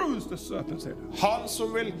and bruise the serpent's head. Han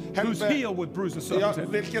som vil Whose heel hempe, would bruise the ja, serpent's head.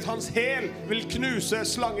 hvilket hans hæl vil knuse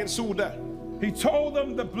slangens hode. He told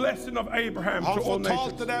them the blessing of Abraham Han to all nations.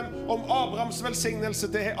 fortalte dem om Abrahams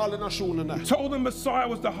velsignelse til alle nasjonene. He told them Messiah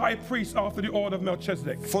was the high priest after the order of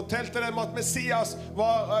Melchizedek. Fortalte dem at Messias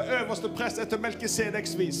var øverste prest etter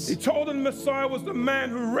Melkisedeks vis. He told them Messiah was the man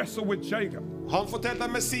who wrestled with Jacob. Han fortalte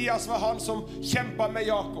at Messias var han som kjempet med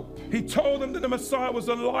Jakob. He told them that the Messiah was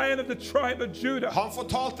the lion of the tribe of Judah. Han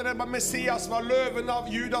fortalte dem at Messias var løven av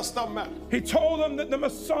Judas stamme. He told them that the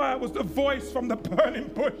Messiah was the voice from the burning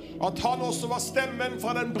bush. At han også var stemmen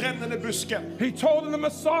fra den brennende busken. He told them the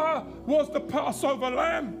Messiah was the Passover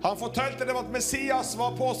lamb. Han fortalte dem at Messias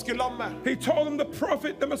var påskelammet. He told them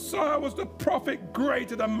the Messiah was the prophet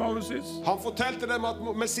greater than Moses. Han fortalte dem at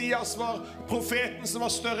Messias var profeten som var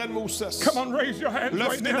større enn Moses. Come on, raise your hands right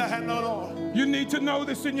Løft dine now. hender nå. You need to know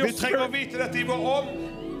this in your Vi trenger å spirit. vite dette I vår ånd.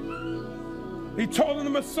 He told them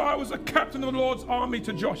the Messiah was the captain of the Lord's army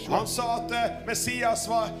to Joshua. Han sa at Messias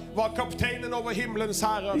var kapteinen over himmelens He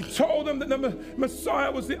herrer. told them that the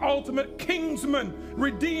Messiah was the ultimate kingsman,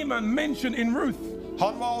 redeemer mentioned in Ruth.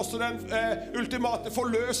 Han var også den ultimate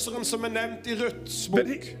forløseren som nevnt I Ruths bok.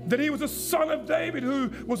 That he was a son of David who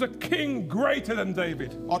was a king greater than David.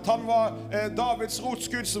 At han var Davids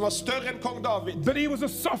rotskudd som var større enn kong David. That he was a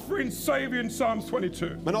suffering savior in Psalms 22.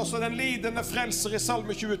 Men også den lidende frelser I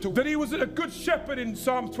Salme 22. That he was a good shepherd in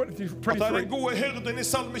Psalms 23. At han den gode hyrden I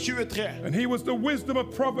Salme 23. And he was the wisdom of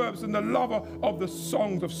Proverbs and the lover of the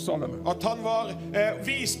songs of Solomon. At han var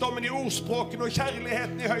visdommen I ordspråken og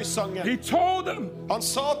kjærligheten I høysangen. He told them Han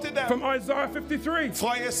sa til dem from Isaiah 53.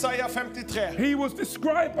 Fra Jesaja 53. He was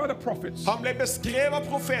described by the prophets Han ble beskrevet av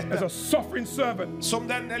profeten as a suffering servant. som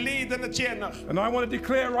den lidende tjener. And I want to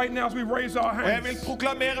declare right now as we raise our Og jeg vil hands,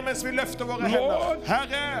 proklamere mens vi løfter våre Lord, hender.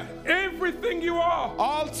 Herre, everything you are,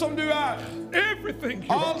 alt som du everything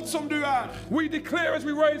you are, alt som du we declare as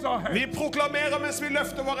we raise our hands. Vi proklamerer mens vi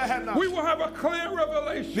løfter våre hender. We will have a clear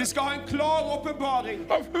revelation Vi skal ha en klar åpenbaring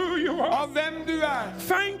of who you are. av hvem du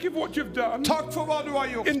Thank you for what you've done Takk for hva du har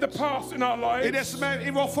gjort in the past in our I det lives. som I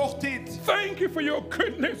vår fortid. Thank you for your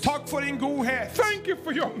goodness. Takk for din godhet. Thank you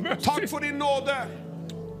for your mercy. Takk for din nåde.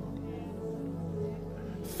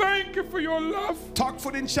 Thank you for your love. Takk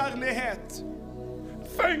for din kjærlighet.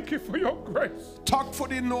 Thank you for your grace. Takk for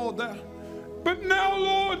din nåde. But now,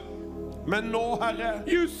 Lord, Men nå, Herre,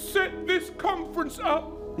 you set this conference up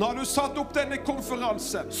nå har du satt opp denne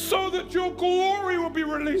konferansen so that your glory will be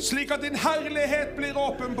released. slik at din herlighet blir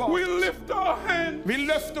åpenbart. We lift our hands. Vi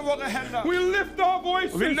løfter våre hender. We lift our Og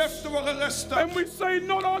vi voices. løfter våre røster. And we say,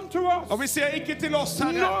 not unto us, Og vi sier ikke til oss,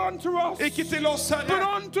 not Herre. unto us, Ikke til oss, but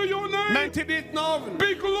Herre. unto your Men name. til ditt navn.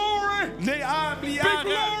 Be glory. Det bli Be ære.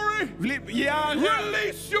 glory. Bli ære.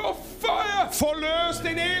 Release your fire Forløs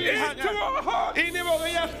din ild, into Herre. our hearts Inn I våre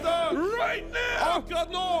hjerter. right now. Akkurat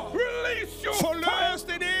nå. Release your Forløs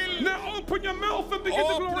fire. din ild. Now open your mouth and begin to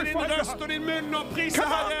Åpne din glorify røst God. og din munn og prise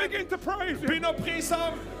Come on, Herre. begin to praise Him. Begynn å prise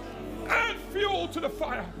ham. Add fuel to the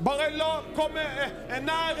fire. Bare la komme en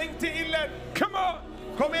næring til ilden. Come on.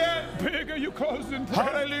 Kom igjen. Birger, you close in prayer.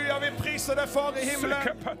 Halleluja, vi priser deg, Far I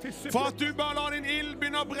himmelen, for at du bare lar din ild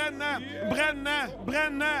begynne å brenne, brenne,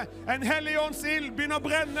 brenne. En Helligånds ild begynner å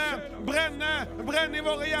brenne, brenne, brenne I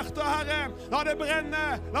våre hjerter, Herre. La det brenne,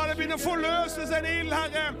 la det begynne å forløses en ild,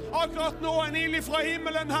 Herre. Akkurat nå en ild ifra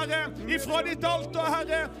himmelen, Herre. Ifra ditt alter,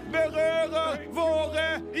 Herre, berører våre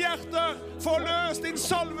hjerter. Forløs din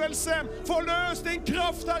salvelse, forløs din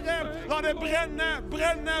kraft, Herre. La det brenne,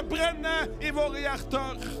 brenne, brenne I våre hjerter.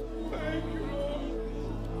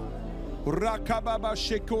 Rakababa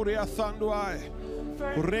shikoria sanduai.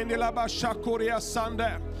 Rendilaba shakoria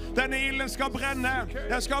sande. Denne ilden skal brenne.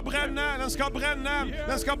 Den skal brenne, den skal brenne.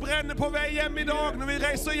 Den skal brenne på vei hjem I dag. Når vi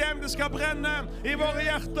reiser hjem, det skal brenne I våre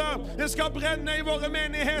hjerter. Det skal brenne I våre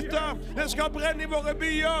menigheter. Det skal brenne I våre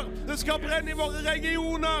byer. Det skal brenne I våre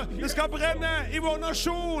regioner. Det skal brenne I vår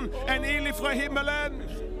nasjon. En ild fra himmelen.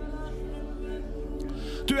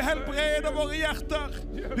 Du helbreder våre hjerter.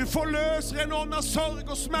 Du forløser en ånd av sorg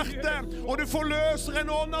og smerte. Og du forløser en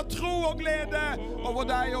ånd av tro og glede over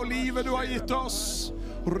deg og livet du har gitt oss.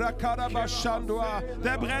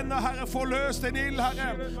 Det brenner, Herre. Forløs din ild,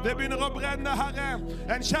 Herre. Det begynner å brenne, Herre.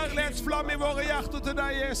 En kjærlighetsflamme I våre hjerter til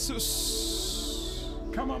deg, Jesus.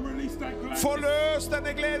 Come on, release that gladness. Forløs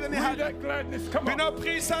denne gleden I Release Herre. that gladness. Come Begynn on. å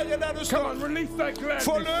prise Herre der du Come on, står. release that gladness.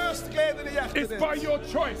 Forløs gleden I hjertet It's by ditt. your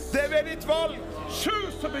choice. Det ved ditt valg.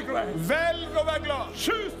 Choose to be glad. Velg å være glad.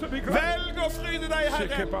 Choose to be glad. Velg å fryde deg,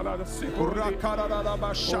 Herre.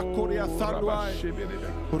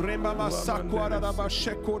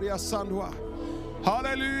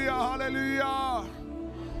 Halleluja, halleluja.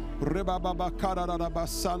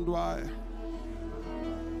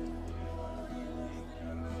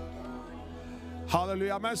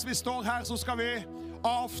 Halleluja. Mens vi står her, så skal vi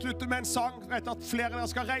avslutte med en sang. Jeg vet at flere av dere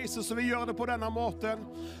skal reise, så vi gjør det på denne måten.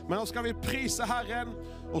 Men nå skal vi prise Herren,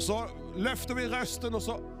 og så løfter vi røsten, og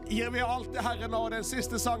så gir vi alt til Herren nå, den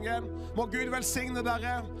siste sangen. Må Gud velsigne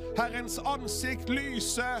dere. Herrens ansikt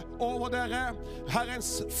lyse over dere. Herrens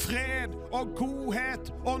fred og godhet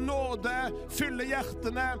og nåde fylle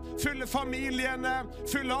hjertene, fylle familiene,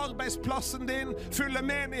 fylle arbeidsplassen din, fylle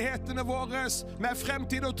menighetene våre med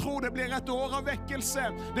fremtid og tro. Det blir et år av vekkelse.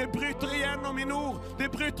 Det bryter igjennom I nord,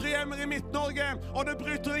 det bryter igjennom I Midt-Norge, og det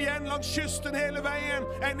bryter igjen langs kysten hele veien.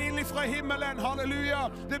 En ild fra himmelen, halleluja.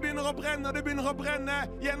 Det begynner å brenne, det begynner å brenne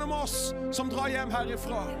gjennom oss som drar hjem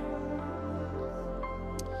herifra.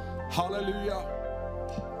 Halleluja.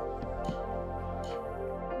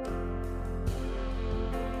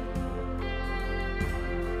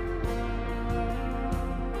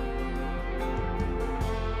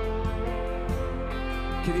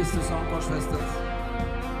 Kristus han korsfestet.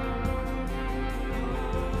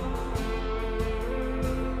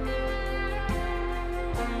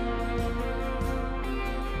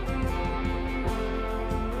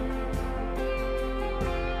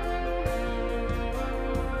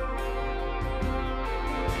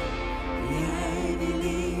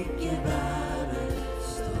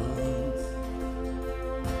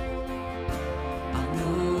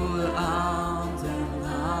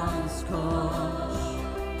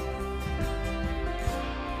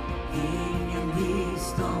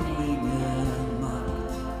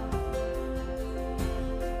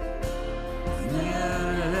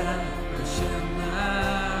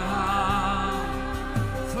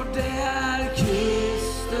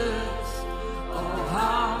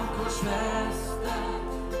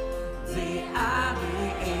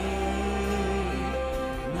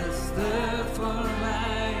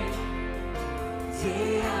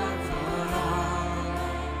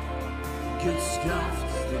 Guds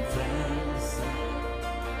kraft til frelse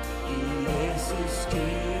i Jesus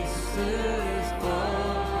Kristus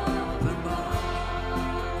åpenbar.